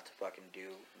and not to fucking do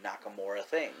Nakamura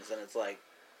things. And it's like...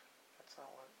 That's not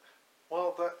what...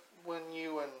 Well, that when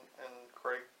you and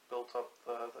Greg built up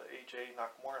the AJ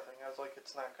Nakamura thing, I was like,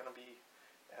 it's not going to be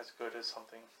as good as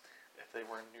something if they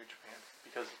were in New Japan,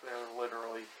 because they're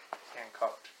literally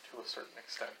handcuffed to a certain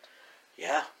extent.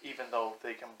 Yeah. Even though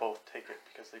they can both take it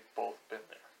because they've both been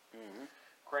there. Mm-hmm.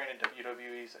 Granted,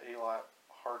 WWE's a lot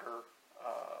harder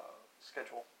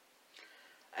schedule.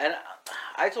 And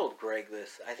I told Greg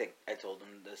this, I think I told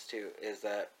him this too, is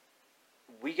that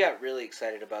we got really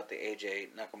excited about the AJ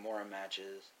Nakamura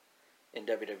matches in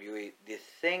WWE. The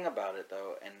thing about it,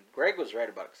 though, and Greg was right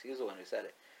about it because he was the one who said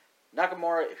it,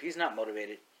 Nakamura, if he's not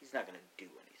motivated, he's not going to do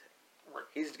anything. Right.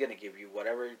 He's going to give you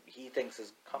whatever he thinks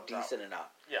is decent enough.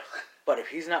 Yeah. But if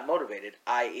he's not motivated,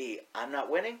 i.e., I'm not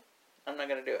winning, I'm not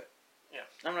going to do it. Yeah.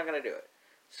 I'm not going to do it.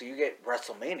 So you get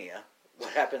WrestleMania.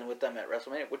 What happened with them at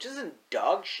WrestleMania, which isn't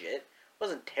dog shit. It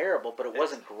wasn't terrible, but it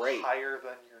wasn't great. Higher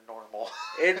than your normal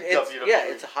it's WWE. Yeah,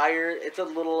 it's higher. It's a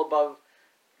little above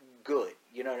good.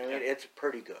 You know what I mean? Yeah. It's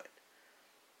pretty good.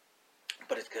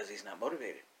 But it's because he's not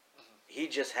motivated. Mm-hmm. He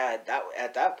just had that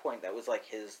at that point. That was like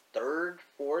his third,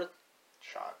 fourth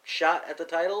shot at the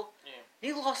title. Yeah.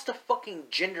 He lost to fucking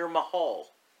Jinder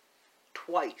Mahal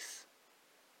twice.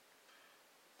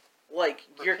 Like,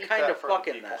 you're kind of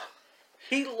fucking that.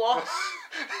 He lost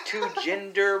to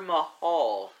Jinder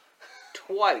Mahal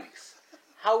twice.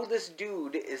 How this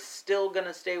dude is still going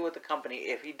to stay with the company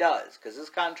if he does, because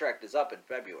his contract is up in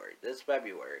February. This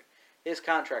February. His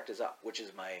contract is up, which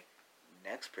is my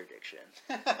next prediction.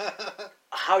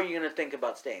 How are you going to think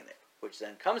about staying there? Which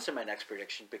then comes to my next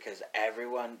prediction, because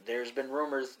there's been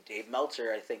rumors, Dave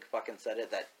Meltzer, I think, fucking said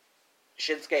it, that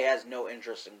Shinsuke has no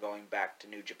interest in going back to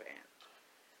New Japan.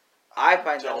 I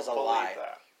find that as a lie.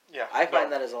 Yeah, I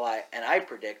find that as a lie, and I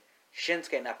predict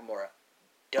Shinsuke Nakamura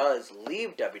does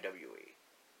leave WWE.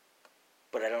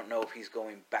 But I don't know if he's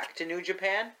going back to New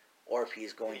Japan or if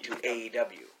he's going to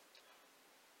AEW.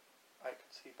 I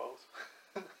can see both.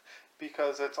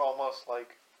 Because it's almost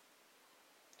like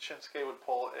Shinsuke would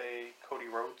pull a Cody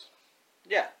Rhodes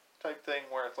type thing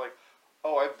where it's like,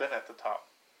 oh, I've been at the top.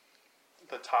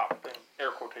 The top in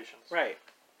air quotations. Right.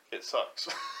 It sucks.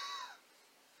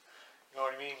 You know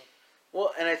what I mean?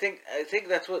 Well, and I think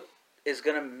that's what is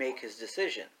going to make his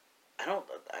decision.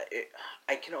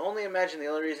 I can only imagine the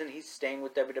only reason he's staying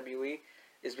with WWE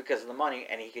is because of the money,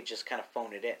 and he could just kind of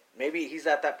phone it in. Maybe he's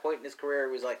at that point in his career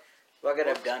where he's like, fuck it,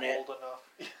 I've done it. Old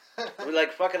enough. We're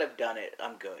like, fuck it, I've done it.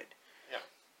 I'm good. Yeah.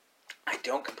 I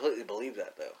don't completely believe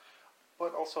that, though.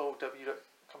 But also,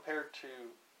 compared to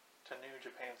New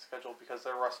Japan's schedule, because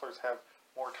their wrestlers have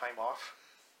more time off.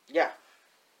 Yeah.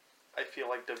 I feel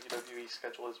like WWE's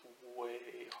schedule is way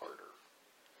harder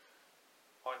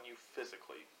on you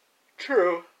physically.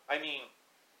 True. I mean,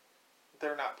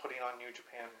 they're not putting on New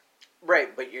Japan.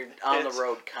 Right, but you're on the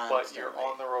road constantly. But you're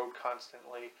on the road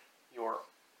constantly. You're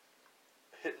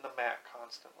hitting the mat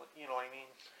constantly. You know what I mean?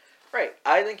 Right.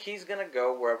 I think he's going to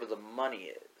go wherever the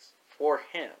money is for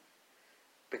him.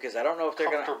 Because I don't know if they're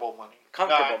going to...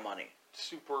 Comfortable money.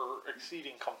 Super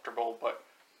exceeding comfortable, but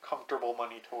comfortable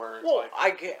money to where it's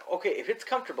okay, if it's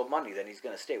comfortable money, then he's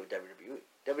going to stay with WWE.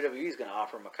 WWE is going to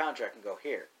offer him a contract and go,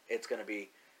 here. It's going to be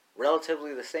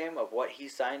relatively the same of what he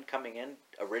signed coming in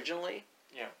originally.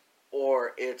 Yeah.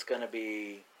 Or it's going to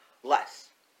be less.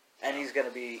 And he's going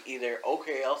to be either,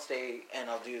 okay, I'll stay and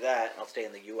I'll do that and I'll stay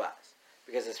in the U.S.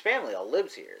 Because his family all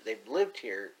lives here. They've lived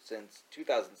here since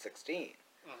 2016.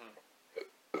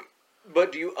 Mm-hmm.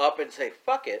 But do you up and say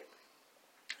fuck it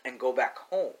and go back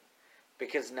home?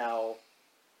 Because now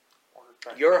Or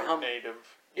back your to native.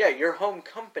 your home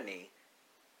company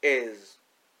is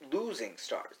losing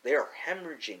stars. They are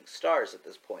hemorrhaging stars at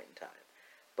this point in time.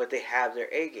 But they have their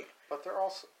A game. But they're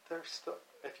still,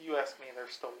 if you ask me, they're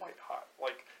still white hot.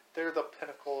 Like, they're the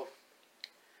pinnacle of...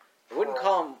 I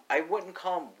wouldn't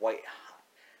call them white hot.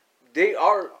 They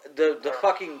are the They're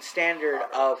fucking standard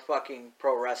hotter. of fucking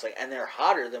pro wrestling, and they're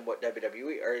hotter than what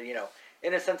WWE, or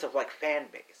in a sense of like fan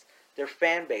base. Their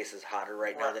fan base is hotter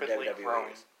right now than rapidly WWE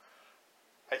growing, is.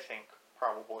 I think,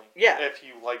 probably. Yeah. If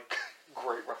you like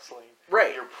great wrestling,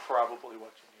 Right. you're probably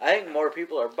watching New I think Japan. more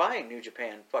people are buying New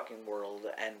Japan fucking World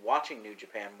and watching New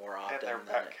Japan more often And their than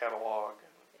back catalog. And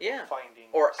yeah, finding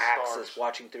or stars. Access,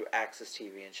 watching through Access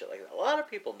TV and shit like that. A lot of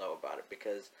people know about it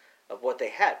because of what they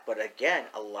had, but again,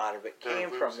 a lot of it They're came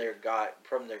from losing. their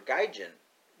gaijin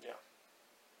Yeah.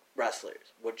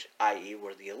 wrestlers, which i.e.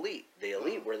 were the elite. The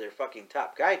elite Mhm. were their fucking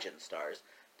top gaijin stars.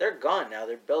 They're gone now.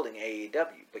 They're building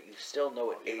AEW, but you still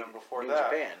know it. Well, even before New that,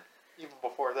 Japan. Even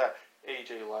before that,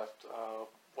 AJ left.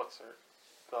 What's her?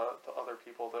 The other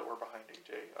people that were behind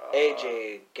AJ.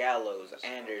 AJ, Gallows,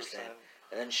 Anderson. Anderson,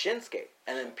 and then Shinsuke.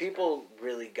 And then Shinsuke. people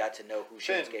really got to know who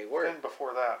Shinsuke were. Finn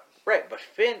before that. Right, but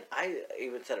Finn, I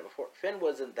even said it before, Finn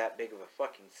wasn't that big of a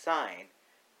fucking sign.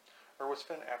 Or was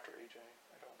Finn after AJ?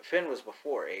 I don't. Finn was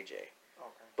before AJ.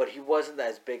 Okay. But he wasn't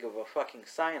as big of a fucking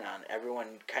sign on.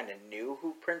 Everyone kind of knew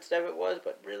who Prince Devitt was,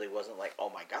 but really wasn't like, oh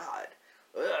my god.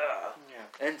 Ugh.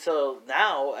 Yeah. And so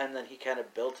now, and then he kind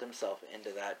of built himself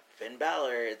into that Finn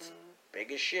Balor. It's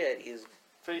big as shit. He's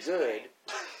Face good. paint.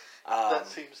 Um, That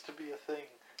seems to be a thing.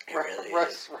 It really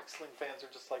is. Wrestling fans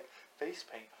are just like, face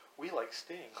paint. We like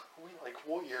Sting. We like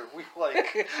Warrior. We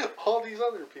like all these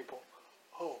other people.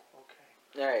 Oh,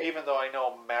 okay. all right. Even though I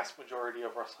know mass majority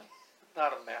of wrestling,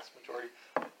 not a mass majority,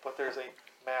 but there's a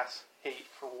mass hate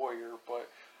for Warrior. But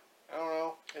I don't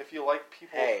know if you like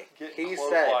people Hey, getting he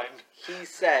clotheslined.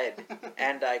 said,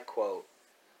 and I quote,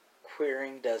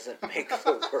 queering doesn't make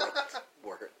the world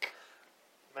work.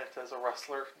 Meant as a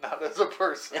wrestler, not as a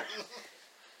person.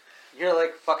 You're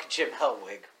like fucking Jim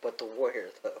Hellwig, but the Warrior,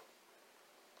 though.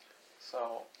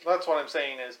 So that's what I'm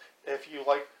saying is, if you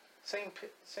like, same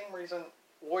reason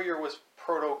Warrior was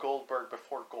proto Goldberg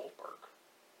before Goldberg.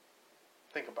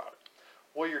 Think about it.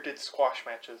 Warrior did squash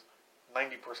matches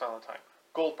 90% of the time.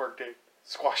 Goldberg did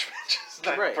squash matches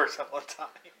 90% of the time.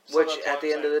 So Which, that's what at I'm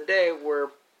the end of saying. the day,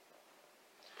 were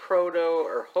proto,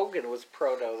 or Hogan was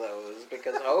proto those,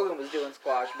 because Hogan was doing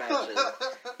squash matches.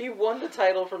 He won the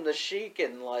title from the Sheik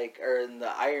in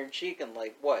the Iron Sheik in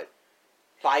what,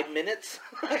 5 minutes?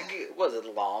 Was it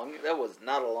long? That was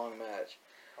not a long match.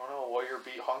 I don't know, Warrior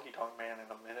beat Honky Tonk Man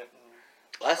in a minute.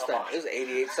 Last time, it was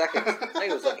 88 seconds. I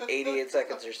think it was like 88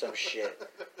 seconds or some shit.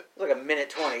 It was like a minute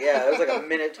 20. Yeah, it was like a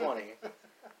minute 20.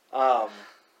 Counting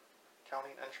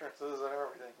entrances and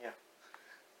everything, yeah.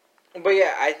 But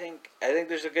yeah, I think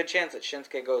there's a good chance that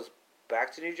Shinsuke goes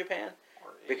back to New Japan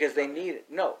Or because they AEW. need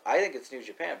no. I think it's New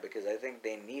Japan because I think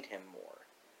they need him more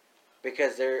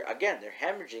because they're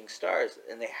hemorrhaging stars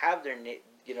and they have their They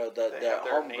the have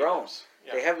their homegrown. natives,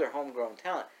 yeah. They have their homegrown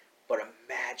talent. But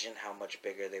imagine how much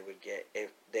bigger they would get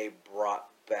if they brought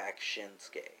back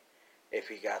Shinsuke. If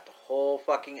he got the whole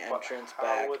fucking But entrance how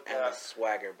back would and the that-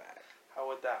 swagger back. How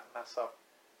would that mess up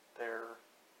their...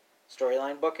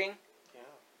 Storyline booking?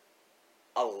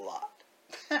 Yeah. A lot.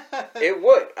 It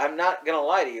would. I'm not going to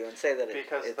lie to you and say that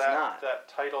Because it's that not. that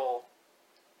title,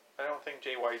 I don't think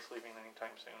Jay White's leaving anytime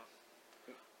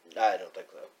soon. I don't think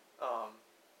so.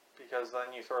 Because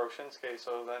then you throw Shinsuke,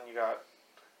 so then you got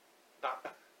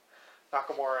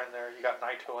Nakamura in there, you got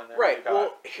Naito in there, Right. you got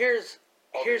Well, here's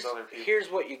all these other people. here's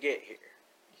what you get here.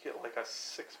 You get like a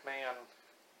 6-man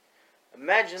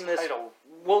Imagine this. title.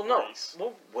 Well, no. race.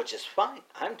 Well, which is fine.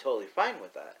 I'm totally fine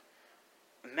with that.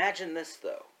 Imagine this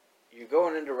though. You're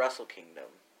going into Wrestle Kingdom.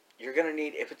 You're gonna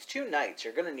need, if it's 2 nights,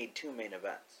 you're gonna need 2 main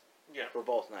events Yeah. for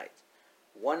both nights.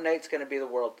 One night's gonna be the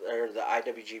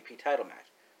IWGP title match.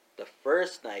 The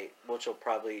first night, which will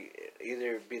probably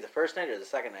either be the first night or the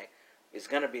second night, is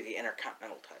gonna be the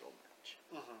Intercontinental title match.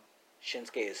 Mm-hmm.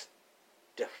 Shinsuke has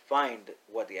defined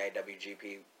what the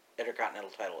IWGP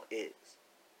Intercontinental title is.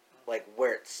 Like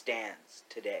where it stands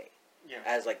today. Yeah.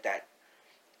 As like that,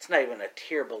 it's not even a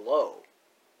tier below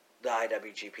the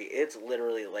IWGP. It's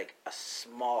literally like a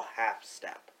small half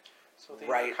step. So the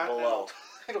right Intercontinental below.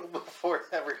 title before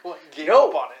everyone gave No,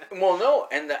 up on it. well, no,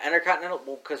 and the Intercontinental,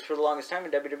 because for the longest time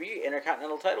in WWE,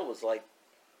 Intercontinental title was like,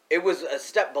 it was a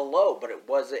step below, but it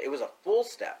was a full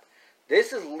step.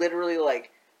 This is literally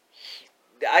like,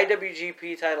 the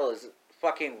IWGP title is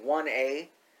fucking 1A,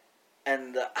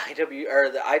 And the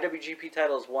IWGP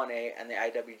title is 1A, and the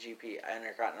IWGP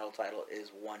Intercontinental title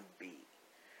is 1B.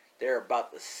 They're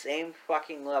about the same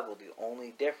fucking level. The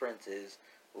only difference is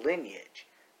lineage.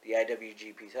 The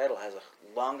IWGP title has a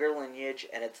longer lineage,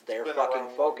 and it's their fucking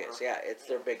focus. Yeah, it's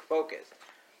their big focus.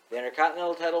 The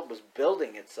Intercontinental title was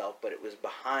building itself, but it was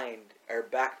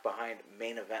backed behind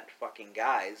main event fucking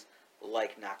guys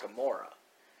like Nakamura.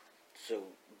 So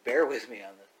bear with me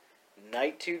on this.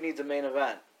 Night 2 needs a main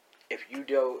event. If you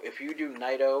do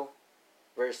Naito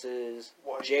versus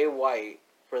Jay White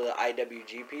for the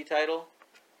IWGP title,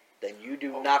 then you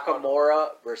do Nakamura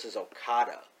versus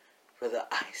Okada for the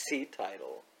IC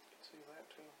title. See that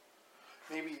too.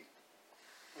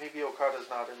 Maybe Okada's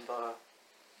not in the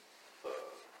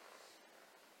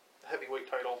heavyweight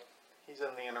title. He's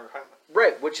in the Intercontinental.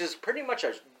 Right, which is pretty much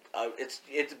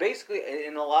it's basically,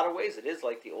 in a lot of ways, it is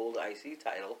like the old IC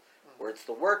title, where it's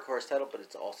the workhorse title, but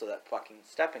it's also that fucking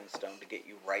stepping stone to get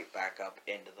you right back up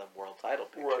into the world title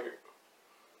picture. Right.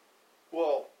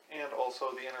 Well, and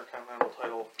also the Intercontinental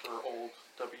title for old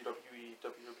WWE,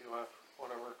 WWF,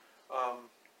 whatever.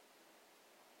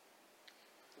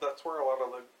 That's where a lot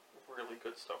of the really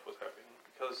good stuff was happening,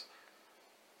 because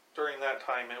during that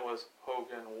time it was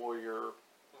Hogan, Warrior,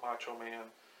 Macho Man.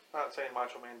 Not saying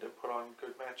Macho Man did put on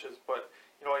good matches, but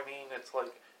you know what I mean? It's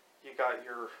like you got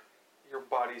your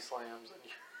body slams and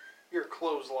your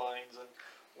clotheslines and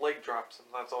leg drops, and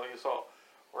that's all you saw.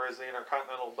 Whereas the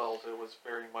Intercontinental belt, it was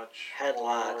very much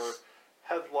headlocks,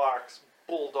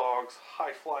 bulldogs,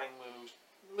 high flying moves,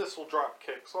 missile drop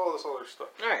kicks, all this other stuff.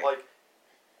 Right. Like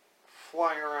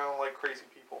flying around like crazy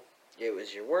people. It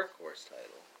was your workhorse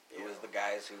title. It was the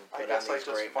guys who put on these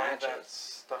great matches. That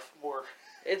stuff more.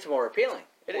 It's more appealing.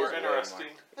 It more is interesting.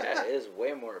 Yeah, it is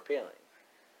way more appealing.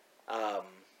 Yeah.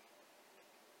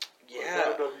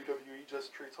 Now WWE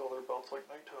just treats all their belts like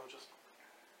Naito.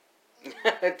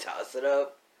 Just toss it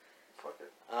up. Fuck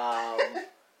it.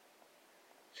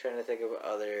 Trying to think of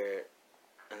another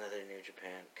New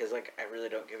Japan, because like I really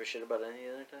don't give a shit about any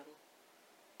other title.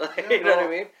 Yeah, you know what I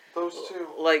mean? Those two.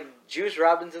 Like Juice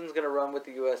Robinson's gonna run with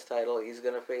the U.S. title. He's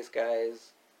gonna face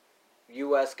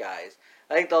U.S. guys.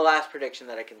 I think the last prediction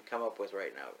that I can come up with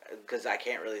right now, because I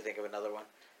can't really think of another one.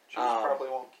 Juice probably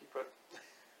won't keep it.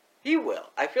 He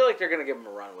will. I feel like they're gonna give him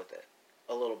a run with it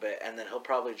a little bit, and then he'll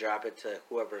probably drop it to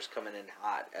whoever's coming in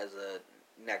hot as a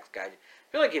next guy. I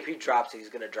feel like if he drops it, he's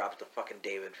gonna drop it to fucking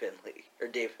Dave Finlay.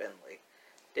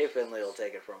 Dave Finlay will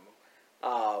take it from him.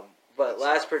 But It's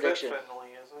last not prediction. Fit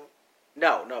Finlay, is it?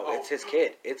 No, it's his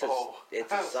kid. It's his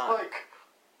That's son. Like,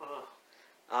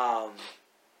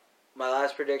 My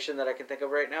last prediction that I can think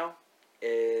of right now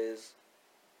is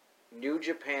New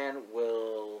Japan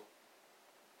will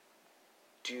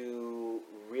do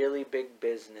really big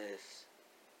business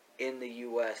in the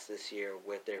U.S. this year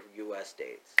with their U.S.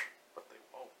 dates. but they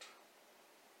won't.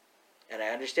 And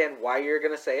I understand why you're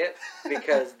going to say it,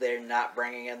 because they're not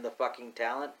bringing in the fucking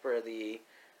talent for the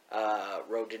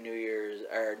Road to New Year's,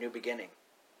 or New Beginning.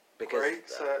 Because Greg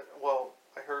said, well,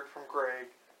 I heard from Greg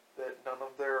that none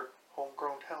of their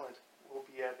homegrown talent will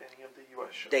be at any of the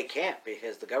U.S. shows. they can't,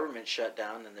 because the government shut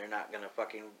down and they're not going to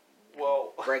fucking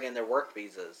bring in their work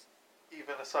visas.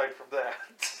 Even aside from that,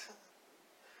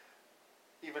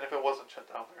 even if it wasn't shut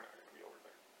down, they're not going to be over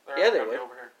there. Yeah, they not gonna would. be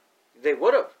over here. They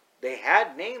would have. They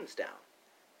had names down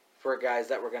for guys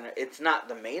that were going to... It's not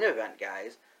the main event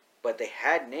guys, but they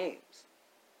had names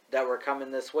that were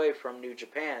coming this way from New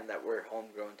Japan that were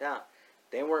homegrown talent.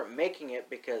 They weren't making it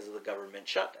because of the government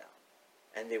shutdown.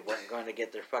 And they weren't going to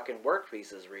get their fucking work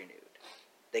visas renewed.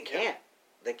 They can't.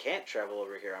 They can't travel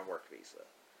over here on work visa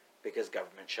because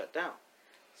government shut down.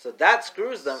 So that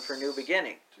screws them for New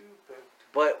Beginning. Stupid.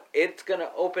 But it's going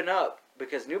to open up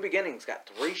because New Beginning's got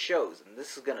 3 shows, and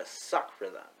this is going to suck for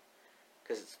them.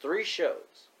 Because it's 3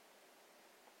 shows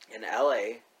in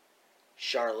LA,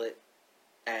 Charlotte,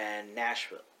 and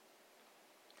Nashville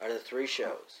are the 3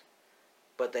 shows.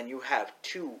 But then you have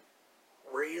 2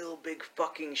 real big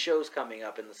fucking shows coming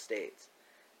up in the States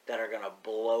that are going to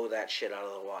blow that shit out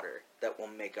of the water. That will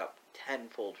make up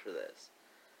tenfold for this.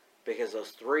 Because those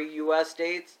 3 U.S.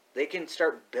 dates, they can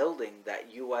start building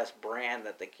that U.S. brand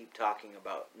that they keep talking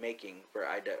about making for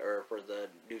the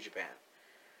New Japan.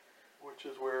 Which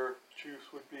is where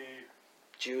Juice would be.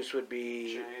 Juice would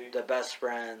be Jay. the best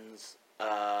friends.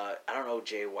 I don't know if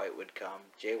Jay White would come.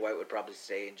 Jay White would probably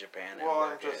stay in Japan and Well, I'm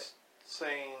work just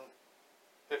saying,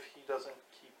 if he doesn't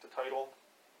keep the title,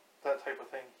 that type of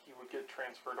thing, he would get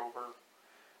transferred over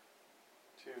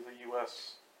to the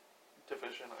U.S.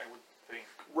 division, I would think.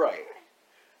 Right.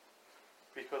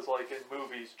 Because, like in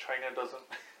movies, China doesn't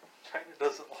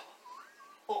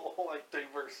like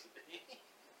diversity.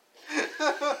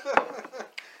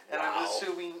 And Wow. I'm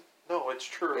assuming... No, it's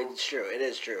true. It's true. It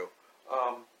is true.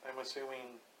 I'm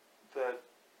assuming that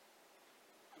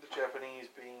the Japanese,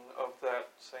 being of that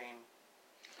same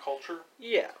culture,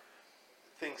 Yeah.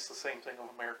 thinks the same thing of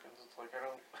Americans. It's like, I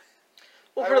don't...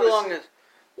 Well, I for the would longest,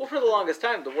 for the longest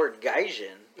time, the word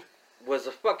gaijin was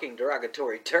a fucking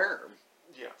derogatory term.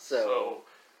 Yeah. So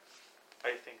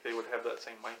I think they would have that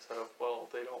same mindset of, well,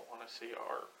 they don't want to see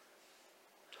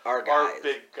our guys. our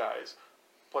big guys.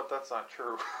 But that's not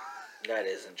true. That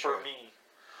isn't true. For me.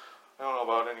 I don't know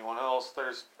about anyone else.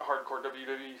 There's hardcore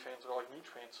WWE fans that are like, New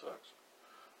Japan sucks.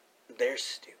 They're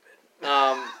stupid.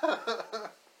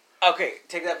 Okay,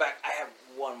 take that back. I have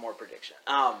one more prediction.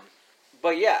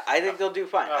 But yeah, I think they'll do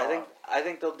fine. I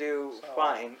think they'll do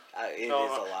fine. It is a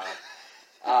lot.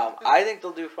 I think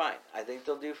they'll do fine. I think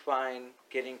they'll do fine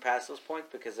getting past those points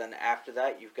because then after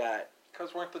that you've got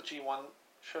Because weren't the G1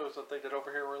 shows that they did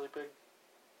over here really big?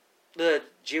 the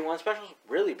G1 specials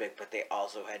really big, but they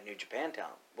also had New Japan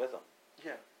talent with them.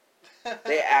 Yeah.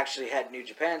 They actually had New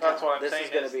Japan talent. That's what I'm this saying.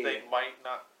 is going to be. They might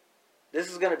not. This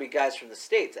is going to be guys from the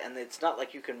States, and it's not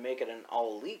like you can make it an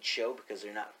all-elite show because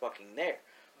they're not fucking there.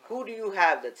 Who do you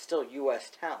have that's still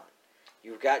U.S. talent?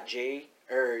 You've got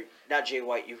not Jay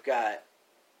White, you've got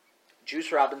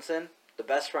Juice Robinson, the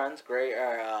Best Friends,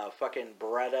 fucking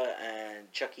Beretta and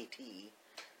Chucky T.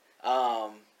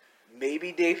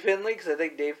 Maybe Dave Finlay, because I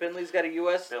think Dave Finlay's got a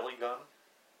U.S. Billy Gunn.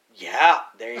 Yeah,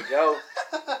 there you go.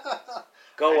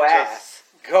 Go ass.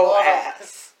 Go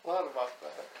ass. Thought about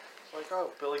that. Like, oh,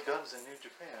 Billy Gunn's in New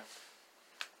Japan.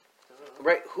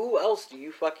 Right, who else do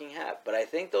you fucking have? But I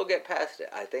think they'll get past it.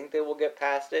 I think they will get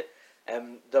past it.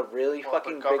 And the really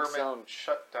fucking the big government sound.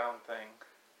 shutdown thing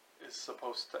is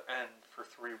supposed to end for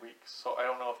 3 weeks. So I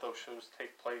don't know if those shows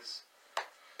take place.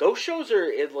 Those shows are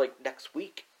in like next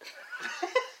week.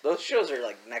 Those shows are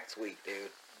like next week, dude.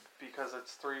 Because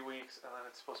it's 3 weeks and then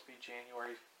it's supposed to be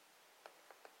January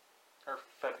or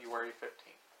February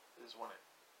 15th is when it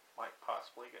might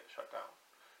possibly get shut down.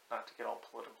 Not to get all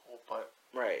political, but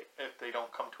Right. if they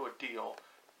don't come to a deal,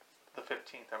 the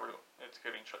 15th, it's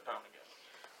getting shut down again.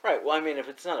 Right, well, I mean, if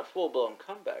it's not a full-blown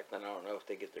comeback, then I don't know if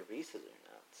they get their visas or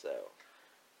not, so...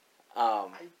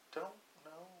 I don't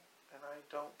know, and I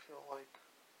don't feel like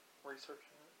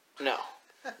researching it. No.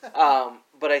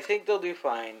 But I think they'll do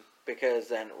fine, because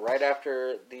then right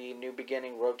after the New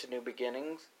Beginning, Road to New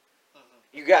Beginnings,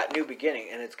 you got New Beginning,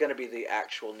 and it's going to be the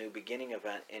actual New Beginning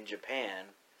event in Japan.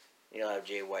 You'll have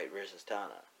Jay White versus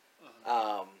Tana.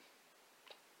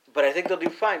 But I think they'll do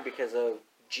fine because of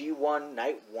G1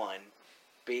 Night 1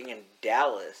 being in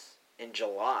Dallas in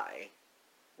July,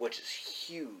 which is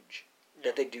huge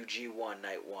that they do G1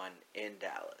 Night 1 in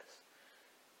Dallas.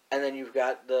 And then you've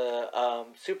got the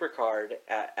Supercard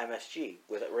at MSG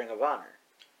with Ring of Honor.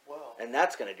 Wow. And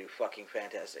that's going to do fucking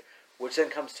fantastic. Which then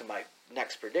comes to my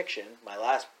next prediction, my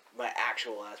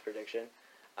actual last prediction.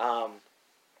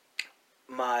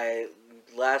 My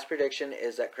last prediction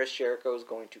is that Chris Jericho is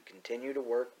going to continue to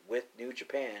work with New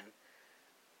Japan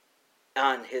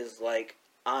on his like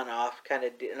on-off kind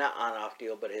of not on-off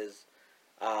deal, but his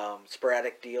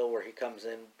sporadic deal where he comes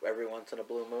in every once in a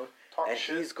blue moon. Talk and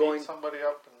shit, he's going beat somebody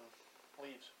up and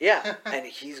leaves. Yeah, and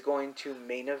he's going to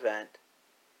main event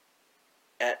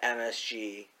at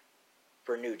MSG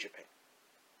for New Japan.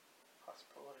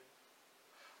 Possibility.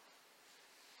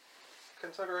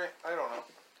 Considering, I don't know.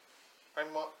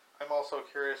 I'm also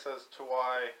curious as to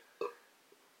why,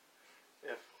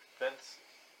 if Vince,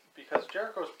 because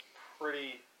Jericho's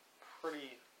pretty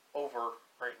over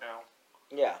right now.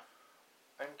 Yeah.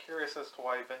 I'm curious as to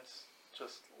why Vince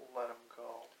just let him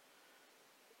go.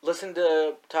 Listen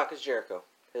to Talk is Jericho,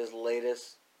 his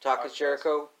latest Talk is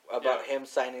Jericho about him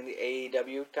signing the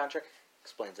AEW contract.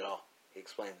 Explains it all. He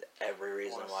explains every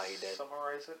reason why he did.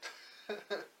 Summarize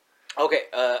it. Okay,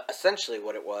 essentially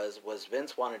what it was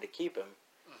Vince wanted to keep him,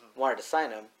 wanted to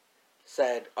sign him,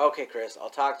 said, "Okay, Chris, I'll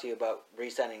talk to you about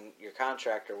re-signing your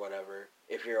contract or whatever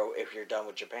if you're done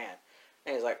with Japan."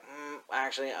 And he's like,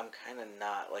 "Actually, I'm kind of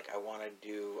not. Like,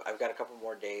 I've got a couple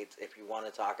more dates. If you want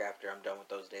to talk after I'm done with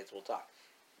those dates, we'll talk."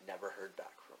 Never heard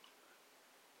back from him.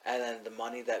 And then the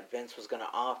money that Vince was going to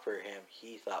offer him,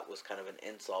 he thought was kind of an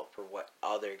insult for what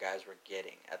other guys were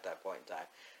getting at that point in time.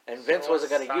 And Vince wasn't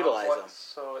going to utilize him.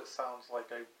 So it sounds like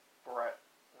a Brett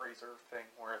Razor thing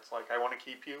where it's like, I want to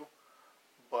keep you,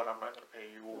 but I'm not going to pay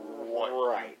you what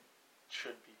you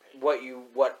should be paid. What you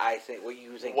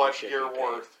think you should be paid. You're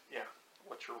worth. Yeah.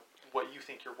 What you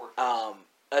think you're worth.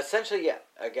 Essentially, yeah.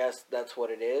 I guess that's what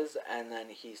it is. And then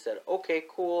he said, "Okay,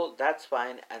 cool, that's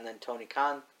fine." And then Tony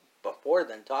Khan, before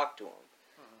then, talked to him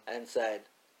and said,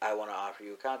 I want to offer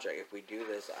you a contract. If we do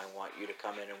this, I want you to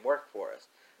come in and work for us.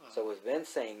 So with Vince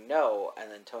saying no, and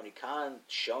then Tony Khan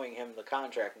showing him the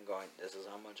contract and going, this is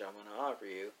how much I'm going to offer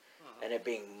you, and it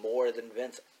being more than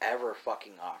Vince ever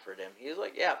fucking offered him, he's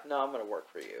like, yeah, no, I'm going to work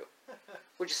for you.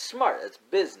 Which is smart. That's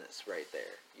business right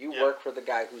there. You work for the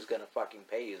guy who's going to fucking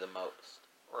pay you the most.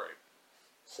 Right.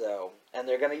 So, and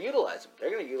they're going to utilize him. They're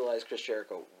going to utilize Chris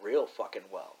Jericho real fucking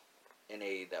well in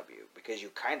AEW, because you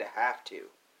kind of have to.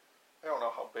 I don't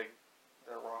know how big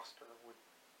their roster would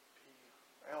be.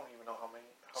 I don't even know how many.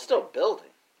 Still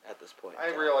building at this point.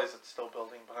 I realize it's still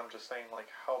building, but I'm just saying, like,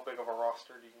 how big of a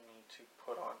roster do you need to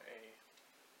put on a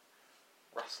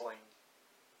wrestling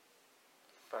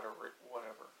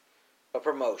whatever A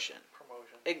promotion.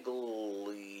 promotion? At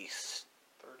least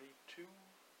 32?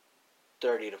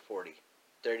 30 to 40.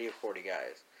 30 to 40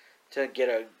 guys. To get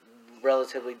a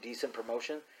relatively decent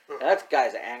promotion. And that's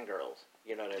guys and girls.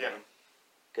 You know what I mean?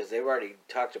 Because they've already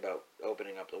talked about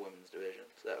opening up the women's division,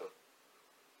 so...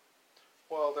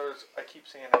 Well, I keep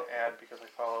seeing an ad because I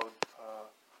followed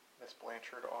Miss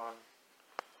Blanchard on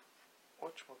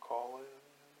whatchamacallit?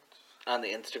 On the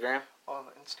Instagram? On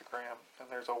Instagram, and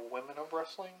there's a Women of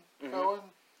Wrestling going.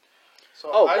 So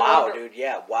Oh, wow, dude,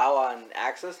 yeah. WoW on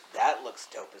Axis? That looks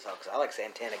dope as hell, because I like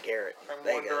Santana Garrett.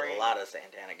 They got a lot of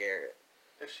Santana Garrett.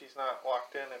 If she's not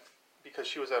locked in, because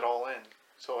she was at All In,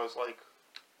 so I was like...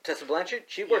 Tessa Blanchard?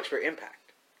 She works for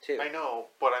Impact, too. I know,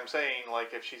 but I'm saying,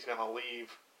 like, if she's going to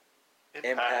leave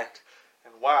Impact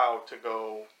and WoW to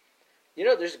go... You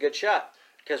know, there's a good shot.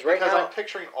 Because now... I'm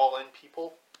picturing All In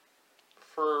people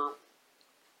for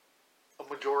a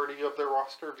majority of their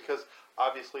roster, because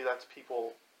obviously that's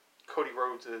people Cody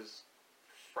Rhodes is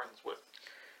friends with.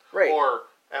 Right. Or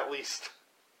at least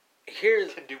can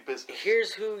do business.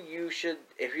 Here's who you should...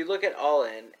 If you look at All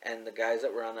In and the guys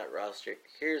that were on that roster,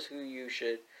 here's who you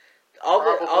should... All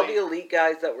the elite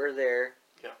guys that were there,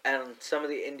 and some of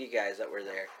the indie guys that were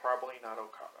there. Probably not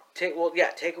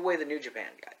Okada. Take away the New Japan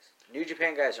guys. New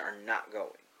Japan guys are not going.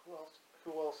 Who else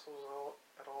was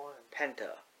at All In?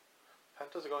 Penta.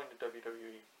 Penta's going to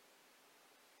WWE.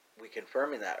 We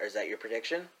confirming that, or is that your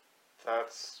prediction?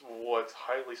 That's what's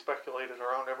highly speculated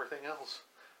around everything else.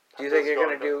 Do you think they're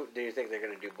gonna do? Do you think they're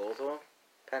gonna do both of them,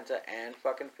 Penta and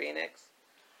fucking Phoenix?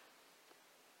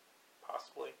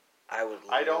 Possibly.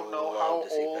 I don't know how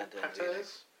old Penta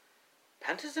is.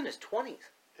 Penta's in his 20s.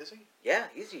 Is he? Yeah,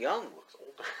 he's young. He looks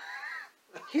older.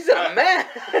 He's a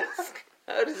mask.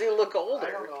 How does he look older?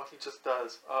 I don't know. He just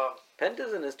does.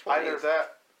 Penta's in his 20s. Either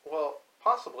that. Well,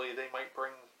 possibly they might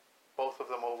bring both of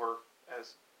them over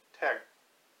as tag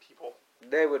people.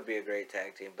 They would be a great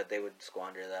tag team, but they would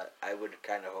squander that. I would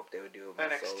kind of hope they would do them.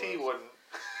 NXT wouldn't.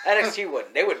 NXT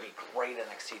wouldn't. They would be great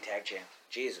NXT tag champ.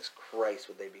 Jesus Christ,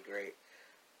 would they be great?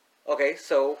 Okay,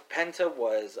 so Penta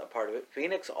was a part of it.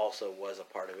 Phoenix also was a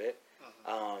part of it.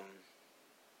 Mm-hmm.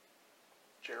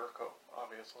 Jericho,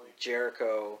 obviously.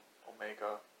 Jericho. Omega.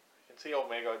 You can see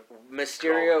Omega.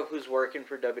 Mysterio, who's working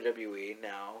for WWE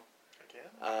now.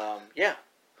 Again? Yeah.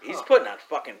 He's putting on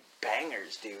fucking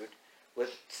bangers, dude.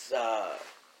 With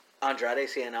Andrade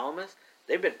Cien Almas,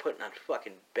 they've been putting on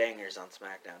fucking bangers on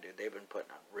SmackDown, dude. They've been putting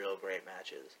on real great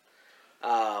matches.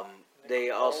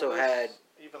 They also had...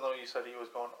 Even though you said he was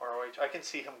going ROH, I can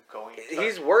see him going...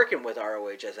 He's working with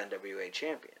ROH as NWA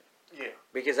champion. Yeah.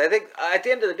 Because I think, at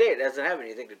the end of the day, it doesn't have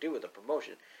anything to do with the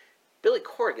promotion. Billy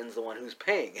Corgan's the one who's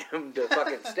paying him to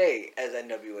fucking stay as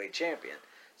NWA champion.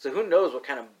 So who knows what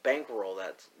kind of bankroll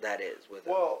that is with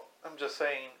him. Well, I'm just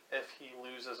saying, if he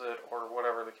loses it, or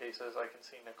whatever the case is, I can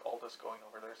see Nick Aldis going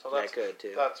over there. So that's, I could,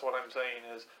 too. That's what I'm saying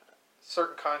is,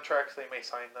 certain contracts, they may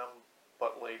sign them,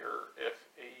 but later, if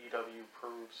AEW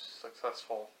proves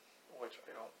successful, which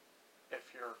I don't,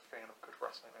 if you're a fan of good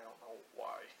wrestling, I don't know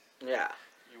why. Yeah.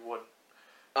 You wouldn't.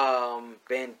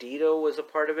 Bandito was a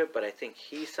part of it, but I think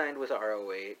he signed with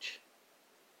ROH.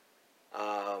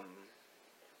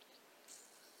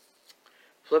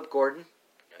 Flip Gordon,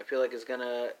 I feel like is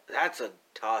gonna... That's a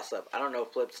toss-up. I don't know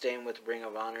if Flip's staying with Ring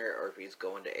of Honor or if he's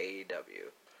going to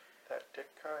AEW. That dick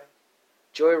guy?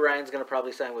 Joey Ryan's gonna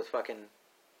probably sign with fucking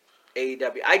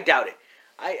AEW. I doubt it.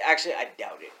 I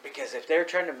doubt it. Because if they're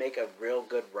trying to make a real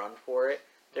good run for it,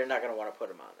 they're not gonna want to put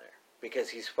him on there. Because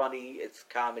he's funny, it's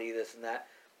comedy, this and that,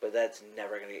 but that's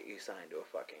never going to get you signed to a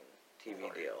fucking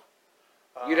TV deal.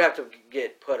 You'd have to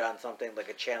get put on something like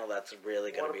a channel that's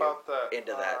really going to be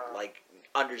into that, like,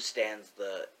 understands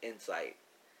the insight.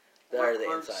 Rick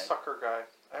Rude's sucker guy.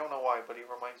 I don't know why, but he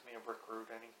reminds me of Rick Rude.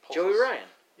 And he pulls Joey Ryan.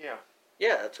 Yeah.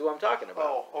 Yeah, that's who I'm talking about.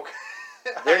 Oh,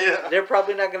 okay. They're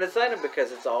probably not going to sign him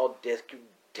because it's all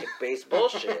dick-based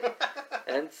bullshit.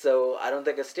 And so I don't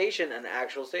think an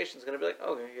actual station is going to be like,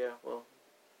 okay, yeah, well,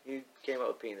 He came out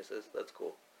with penises. That's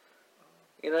cool.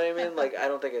 You know what I mean? Like, I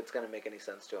don't think it's going to make any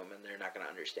sense to them, and they're not going to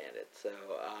understand it. So,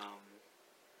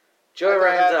 Joey Either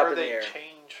Ryan's that up or in the they air.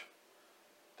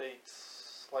 They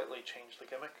slightly change the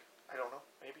gimmick. I don't know.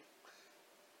 Maybe.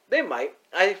 They might.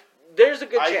 There's a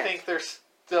good chance. I think there's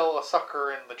still a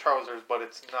sucker in the trousers, but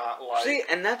it's not like... See,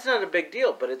 and that's not a big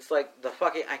deal, but it's like the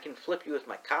fucking I can flip you with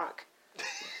my cock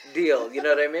deal. You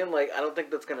know what I mean? Like, I don't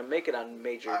think that's going to make it on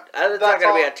major... it's not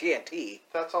going to be on TNT.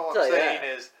 That's all I'm saying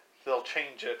is they'll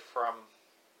change it from...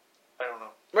 I don't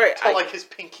know. Right. To like his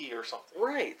pinky or something.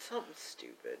 Right. Something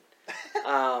stupid.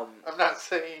 I'm not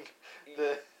saying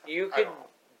that... You could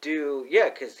do... Yeah,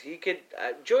 because he could...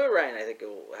 Joey Ryan, I think,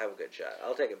 will have a good shot.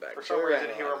 I'll take it back. For some reason,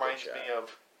 he reminds me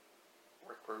of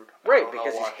Rick Rude. Right,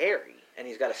 because he's hairy. And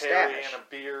he's got a hairy stash. And a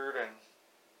beard, and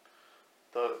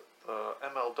the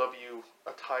MLW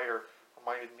attire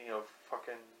reminded me of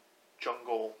fucking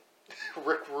jungle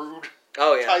Rick Rude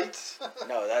tights.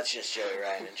 No, that's just Joey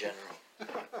Ryan in general.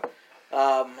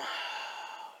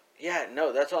 Yeah,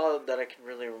 no, that's all that I can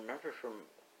really remember from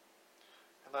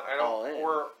And then I don't...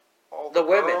 Were all the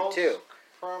women, too.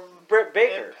 From Britt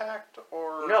Baker. Impact,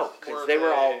 or... No, because they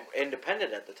were all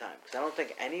independent at the time. Because I don't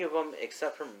think any of them,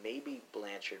 except for maybe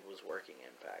Blanchard, was working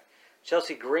Impact.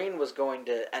 Chelsea Green was going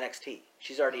to NXT.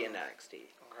 She's already in NXT.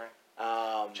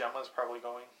 Okay. Gemma's probably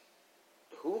going.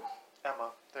 Who? Emma.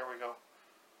 There we go.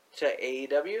 To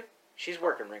AEW? She's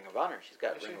working Ring of Honor. She's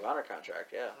got a Ring of Honor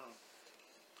contract, yeah.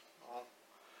 Well,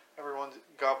 everyone's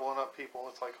gobbling up people.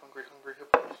 It's like hungry, hungry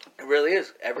hippos. It really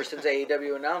is. Ever since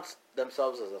AEW announced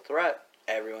themselves as a threat,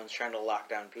 everyone's trying to lock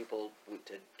down people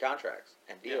to contracts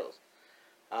and deals.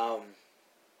 Yeah.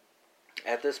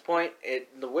 At this point,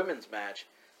 the women's match,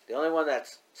 the only one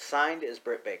that's signed is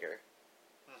Britt Baker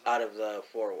out of the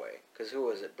four-way. Because who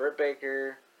was it? Britt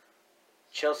Baker,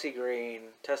 Chelsea Green,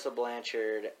 Tessa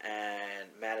Blanchard, and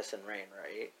Madison Rayne,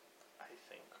 right? I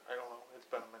think. I don't know. It's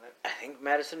been a minute. I think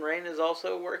Madison Rayne is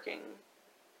also working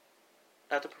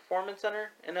at the Performance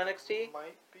Center in NXT.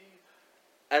 Might be.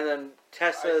 And then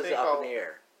Tessa's up in the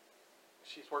air.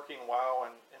 She's working WoW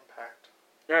and Impact.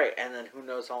 Right, and then who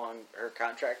knows how long her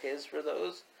contract is for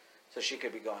those. So she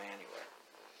could be going anywhere.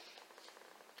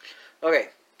 Okay,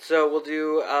 so we'll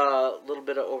do a little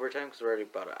bit of overtime because we're already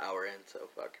about an hour in, so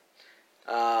fuck.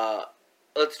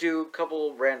 Let's do a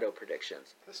couple rando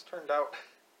predictions. This turned out...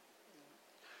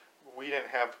 We didn't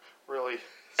have really...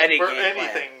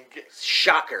 anything.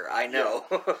 Shocker, I know.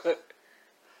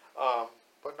 Yeah.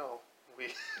 But no.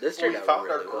 This turned out found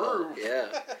really our groove. Well.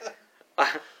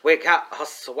 Yeah. We got our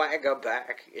swagger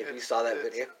back, if you saw that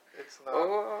video. It's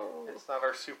not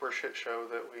our super shit show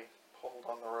that we pulled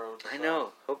on the road. So. I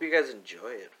know. Hope you guys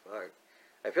enjoy it. Fuck.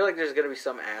 I feel like there's going to be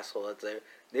some asshole that's there.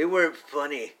 They weren't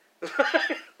funny.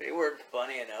 They weren't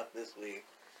funny enough this week.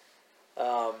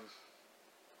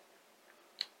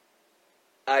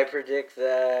 I predict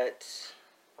that...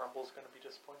 Rumble's going to be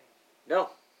disappointing. No.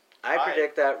 I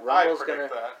predict that Rumble's going to...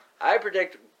 I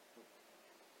predict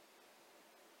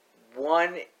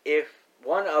one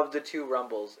of the two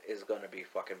Rumbles is going to be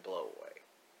fucking blow away.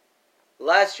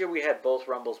 Last year we had both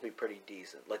Rumbles be pretty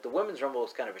decent. Like the Women's Rumble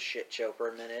was kind of a shit show for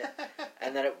a minute,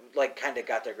 and then it like kind of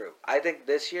got their groove. I think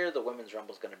this year the Women's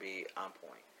Rumble is going to be on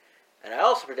point. And I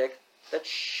also predict that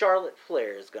Charlotte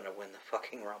Flair is going to win the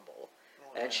fucking Rumble.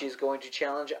 And she's going to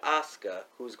challenge Asuka,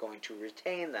 who's going to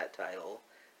retain that title.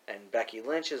 And Becky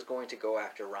Lynch is going to go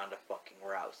after Ronda fucking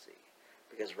Rousey.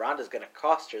 Because Ronda's going to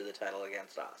cost her the title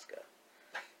against Asuka.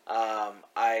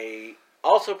 I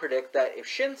also predict that if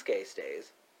Shinsuke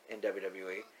stays in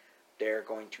WWE, they're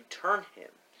going to turn him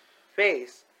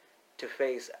face to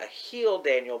face a heel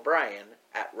Daniel Bryan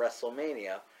at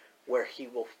WrestleMania, where he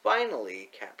will finally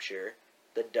capture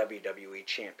the WWE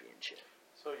Championship.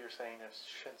 So you're saying if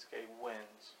Shinsuke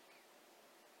wins,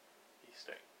 he's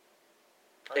staying?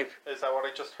 Right? Is that what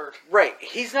I just heard? Right.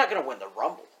 He's not going to win the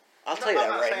Rumble. I'll tell you that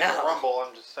right now. I'm not saying the Rumble.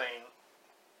 I'm just saying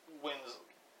wins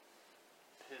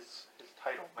his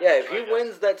title match. Yeah, if he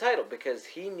wins that title, because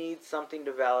he needs something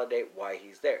to validate why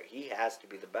he's there. He has to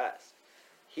be the best.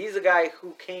 He's a guy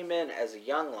who came in as a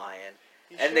young lion,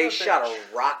 and they shot a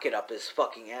rocket up his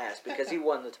fucking ass because he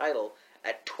won the title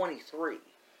at 23.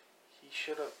 He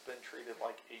should have been treated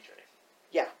like AJ.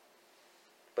 Yeah.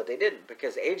 But they didn't,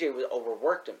 because AJ was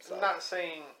overworked himself. I'm not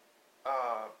saying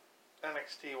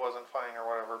NXT wasn't fine or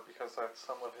whatever, because that's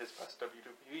some of his best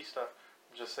WWE stuff.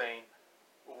 I'm just saying,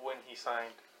 when he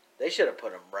signed... They should have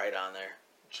put him right on there.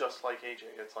 Just like AJ.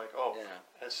 It's like,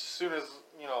 as soon as,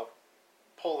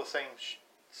 pull the same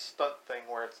stunt thing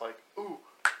where it's like, ooh,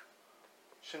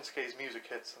 Shinsuke's music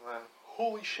hits, and then,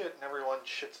 holy shit, and everyone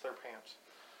shits their pants.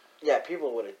 Yeah,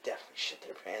 people would have definitely shit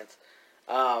their pants.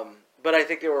 But I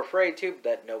think they were afraid too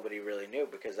that nobody really knew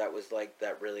because that was like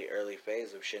that really early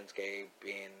phase of Shinsuke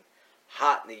being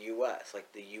hot in the U.S.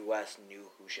 Like the U.S. knew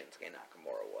who Shinsuke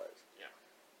Nakamura was.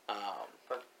 Yeah.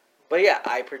 But yeah,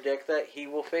 I predict that he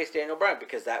will face Daniel Bryan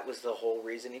because that was the whole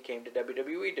reason he came to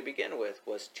WWE to begin with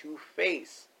was to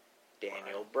face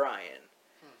Daniel Bryan.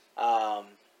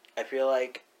 I feel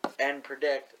like and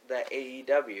predict that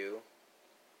AEW,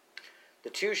 the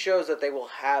 2 shows that they will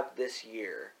have this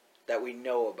year that we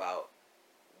know about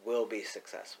will be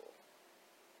successful.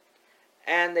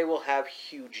 And they will have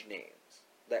huge names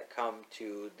that come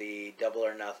to the Double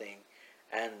or Nothing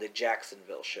and the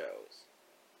Jacksonville shows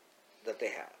that they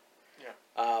have. Yeah.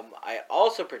 I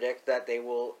also predict that they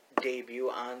will debut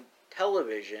on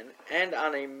television and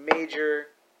on a major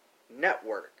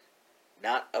network.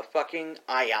 Not a fucking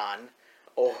Ion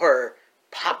or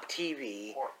Pop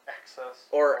TV. Or Access.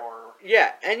 Or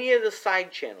yeah, any of the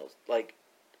side channels. Like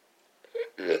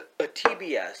a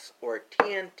TBS or a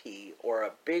TNT or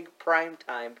a big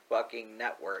primetime fucking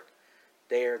network.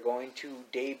 They are going to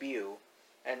debut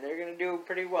and they're going to do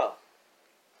pretty well.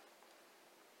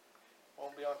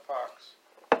 Won't be on Fox.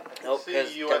 Nope, because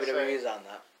WWE's on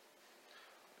that.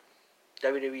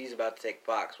 WWE's about to take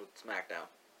Fox with SmackDown.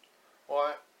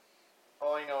 What?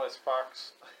 All I know is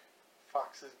Fox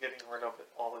is getting rid of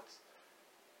all its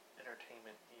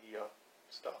entertainment media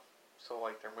stuff. So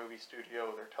like their movie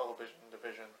studio, their television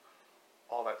division,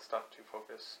 all that stuff to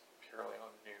focus purely on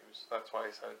news. That's why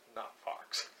I said not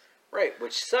Fox. Right,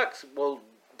 which sucks. Well,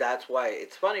 that's why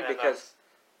it's funny And because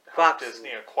Fox Fox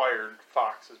Disney acquired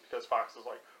Fox is because Fox is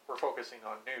like, we're focusing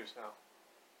on news now.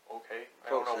 Okay, I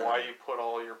don't know why you put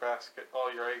all your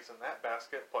eggs in that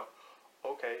basket, but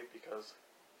okay, because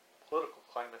political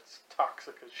climate's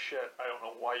toxic as shit. I don't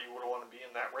know why you would want to be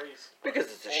in that race. Because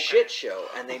it's a shit show,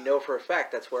 and they know for a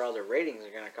fact that's where all their ratings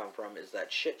are going to come from, is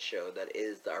that shit show that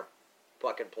is our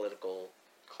fucking political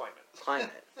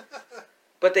climate.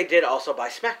 But they did also buy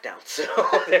SmackDown, so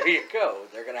there you go.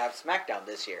 They're going to have SmackDown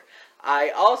this year. I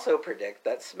also predict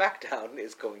that SmackDown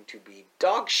is going to be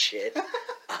dog shit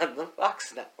on the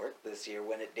Fox network this year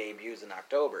when it debuts in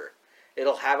October.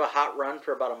 It'll have a hot run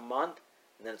for about a month,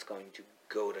 and then it's going to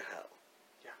go to hell.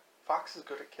 Yeah, Fox is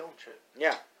good at killing shit.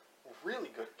 Yeah. Really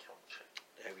good at killing shit.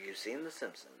 Have you seen The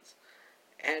Simpsons?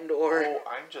 Oh,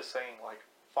 I'm just saying, like,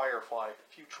 Firefly,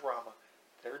 Futurama.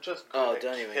 They're just good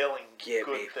don't at even killing get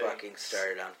good me things. fucking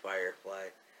started on Firefly.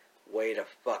 Way to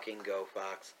fucking go,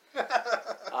 Fox.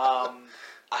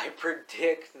 I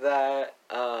predict that...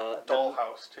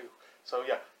 Dollhouse, too. So,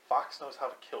 yeah, Fox knows how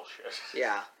to kill shit.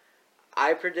 Yeah.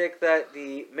 I predict that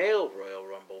the male Royal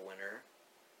Rumble winner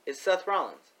is Seth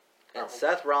Rollins. And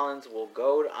Seth Rollins will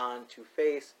go on to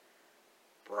face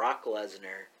Brock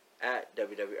Lesnar at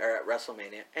at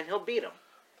WrestleMania, and he'll beat him.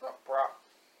 I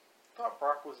thought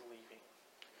Brock was leaving.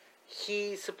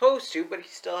 He's supposed to, but he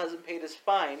still hasn't paid his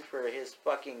fine for his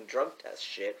fucking drug test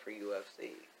shit for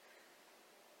UFC.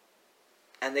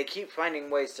 And they keep finding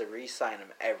ways to re-sign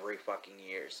him every fucking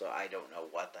year, so I don't know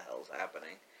what the hell's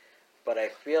happening. But I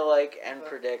feel like and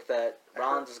predict that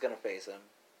Rollins is going to face him.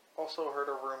 Also heard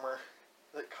a rumor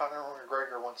that Conor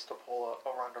McGregor wants to pull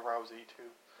a Ronda Rousey too.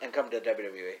 And come to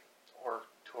WWE. Or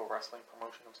to a wrestling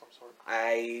promotion of some sort.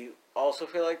 I also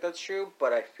feel like that's true,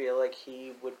 but I feel like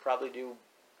he would probably do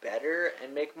better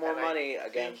and make more money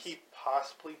against... I think he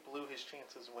possibly blew his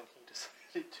chances when he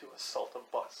decided to assault a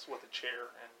bus with a chair.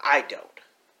 And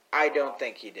I don't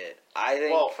think he did. I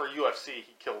think... Well, for UFC,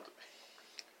 he killed...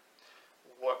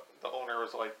 What the owner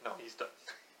was like, no, he's done.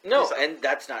 No, and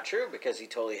that's not true because he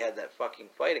totally had that fucking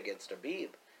fight against Habib.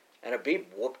 And Habib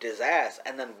whooped his ass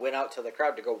and then went out to the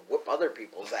crowd to go whoop other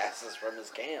people's asses from his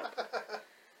camp.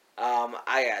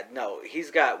 No,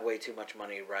 he's got way too much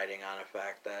money riding on the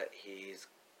fact that he's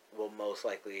will most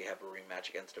likely have a rematch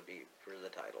against Habib for the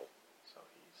title. So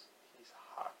he's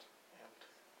hot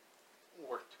and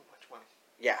worth too much money.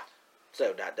 Yeah,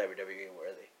 so not WWE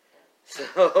worthy.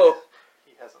 So...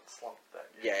 He hasn't slumped that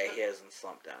yet. Yeah, he hasn't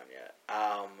slumped down yet.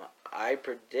 I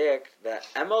predict that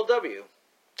MLW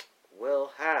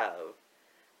will have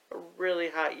a really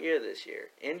hot year this year.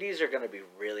 Indies are going to be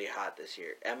really hot this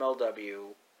year.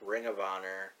 MLW, Ring of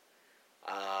Honor,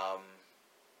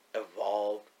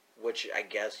 Evolve, which I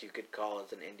guess you could call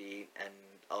as an indie, and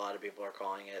a lot of people are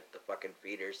calling it the fucking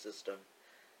feeder system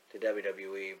to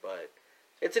WWE, but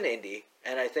it's an indie,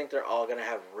 and I think they're all going to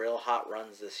have real hot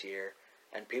runs this year.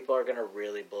 And people are going to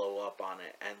really blow up on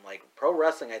it. And, like, pro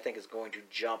wrestling, I think, is going to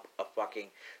jump a fucking...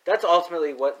 That's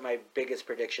ultimately what my biggest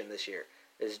prediction this year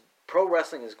is. Pro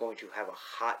wrestling is going to have a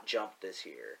hot jump this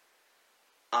year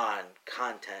on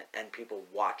content and people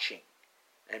watching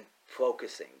and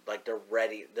focusing. Like, they're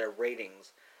ready. Their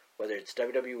ratings, whether it's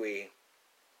WWE,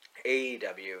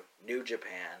 AEW, New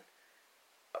Japan,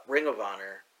 Ring of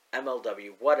Honor,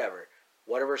 MLW,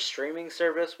 whatever streaming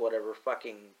service, whatever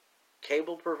fucking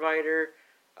cable provider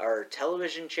or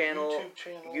television channel,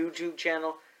 YouTube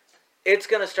channel, it's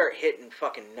gonna start hitting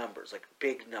fucking numbers, like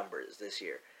big numbers this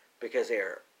year, because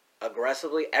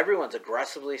everyone's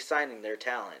aggressively signing their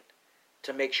talent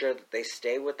to make sure that they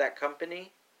stay with that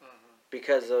company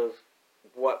because of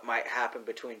what might happen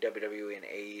between WWE and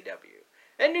AEW.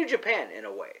 And New Japan, in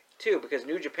a way, too, because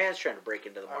New Japan's trying to break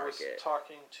into the market. I was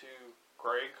talking to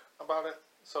Greg about it,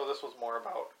 so this was more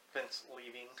about Vince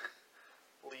leaving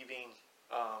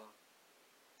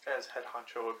as head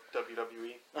honcho of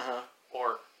WWE,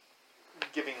 or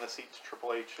giving the seat to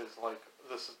Triple H is like,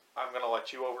 I'm going to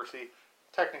let you oversee.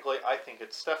 Technically, I think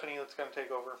it's Stephanie that's going to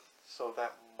take over, so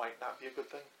that might not be a good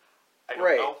thing. I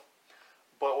don't know.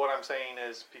 But what I'm saying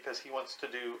is, because he wants to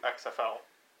do XFL,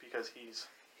 because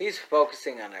he's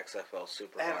focusing on XFL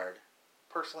super hard.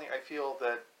 Personally, I feel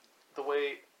that the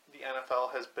way the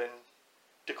NFL has been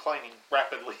declining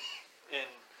rapidly in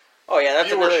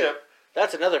viewership.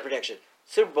 That's another prediction.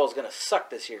 Super Bowl's going to suck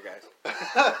this year, guys.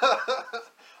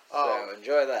 So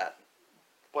enjoy that.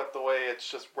 But the way it's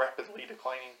just rapidly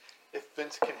declining, if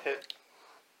Vince can hit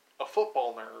a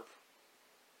football nerve,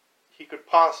 he could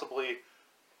possibly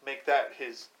make that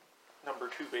his number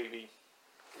 2 baby,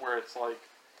 where it's like,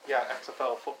 yeah,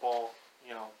 XFL football,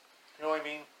 you know what I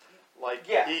mean? Like,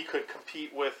 he could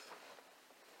compete with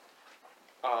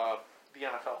the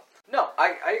NFL. No,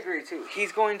 I agree too.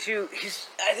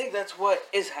 I think that's what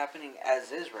is happening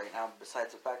as is right now,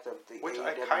 besides the fact of the Which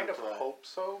AEW I kind of hope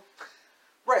so.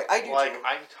 Right, I do too.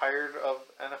 I'm tired of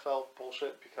NFL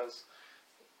bullshit because,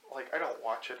 I don't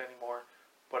watch it anymore,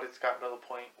 but it's gotten to the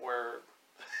point where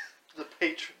the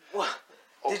Patriots... What?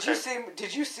 Okay.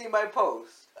 Did you see my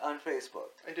post on Facebook?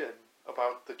 I did,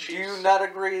 about the Chiefs. Do you not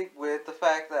agree with the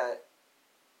fact that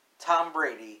Tom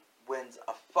Brady wins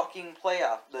a fucking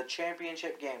playoff, the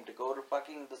championship game, to go to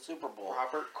fucking the Super Bowl?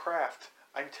 Robert Kraft,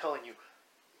 I'm telling you,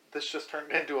 this just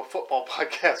turned into a football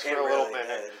podcast for a little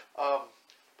minute. Did.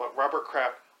 But Robert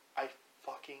Kraft, I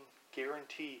fucking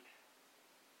guarantee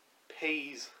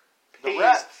pays the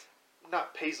refs.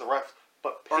 Not pays the refs,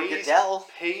 but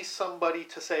pays somebody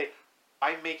to say,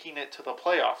 I'm making it to the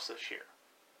playoffs this year.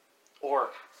 Or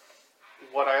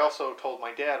what I also told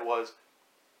my dad was,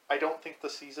 I don't think the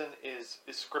season is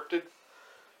scripted.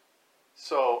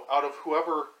 So out of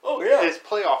whoever is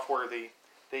playoff worthy,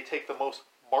 they take the most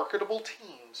marketable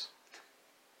teams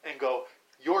and go,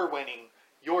 you're winning,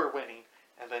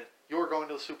 and then you're going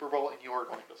to the Super Bowl and you're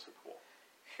going to the Super Bowl.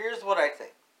 Here's what I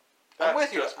think. I'm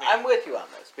with you on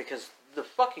this, because the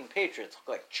fucking Patriots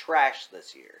look like trash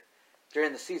this year.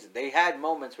 During the season, they had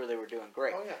moments where they were doing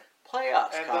great. Oh yeah.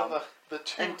 Playoffs and come, then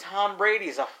and Tom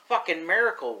Brady's a fucking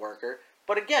miracle worker.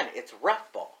 But again, it's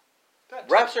ref ball.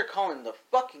 Refs are calling the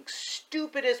fucking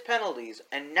stupidest penalties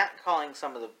and not calling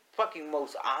some of the fucking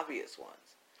most obvious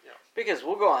ones. Yeah. Because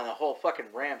we'll go on the whole fucking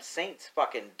Rams-Saints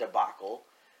fucking debacle.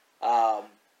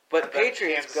 But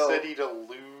Patriots Kansas City to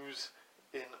lose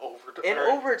in overtime. In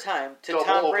overtime to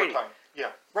Tom Brady. Overtime.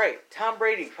 Yeah. Right. Tom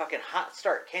Brady, fucking hot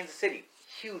start. Kansas City,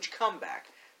 huge comeback.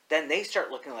 Then they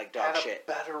start looking like dog shit.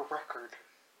 And a better record.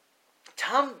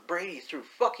 Tom Brady threw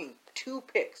fucking 2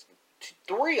 picks.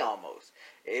 3 almost.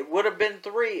 It would have been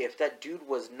 3 if that dude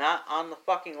was not on the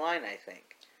fucking line, I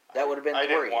think. That would have been 3. I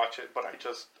didn't watch it, but I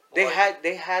just...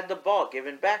 They had the ball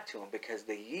given back to him because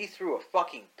he threw a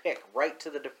fucking pick right to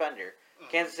the defender,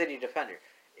 Kansas City defender.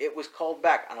 It was called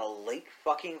back on a late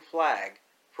fucking flag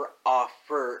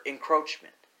for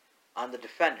encroachment on the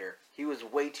defender. He was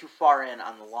way too far in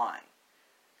on the line.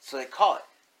 So they call it.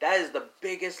 That is the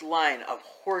biggest line of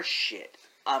horse shit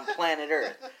on planet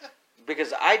Earth.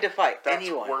 Because I defy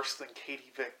anyone. That's worse than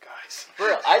Katie Vick, guys. For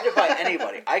real, I defy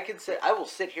anybody. I will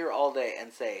sit here all day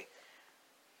and say,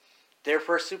 their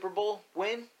first Super Bowl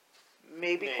win,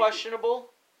 maybe questionable,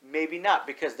 maybe not,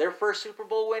 because their first Super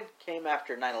Bowl win came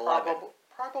after 9/11.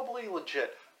 Probably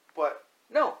legit, but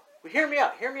no, hear me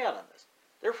out on this.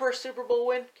 Their first Super Bowl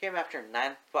win came after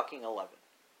 9/11.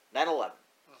 9/11.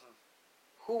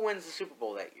 Who wins the Super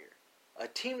Bowl that year? A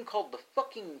team called the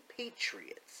fucking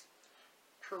Patriots.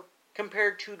 True.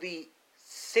 Compared to the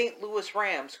St. Louis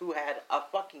Rams, who had a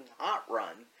fucking hot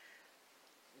run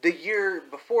the year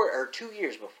before, or 2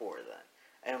 years before then.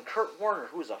 And Kurt Warner,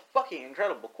 who is a fucking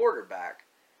incredible quarterback,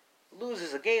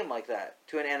 loses a game like that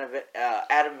to an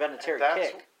Adam Vinatieri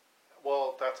kick.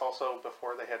 Well, that's also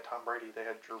before they had Tom Brady. They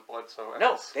had Drew Bledsoe.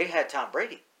 No, they had Tom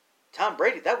Brady.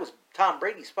 That was Tom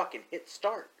Brady's fucking hit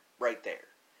start right there.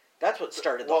 That's what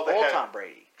started the Well, they whole had- Tom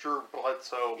Brady. Drew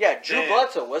Bledsoe. Yeah, Drew then-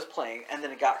 Bledsoe was playing, and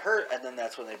then it got hurt, and then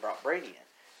that's when they brought Brady in.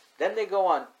 Then they go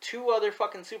on 2 other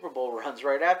fucking Super Bowl runs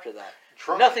right after that.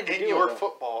 Drunk Nothing to in do your with them.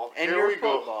 football. And Here your we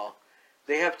go. football.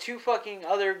 They have 2 fucking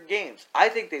other games. I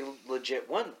think they legit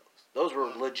won those. Those were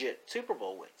legit Super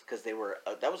Bowl wins because they were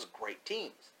that was great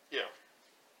teams. Yeah.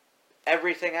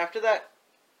 Everything after that,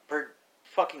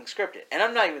 fucking scripted. And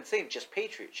I'm not even saying just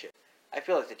Patriot shit. I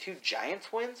feel like the 2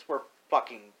 Giants wins were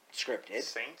fucking scripted.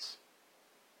 Saints.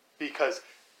 Because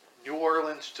New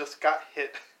Orleans just got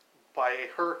hit by a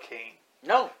hurricane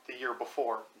No, the year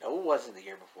before. it wasn't the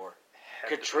year before. Had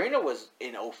to- Katrina was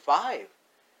in 2005.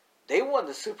 They won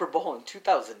the Super Bowl in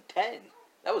 2010.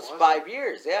 That was Was 5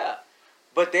 years, yeah.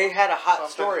 But they had a hot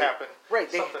Something story. happened.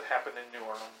 Right, Something happened in New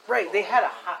Orleans. Right, they had a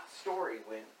hot story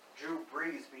with Drew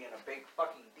Brees being a big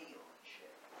fucking deal and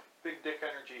shit. Big dick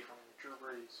energy from Drew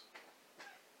Brees.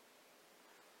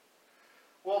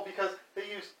 Well, because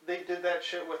they did that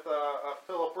shit with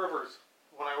Phillip Rivers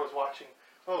when I was watching.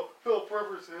 Oh, Phillip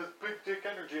Rivers has big dick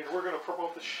energy, and we're gonna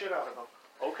promote the shit out of him.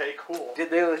 Okay, cool. Did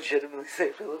they legitimately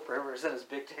say Phillip Rivers and his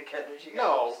big dick energy?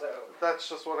 No, that's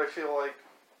just what I feel like.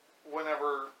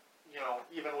 Whenever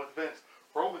even with Vince,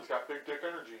 Roman's got big dick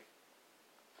energy.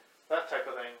 That type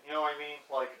of thing. You know what I mean?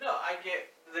 Like. No, I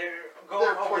get they're going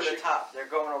They're over pushing. the top. They're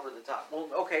going over the top. Well,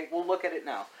 okay, we'll look at it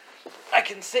now. I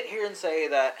can sit here and say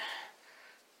that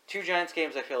 2 Giants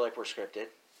games I feel like were scripted.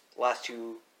 Last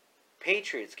 2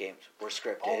 Patriots games were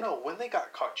scripted. Oh no! When they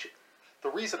got caught cheating, the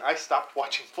reason I stopped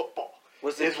watching football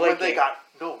Was is when they got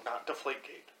not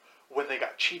Deflategate. When they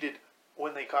got cheated,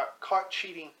 when they got caught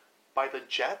cheating by the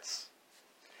Jets,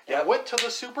 and Yep. went to the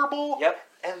Super Bowl. Yep.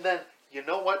 And then you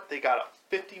know what? They got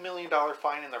a $50 million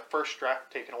fine in their first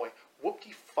draft taken away.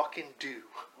 Whoop-de fucking do.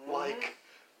 Like,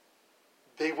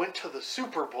 they went to the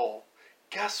Super Bowl.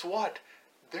 Guess what?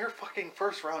 Their fucking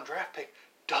first round draft pick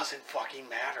doesn't fucking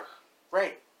matter.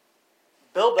 Right.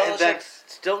 Bill And then- Belichick's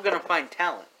still gonna find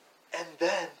talent. And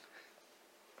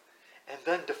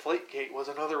then Deflategate was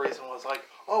another reason. Was like,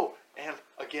 oh, and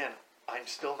again, I'm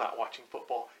still not watching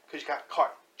football because you got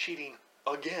caught cheating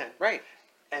again Right.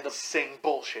 and saying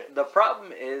bullshit. The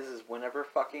problem is whenever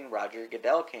fucking Roger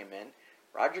Goodell came in,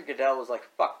 Roger Goodell was like,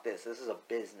 fuck this. This is a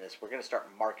business. We're going to start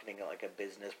marketing it like a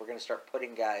business. We're going to start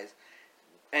putting guys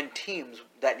and teams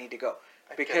that need to go.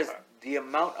 I get Because that. the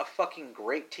amount of fucking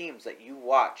great teams that you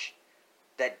watch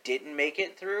that didn't make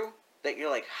it through, that you're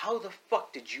like, how the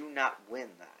fuck did you not win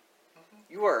that?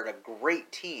 You are a great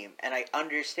team, and I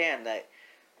understand that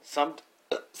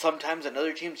sometimes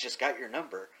another team's just got your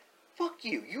number. Fuck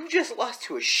you. You just lost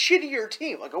to a shittier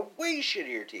team, like a way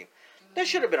shittier team. That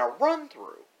should have been a run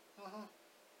through.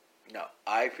 No,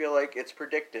 I feel like it's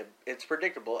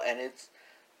predictable, and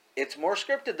it's more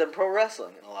scripted than pro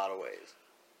wrestling in a lot of ways.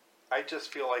 I just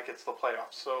feel like it's the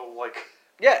playoffs. So, like,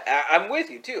 Yeah, I'm with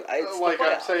you too. It's the I'm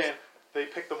playoffs. saying, they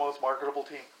pick the most marketable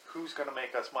team. Who's going to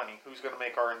make us money? Who's going to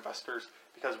make our investors?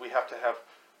 Because we have to have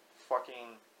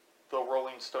fucking the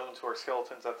Rolling Stones, who are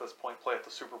skeletons at this point, play at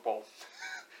the Super Bowl.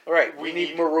 Right, we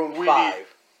need Maroon we 5. need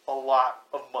a lot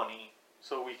of money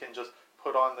so we can just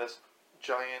put on this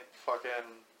giant fucking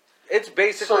It's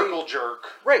basically circle jerk.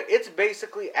 Right, it's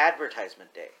basically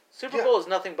advertisement day. Super Yeah. Bowl is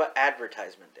nothing but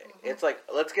advertisement day. It's like,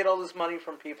 let's get all this money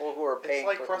from people who are paying It's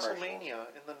like for commercials. WrestleMania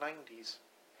in the 90s.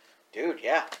 Dude,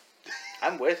 yeah.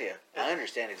 I'm with you. I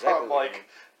understand exactly From what you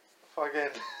like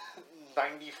mean. fucking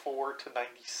 94 to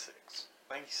 96,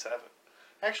 97.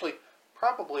 Actually,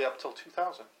 probably up till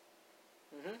 2000.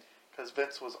 Mhm. Because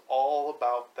Vince was all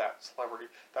about that celebrity.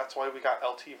 That's why we got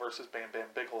LT versus Bam Bam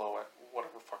Bigelow at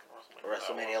whatever fucking WrestleMania. that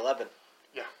WrestleMania was. 11.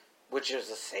 Yeah. Which is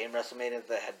the same WrestleMania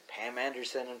that had Pam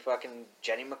Anderson and fucking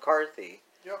Jenny McCarthy.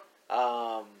 Yep.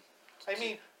 Um, I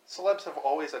mean, celebs have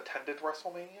always attended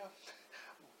WrestleMania,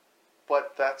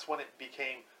 but that's when it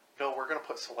became, no, we're going to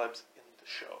put celebs in the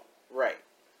show. right.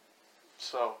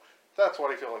 So that's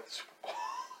what I feel like the Super Bowl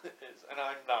is. And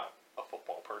I'm not a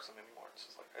football person anymore. It's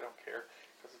just like, I don't care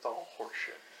because it's all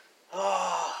horseshit.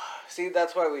 Oh, see,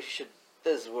 that's why we should.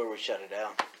 This is where we shut it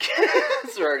down.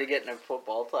 So we're already getting a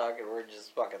football talk, and we're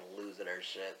just fucking losing our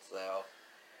shit. So,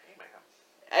 Hey, man.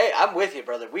 hey, I'm with you,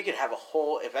 brother. We could have a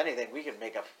whole. If anything, we could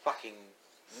make a fucking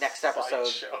next episode.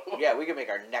 Sideshow. Yeah, we could make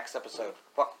our next episode.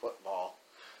 Fuck football.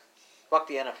 Fuck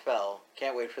the NFL.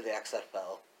 Can't wait for the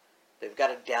XFL. They've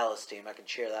got a Dallas team. I can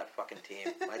cheer that fucking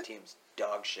team. My team's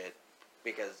dog shit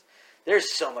because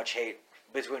there's so much hate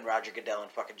between Roger Goodell and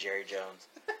fucking Jerry Jones.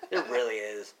 There really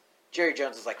is. Jerry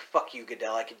Jones is like, fuck you,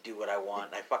 Goodell. I can do what I want.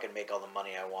 And I fucking make all the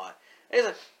money I want. And he's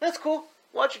like, that's cool.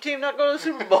 Watch your team not go to the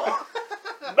Super Bowl.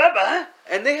 Bye-bye.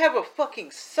 And they have a fucking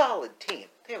solid team.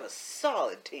 They have a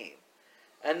solid team.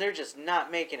 And they're just not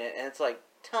making it. And it's like,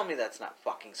 tell me that's not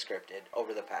fucking scripted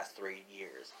over the past 3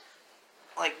 years.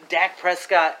 Like, Dak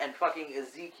Prescott and fucking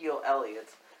Ezekiel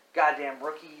Elliott's goddamn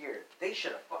rookie year. They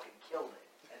should have fucking killed it.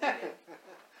 And they didn't.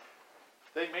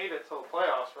 They made it to the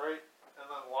playoffs, right? And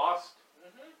then lost.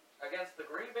 Against the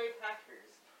Green Bay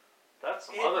Packers. That's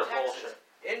some In other Texas. bullshit.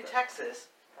 In Texas.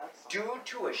 That's some... Due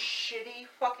to a shitty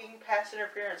fucking pass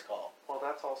interference call. Well,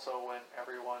 that's also when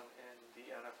everyone in the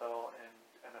NFL and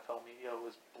NFL media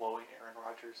was blowing Aaron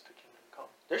Rodgers to Kingdom Come.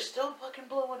 They're still fucking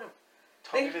blowing him.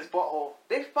 Tugging his butthole.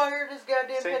 They fired his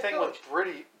goddamn Same head thing coach.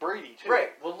 with Brady too. Right.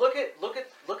 Well, look at the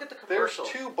commercial.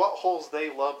 There's 2 buttholes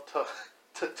they love to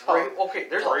tug. Okay,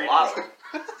 there's Brady's. a lot of them.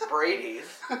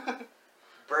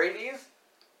 Brady's,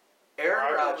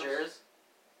 Aaron Rodgers,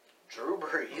 Drew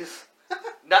Brees.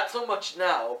 Not so much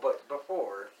now, but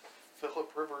before.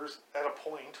 Phillip Rivers at a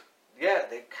point. Yeah,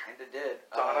 they kind of did.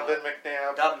 Donovan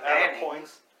McNabb the at a point.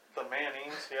 Mannings. The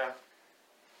Mannings, yeah.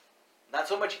 Not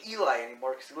so much Eli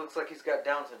anymore because he looks like he's got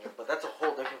Down syndrome, but that's a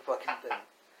whole different fucking thing.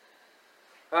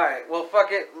 Alright, well,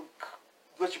 fuck it.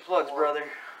 What's your plugs, brother?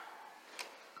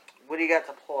 What do you got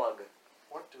to plug?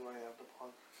 What do I have to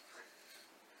plug?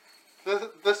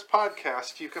 This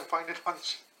podcast, you can find it on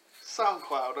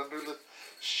SoundCloud under the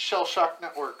Shell Shock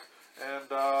Network. And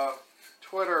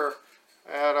Twitter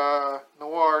at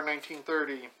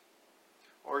Noir1930.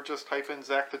 Or just type in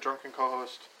Zach the Drunken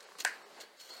Co-host.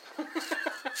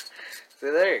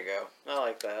 So there you go. I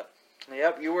like that.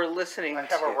 Yep, you were listening I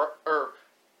have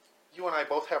you and I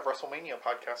both have WrestleMania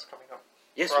podcasts coming up.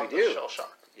 Yes, from we do. The Shell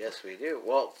Shock. Yes, we do.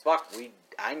 Well, fuck,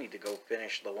 I need to go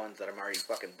finish the ones that I'm already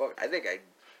fucking booked.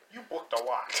 You booked a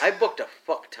lot. I booked a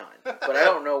fuck ton, but I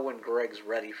don't know when Greg's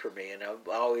ready for me, and I'm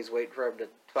always waiting for him to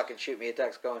fucking shoot me a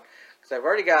text going, because I've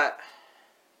already got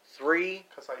 3.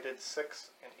 Because I did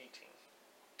 6 and 18.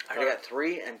 I already got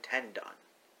 3 and 10 done.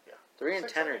 Yeah. 3 and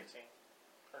 10 and are 18.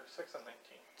 Or 6 and 19.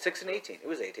 6 and 18. It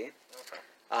was 18. Okay.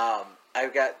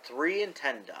 I've got 3 and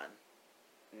 10 done.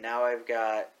 Now I've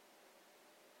got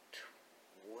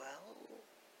 12?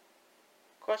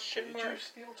 Question mark? Did you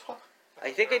steal 12?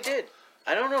 I think I did.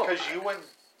 I don't know. Because you and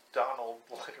Donald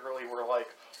literally were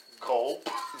like, gulp.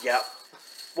 Yep.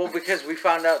 Well, because we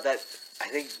found out that I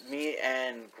think me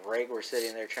and Greg were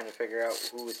sitting there trying to figure out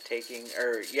who was taking,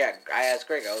 I asked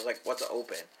Greg, I was like, what's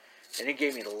open? And he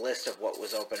gave me the list of what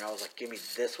was open. I was like, give me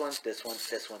this one, this one,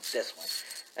 this one, this one.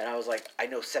 And I was like, I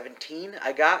know 17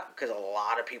 I got, because a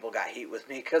lot of people got heat with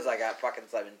me because I got fucking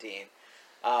 17.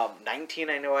 19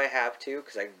 I know I have too,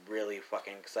 because I'm really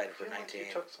fucking excited for 19. Like you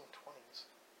took some 20s.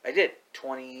 I did.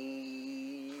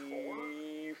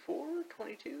 24?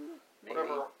 22? Maybe?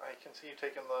 Whatever. I can see you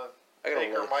taking the I gotta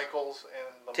Taker look. Michaels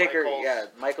and the Taker, Michaels. yeah,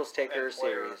 Michael's Taker and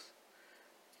Flair. series.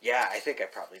 Yeah, I think I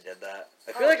probably did that.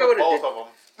 I I feel like I took would have both did. of them.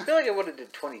 I feel like I would have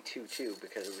did 22 too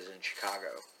because it was in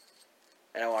Chicago,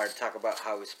 and I wanted to talk about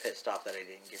how I was pissed off that I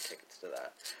didn't get tickets to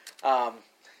that.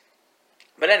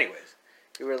 But anyways,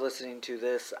 you were listening to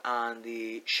this on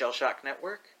the Shell Shock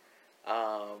Network.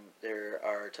 There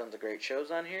are tons of great shows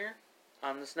on here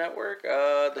on this network.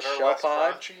 The That are Shell less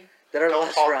Pod raunchy. that are Don't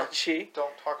less talk- raunchy.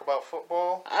 Don't talk about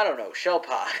football. I don't know, Shell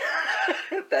Pod.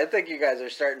 I think you guys are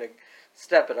starting to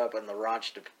step it up in the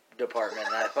raunch department,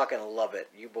 and I fucking love it.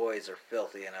 You boys are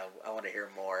filthy, and I want to hear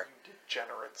more. You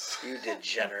degenerates. You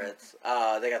degenerates.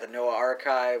 They got the Noah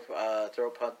Archive, Throw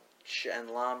Punch and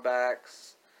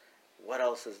Lombax. What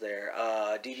else is there?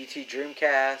 DDT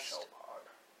Dreamcast.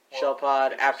 Shell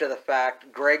Pod, After the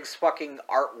Fact. Greg's fucking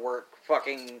artwork,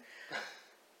 fucking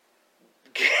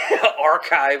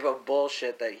archive of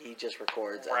bullshit that he just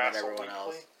records, and then everyone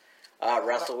else.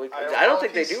 Wrestle Weekly. I don't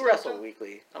think they do Wrestle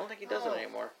Weekly. I don't think he does it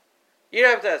anymore. You'd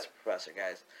have to ask the professor,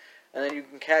 guys. And then you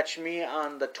can catch me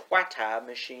on the Twitter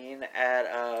machine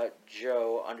at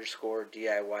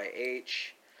Joe_DIYH.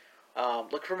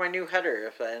 Look for my new header,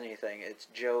 if anything. It's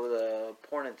Joe the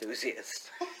Porn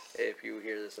Enthusiast, if you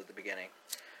hear this at the beginning.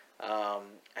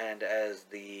 And as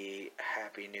the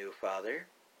happy new father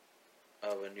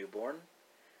of a newborn,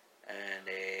 and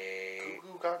a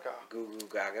Goo Goo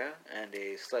Gaga, and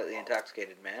a slightly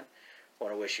intoxicated man,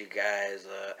 want to wish you guys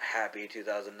a happy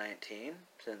 2019,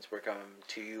 since we're coming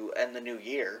to you in the new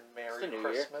year. Merry New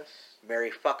Christmas. Year.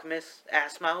 Merry Fuckmas,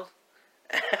 Assmouth.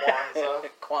 Kwanzaa.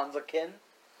 Kwanzaa-kin.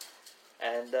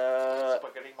 And,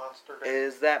 Spaghetti Monster Day.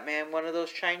 is that man one of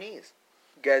those Chinese?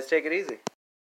 You guys take it easy.